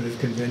conservative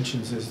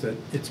conventions is that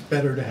it's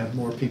better to have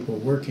more people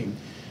working.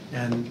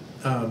 And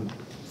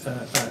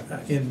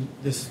in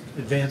this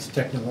advanced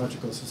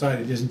technological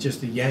society, it isn't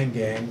just the Yang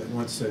Gang that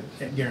wants a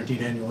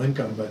guaranteed annual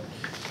income, but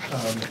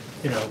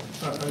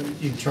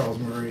even Charles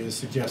Murray has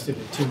suggested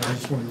it too. And I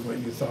just wondered what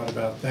you thought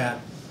about that,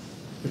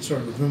 which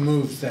sort of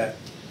removes that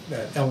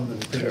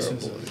element of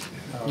criticism.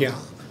 Yeah.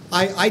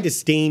 I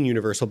disdain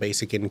universal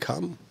basic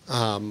income.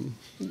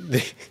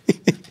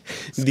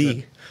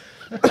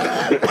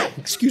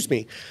 Excuse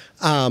me.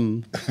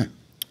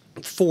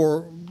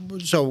 For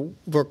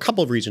a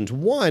couple of reasons.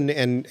 One,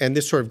 and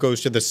this sort of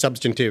goes to the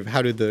substantive,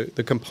 how do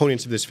the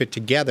components of this fit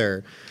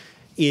together,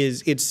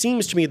 is it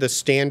seems to me the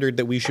standard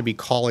that we should be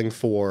calling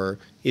for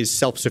is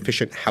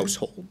self-sufficient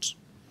households.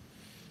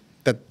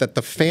 That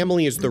the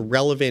family is the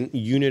relevant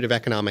unit of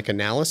economic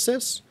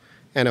analysis,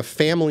 and a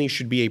family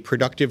should be a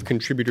productive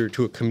contributor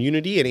to a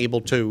community and able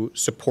to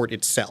support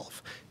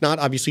itself. Not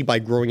obviously by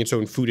growing its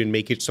own food and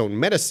make its own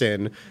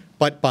medicine,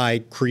 but by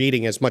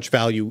creating as much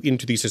value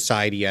into the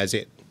society as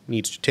it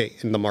needs to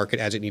take, in the market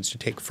as it needs to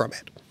take from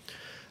it.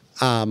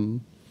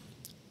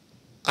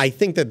 I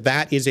think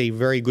that is a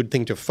very good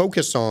thing to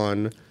focus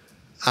on,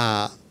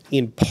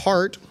 in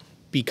part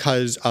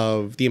because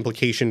of the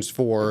implications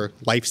for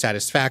life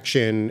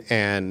satisfaction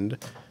and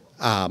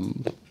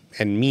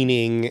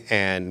meaning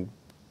and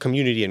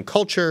community and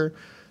culture,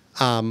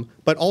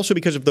 but also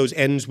because of those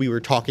ends we were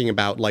talking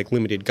about, like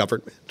limited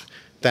government.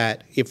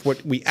 That if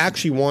what we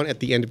actually want at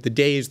the end of the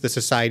day is the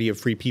society of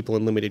free people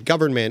and limited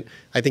government,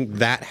 I think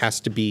that has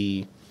to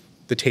be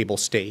the table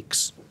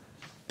stakes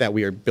that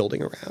we are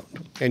building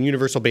around. And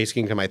universal basic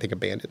income, I think,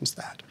 abandons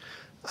that.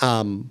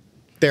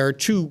 There are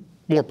two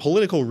more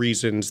political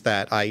reasons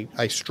that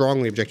I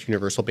strongly object to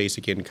universal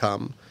basic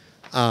income.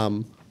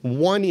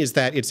 One is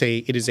that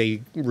it is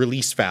a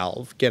release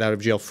valve, get out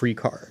of jail free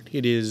card.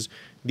 It is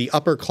the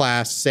upper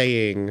class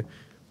saying,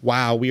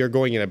 wow, we are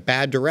going in a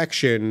bad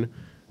direction.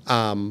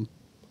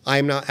 I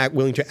am not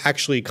willing to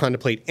actually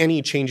contemplate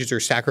any changes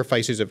or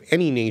sacrifices of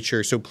any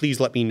nature, so please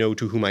let me know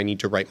to whom I need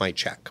to write my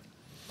check.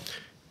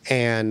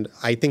 And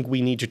I think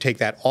we need to take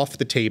that off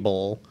the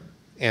table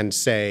and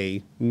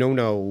say,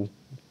 no,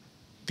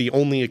 the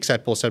only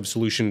acceptable set of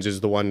solutions is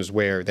the ones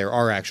where there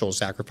are actual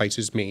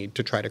sacrifices made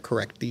to try to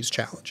correct these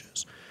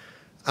challenges.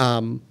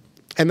 And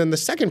then the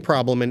second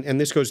problem, and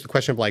this goes to the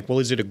question of like, well,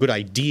 is it a good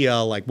idea?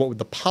 Like, what would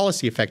the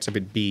policy effects of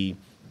it be?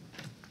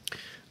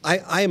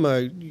 I am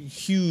a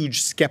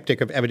huge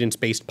skeptic of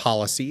evidence-based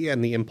policy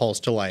and the impulse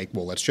to like,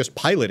 well, let's just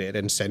pilot it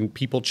and send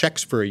people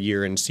checks for a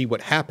year and see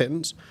what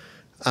happens.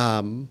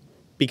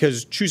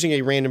 Because choosing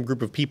a random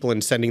group of people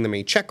and sending them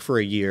a check for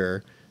a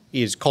year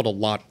is called a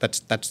lot.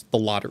 That's the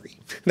lottery.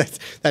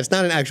 That's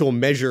not an actual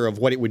measure of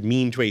what it would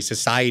mean to a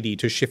society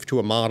to shift to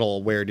a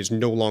model where it is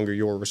no longer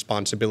your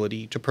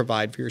responsibility to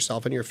provide for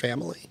yourself and your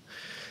family.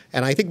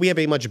 And I think we have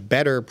a much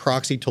better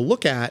proxy to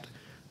look at,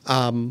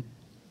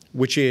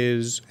 which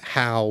is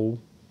how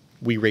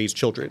we raise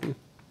children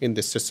in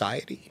this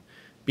society.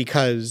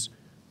 Because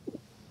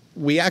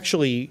we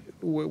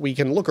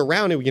can look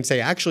around and we can say,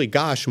 actually,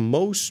 gosh,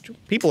 most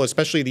people,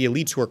 especially the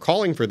elites who are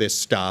calling for this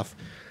stuff,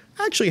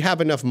 actually have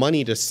enough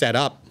money to set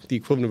up the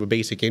equivalent of a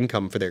basic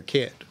income for their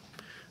kid.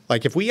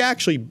 Like if we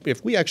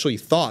actually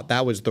thought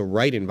that was the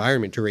right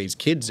environment to raise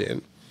kids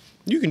in,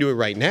 you can do it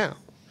right now.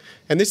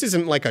 And this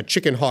isn't like a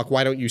chicken hawk,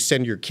 why don't you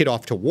send your kid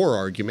off to war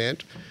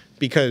argument,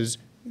 because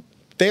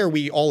there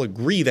we all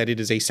agree that it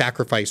is a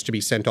sacrifice to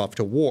be sent off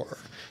to war.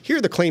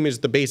 Here the claim is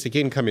the basic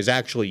income is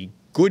actually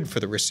good for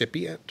the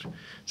recipient.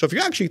 So if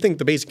you actually think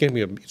the basic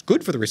income is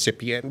good for the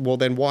recipient, well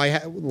then why,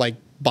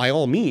 by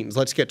all means,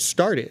 let's get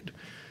started.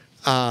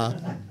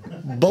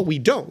 But we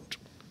don't.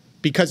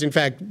 Because in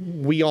fact,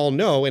 we all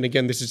know, and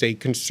again, this is a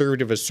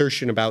conservative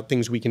assertion about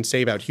things we can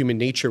say about human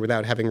nature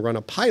without having run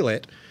a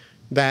pilot,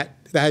 that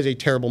is a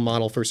terrible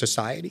model for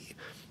society.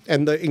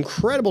 And the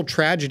incredible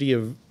tragedy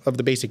of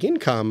the basic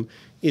income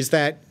is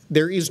that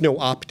there is no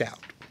opt-out.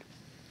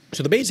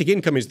 So the basic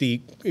income is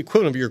the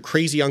equivalent of your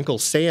crazy Uncle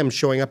Sam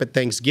showing up at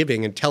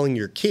Thanksgiving and telling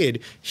your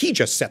kid he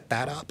just set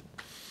that up.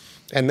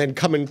 And then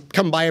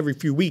come by every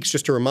few weeks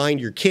just to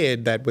remind your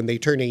kid that when they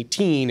turn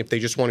 18, if they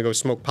just want to go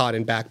smoke pot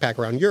and backpack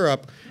around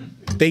Europe,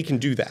 they can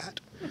do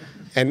that.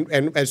 And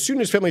as soon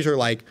as families are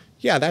like,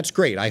 yeah, that's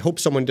great, I hope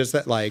someone does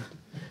that, like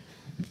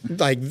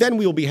then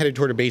we will be headed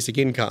toward a basic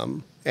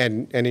income.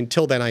 And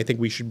until then, I think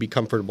we should be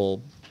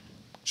comfortable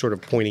sort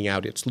of pointing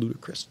out its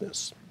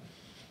ludicrousness.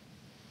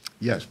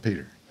 Yes,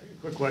 Peter.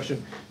 Quick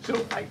question.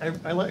 So I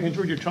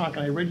enjoyed your talk,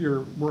 and I read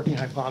your working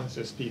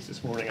hypothesis piece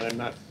this morning, and I'm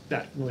not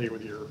that familiar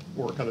with your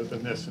work other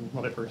than this and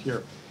what I've heard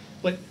here.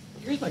 But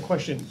here's my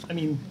question. I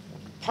mean,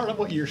 part of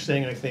what you're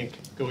saying, I think,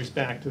 goes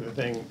back to the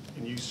thing,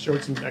 and you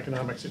showed some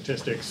economic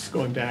statistics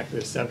going back to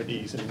the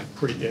 70s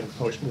and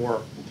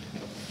post-war,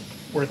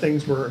 where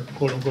things were,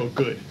 quote unquote,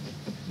 good,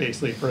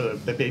 basically for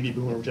the baby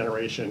boomer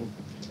generation.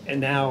 And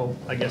now,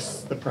 I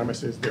guess the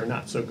premise is they're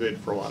not so good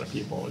for a lot of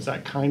people. Is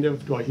that kind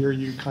of, do I hear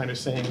you kind of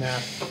saying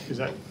that? Is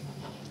that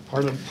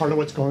part of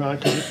what's going on?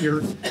 Because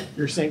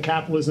you're saying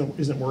capitalism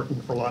isn't working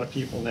for a lot of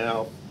people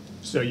now,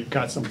 so you've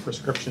got some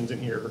prescriptions in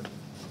here,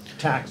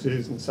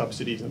 taxes and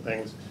subsidies and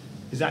things.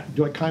 Is that,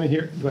 do I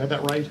have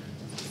that right?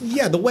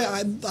 Yeah, the way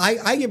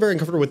I get very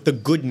uncomfortable with the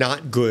good,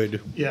 not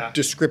good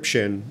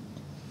description.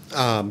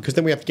 Because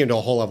then we have to get into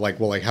a whole lot of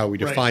like how we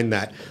define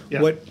that.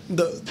 Yeah.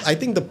 I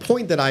think the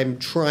point that I'm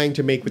trying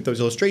to make with those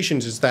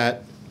illustrations is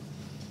that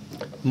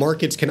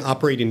markets can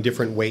operate in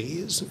different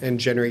ways and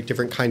generate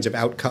different kinds of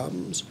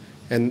outcomes.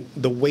 And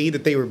the way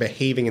that they were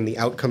behaving and the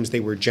outcomes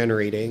they were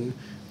generating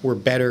were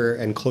better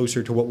and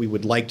closer to what we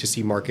would like to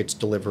see markets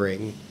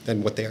delivering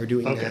than what they are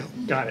doing now. Okay,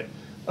 got it.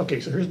 Okay,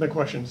 so here's my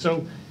question.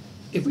 So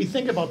if we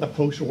think about the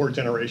post-war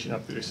generation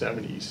up through the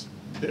 70s,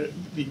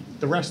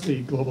 the rest of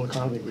the global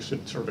economy was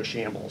sort of a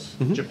shambles.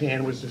 Mm-hmm.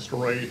 Japan was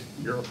destroyed,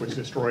 Europe was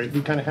destroyed.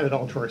 We kind of had it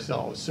all to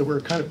ourselves. So we're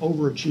kind of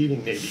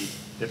overachieving, maybe,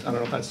 I don't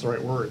know if that's the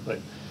right word, but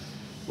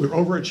we're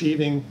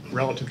overachieving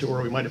relative to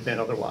where we might have been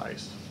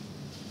otherwise.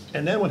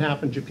 And then what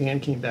happened, Japan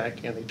came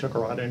back and they took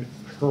our auto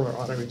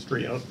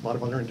industry and a lot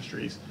of other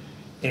industries.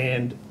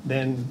 And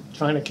then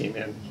China came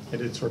in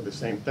and did sort of the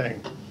same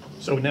thing.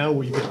 So now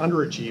we've been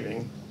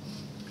underachieving.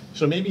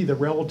 So maybe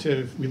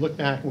we look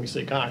back and we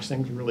say, gosh,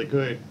 things are really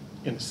good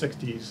in the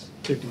 60s,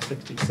 50s,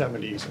 60s,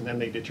 70s, and then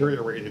they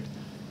deteriorated.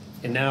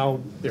 And now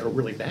they're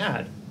really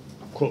bad,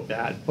 quote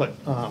bad, but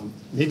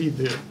maybe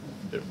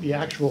the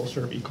actual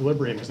sort of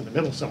equilibrium is in the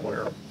middle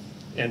somewhere.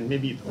 and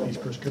maybe these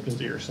prescriptions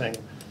that you're saying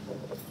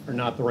are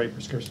not the right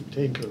prescription to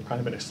take, they're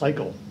kind of in a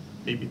cycle.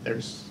 Maybe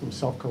there's some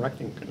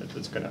self-correcting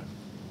that's going to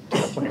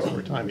take place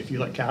over time if you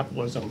let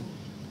capitalism,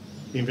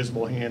 the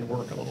invisible hand,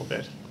 work a little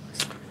bit.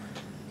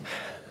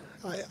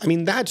 I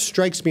mean, that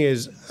strikes me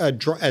as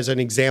an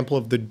example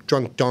of the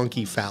drunk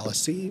donkey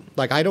fallacy.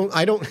 Like, I don't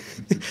know.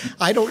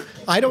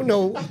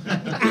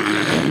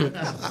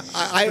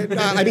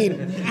 I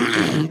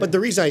mean, but the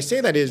reason I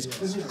say that is,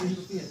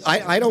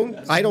 I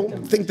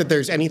don't think that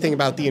there's anything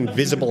about the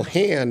invisible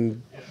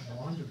hand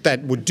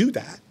that would do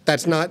that.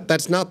 That's not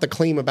the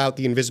claim about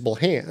the invisible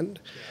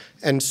hand,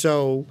 and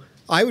so.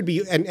 I would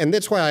be, and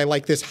that's why I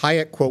like this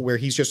Hayek quote where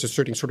he's just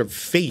asserting sort of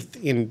faith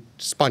in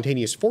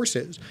spontaneous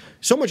forces.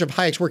 So much of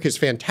Hayek's work is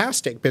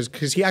fantastic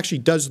because he actually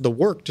does the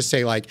work to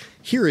say, like,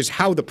 here is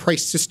how the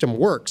price system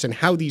works and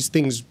how these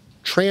things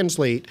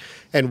translate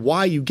and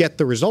why you get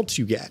the results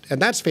you get.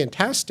 And that's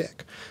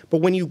fantastic.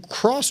 But when you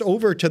cross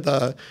over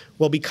to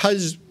well,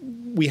 because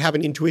we have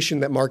an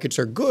intuition that markets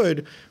are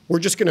good, we're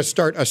just going to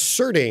start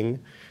asserting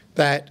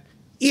that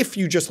if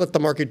you just let the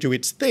market do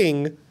its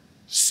thing,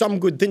 some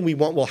good thing we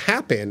want will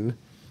happen.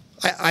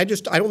 I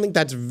don't think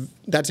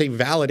that's a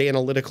valid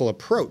analytical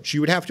approach.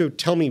 You would have to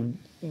tell me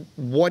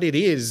what it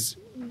is,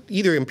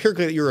 either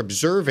empirically that you're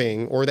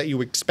observing or that you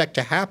expect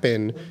to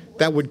happen,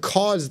 that would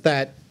cause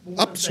that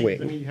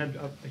upswing. I mean, you had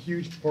a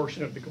huge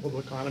portion of the global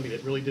economy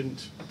that really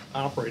didn't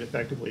operate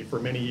effectively for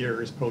many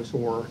years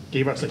post-war,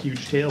 gave us a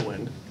huge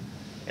tailwind,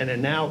 and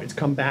then now it's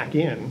come back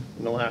in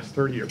the last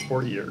 30 or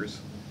 40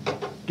 years,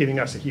 giving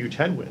us a huge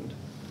headwind.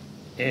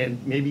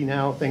 And maybe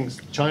now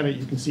China,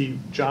 you can see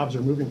jobs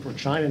are moving from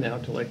China now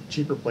to like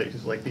cheaper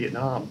places like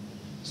Vietnam.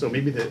 So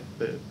maybe the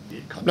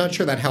I'm not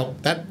sure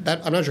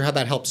I'm not sure how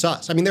that helps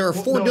us. I mean, there are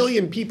 4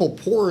 billion people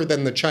poorer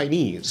than the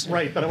Chinese.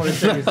 Right, but what I'm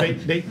saying is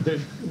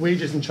the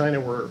wages in China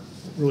were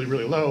really,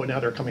 really low, and now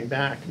they're coming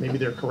back. Maybe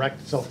they're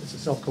it's a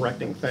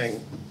self-correcting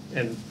thing,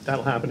 and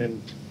that'll happen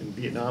in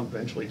Vietnam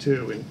eventually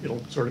too, and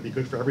it'll sort of be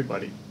good for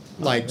everybody.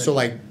 Like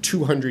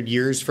 200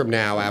 years from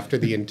now, after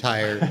the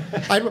entire,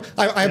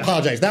 I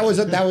apologize. That was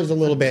a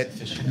little bit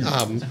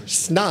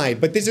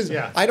snide, but this is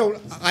I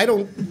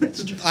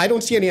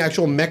don't see any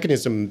actual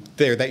mechanism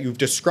there that you've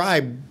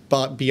described,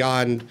 but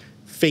beyond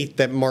faith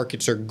that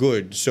markets are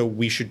good. So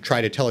we should try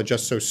to tell a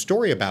just so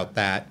story about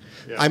that.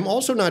 Yeah. I'm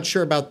also not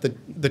sure about the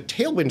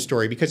tailwind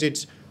story because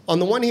it's on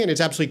the one hand it's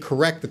absolutely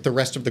correct that the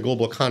rest of the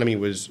global economy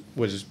was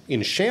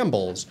in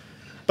shambles,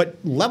 but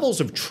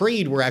levels of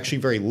trade were actually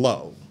very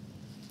low.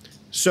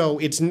 So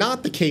it's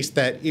not the case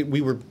that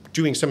we were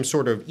doing some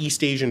sort of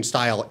East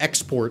Asian-style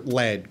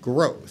export-led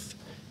growth.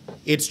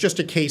 It's just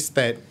a case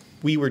that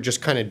we were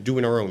just kind of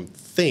doing our own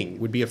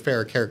thing, would be a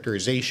fair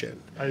characterization.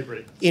 I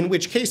agree. In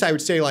which case I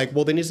would say, like,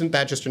 well, then isn't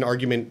that just an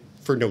argument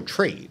for no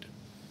trade?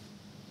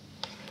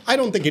 I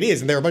don't think it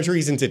is, and there are a bunch of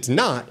reasons it's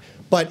not.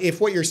 But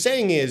if what you're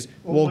saying is,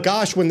 well,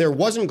 gosh, when there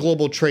wasn't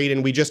global trade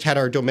and we just had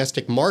our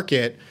domestic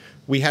market,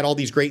 we had all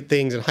these great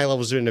things and high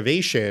levels of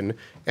innovation,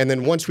 and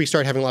then once we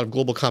started having a lot of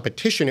global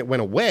competition, it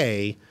went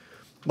away.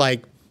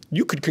 Like,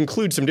 you could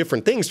conclude some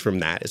different things from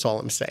that, is all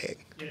I'm saying.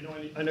 Yeah, no,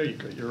 I know you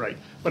could. You're right.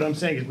 But I'm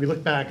saying is we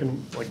look back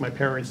and, like, my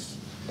parents,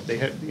 they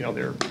had,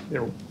 they're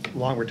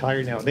long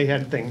retired now. They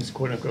had things,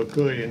 quote unquote,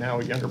 good, and now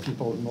younger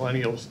people,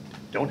 millennials,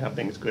 don't have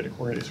things good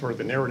according to sort of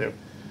the narrative.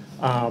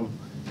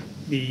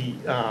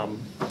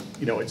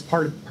 It's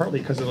partly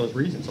because of those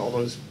reasons. All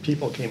those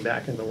people came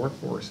back in the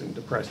workforce and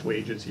depressed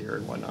wages here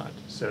and whatnot.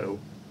 So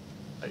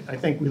I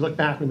think we look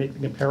back, we make the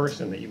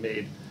comparison that you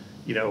made,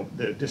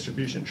 the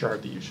distribution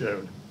chart that you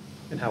showed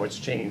and how it's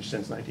changed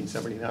since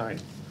 1979.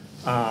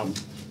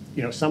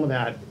 Some of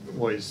that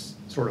was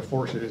sort of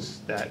forces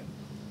that,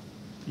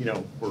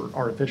 were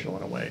artificial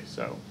in a way.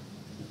 So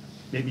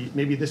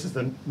maybe this is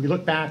we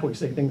look back and we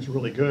say things are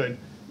really good,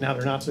 now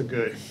they're not so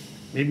good.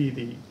 Maybe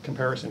the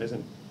comparison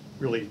isn't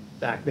really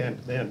back then.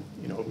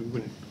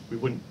 We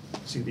wouldn't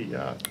see the, you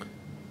know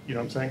what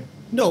I'm saying?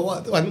 No,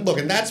 look,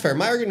 and that's fair.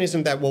 My argument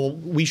isn't that, well,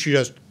 we should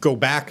just go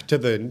back to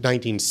the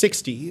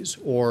 1960s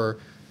or,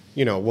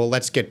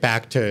 let's get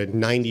back to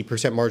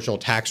 90% marginal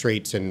tax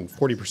rates and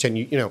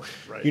 40%,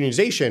 Right.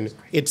 unionization.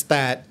 It's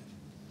that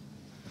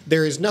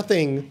there is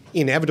nothing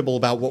inevitable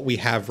about what we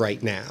have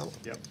right now.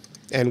 Yep.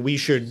 And we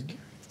should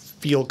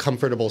feel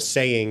comfortable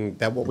saying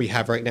that what we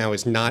have right now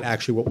is not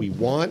actually what we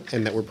want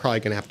and that we're probably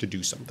going to have to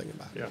do something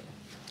about it.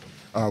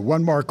 Yeah.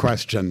 One more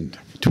question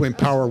to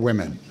empower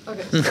women.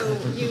 Okay, so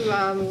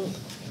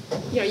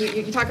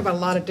you talk about a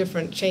lot of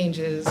different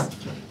changes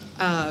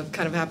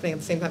kind of happening at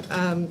the same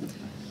time.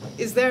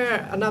 Is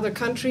there another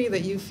country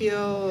that you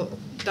feel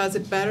does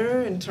it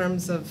better in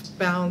terms of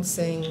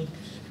balancing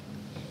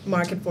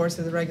market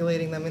forces,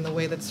 regulating them in the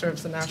way that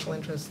serves the national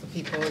interests of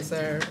the people? Is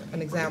there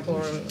an example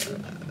or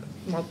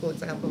multiple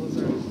examples?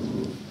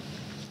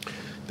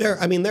 There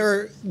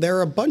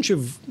are a bunch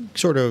of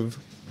sort of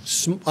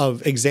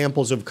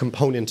examples of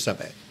components of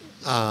it.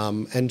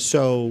 And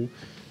so,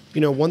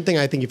 one thing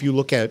I think if you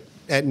look at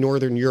at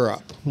Northern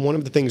Europe, one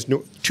of the things,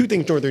 two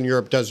things Northern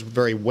Europe does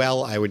very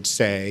well, I would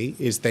say,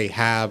 is they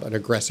have an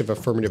aggressive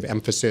affirmative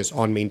emphasis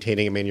on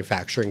maintaining a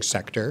manufacturing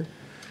sector.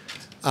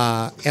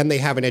 And they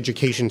have an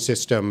education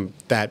system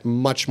that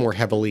much more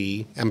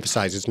heavily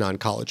emphasizes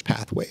non-college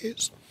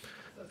pathways.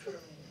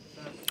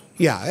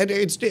 Yeah,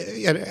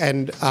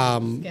 and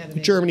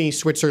Germany,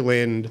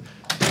 Switzerland,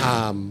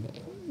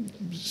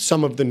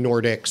 some of the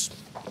Nordics,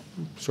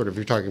 sort of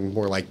you're talking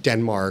more like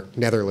Denmark,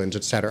 Netherlands,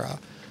 et cetera.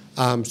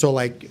 So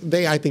like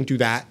they, I think, do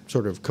that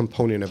sort of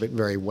component of it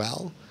very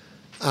well.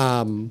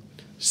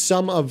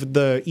 Some of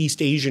the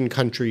East Asian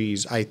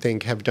countries, I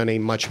think, have done a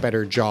much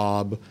better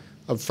job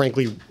of,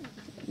 frankly,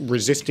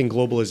 resisting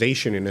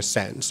globalization in a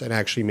sense and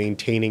actually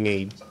maintaining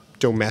a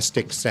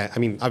domestic set. I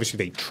mean, obviously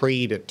they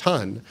trade a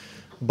ton,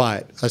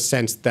 but a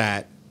sense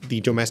that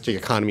the domestic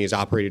economy is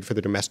operated for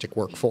the domestic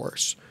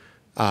workforce.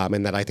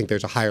 And that I think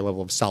there's a higher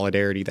level of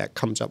solidarity that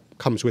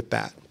comes with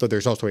that. Though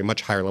there's also a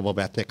much higher level of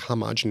ethnic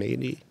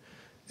homogeneity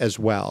as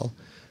well.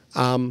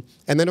 And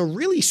then a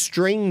really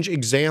strange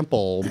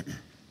example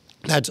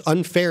that's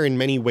unfair in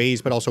many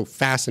ways, but also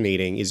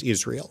fascinating, is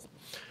Israel.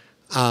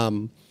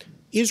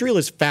 Israel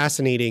is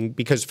fascinating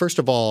because, first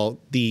of all,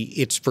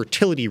 its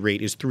fertility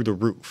rate is through the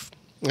roof.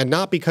 And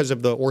not because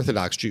of the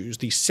Orthodox Jews.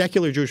 The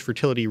secular Jewish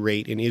fertility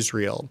rate in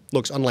Israel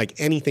looks unlike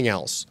anything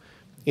else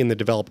in the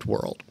developed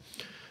world.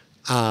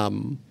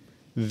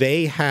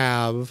 They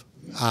have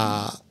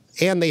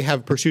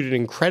pursued an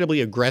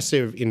incredibly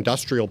aggressive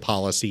industrial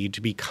policy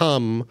to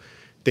become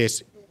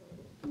this,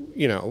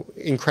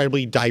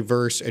 incredibly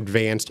diverse,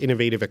 advanced,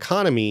 innovative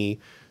economy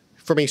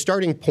from a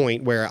starting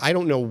point where I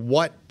don't know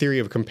what theory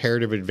of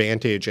comparative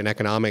advantage in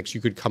economics you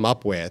could come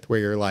up with, where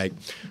you're like,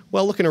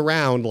 well, looking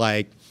around,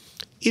 like,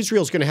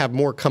 Israel's going to have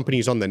more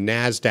companies on the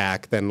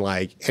NASDAQ than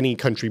like any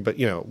country but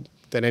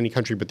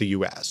the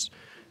U.S.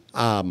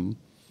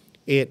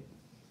 It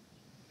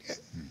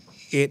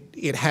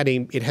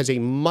has a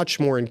much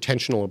more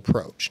intentional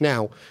approach.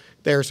 Now,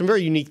 there are some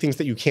very unique things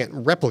that you can't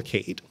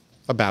replicate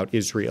about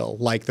Israel,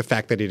 like the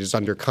fact that it is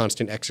under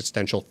constant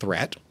existential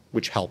threat,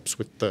 which helps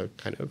with the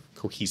kind of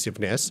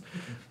cohesiveness,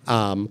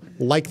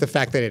 like the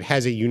fact that it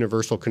has a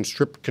universal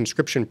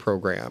conscription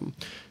program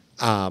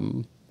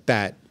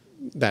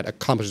that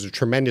accomplishes a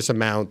tremendous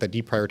amount, that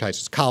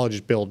deprioritizes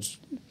colleges, builds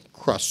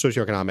cross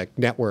socioeconomic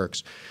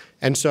networks.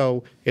 And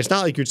so it's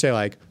not like you'd say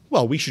like,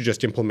 well, we should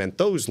just implement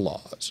those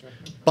laws.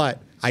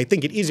 But I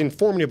think it is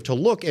informative to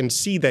look and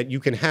see that you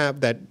can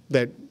have that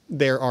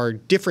there are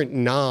different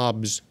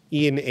knobs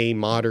in a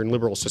modern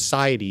liberal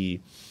society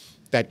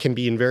that can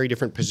be in very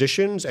different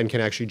positions and can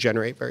actually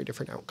generate very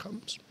different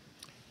outcomes.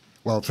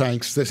 Well,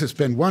 thanks. This has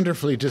been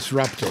wonderfully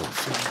disruptive.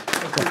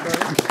 Thank you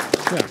very much.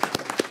 Yeah.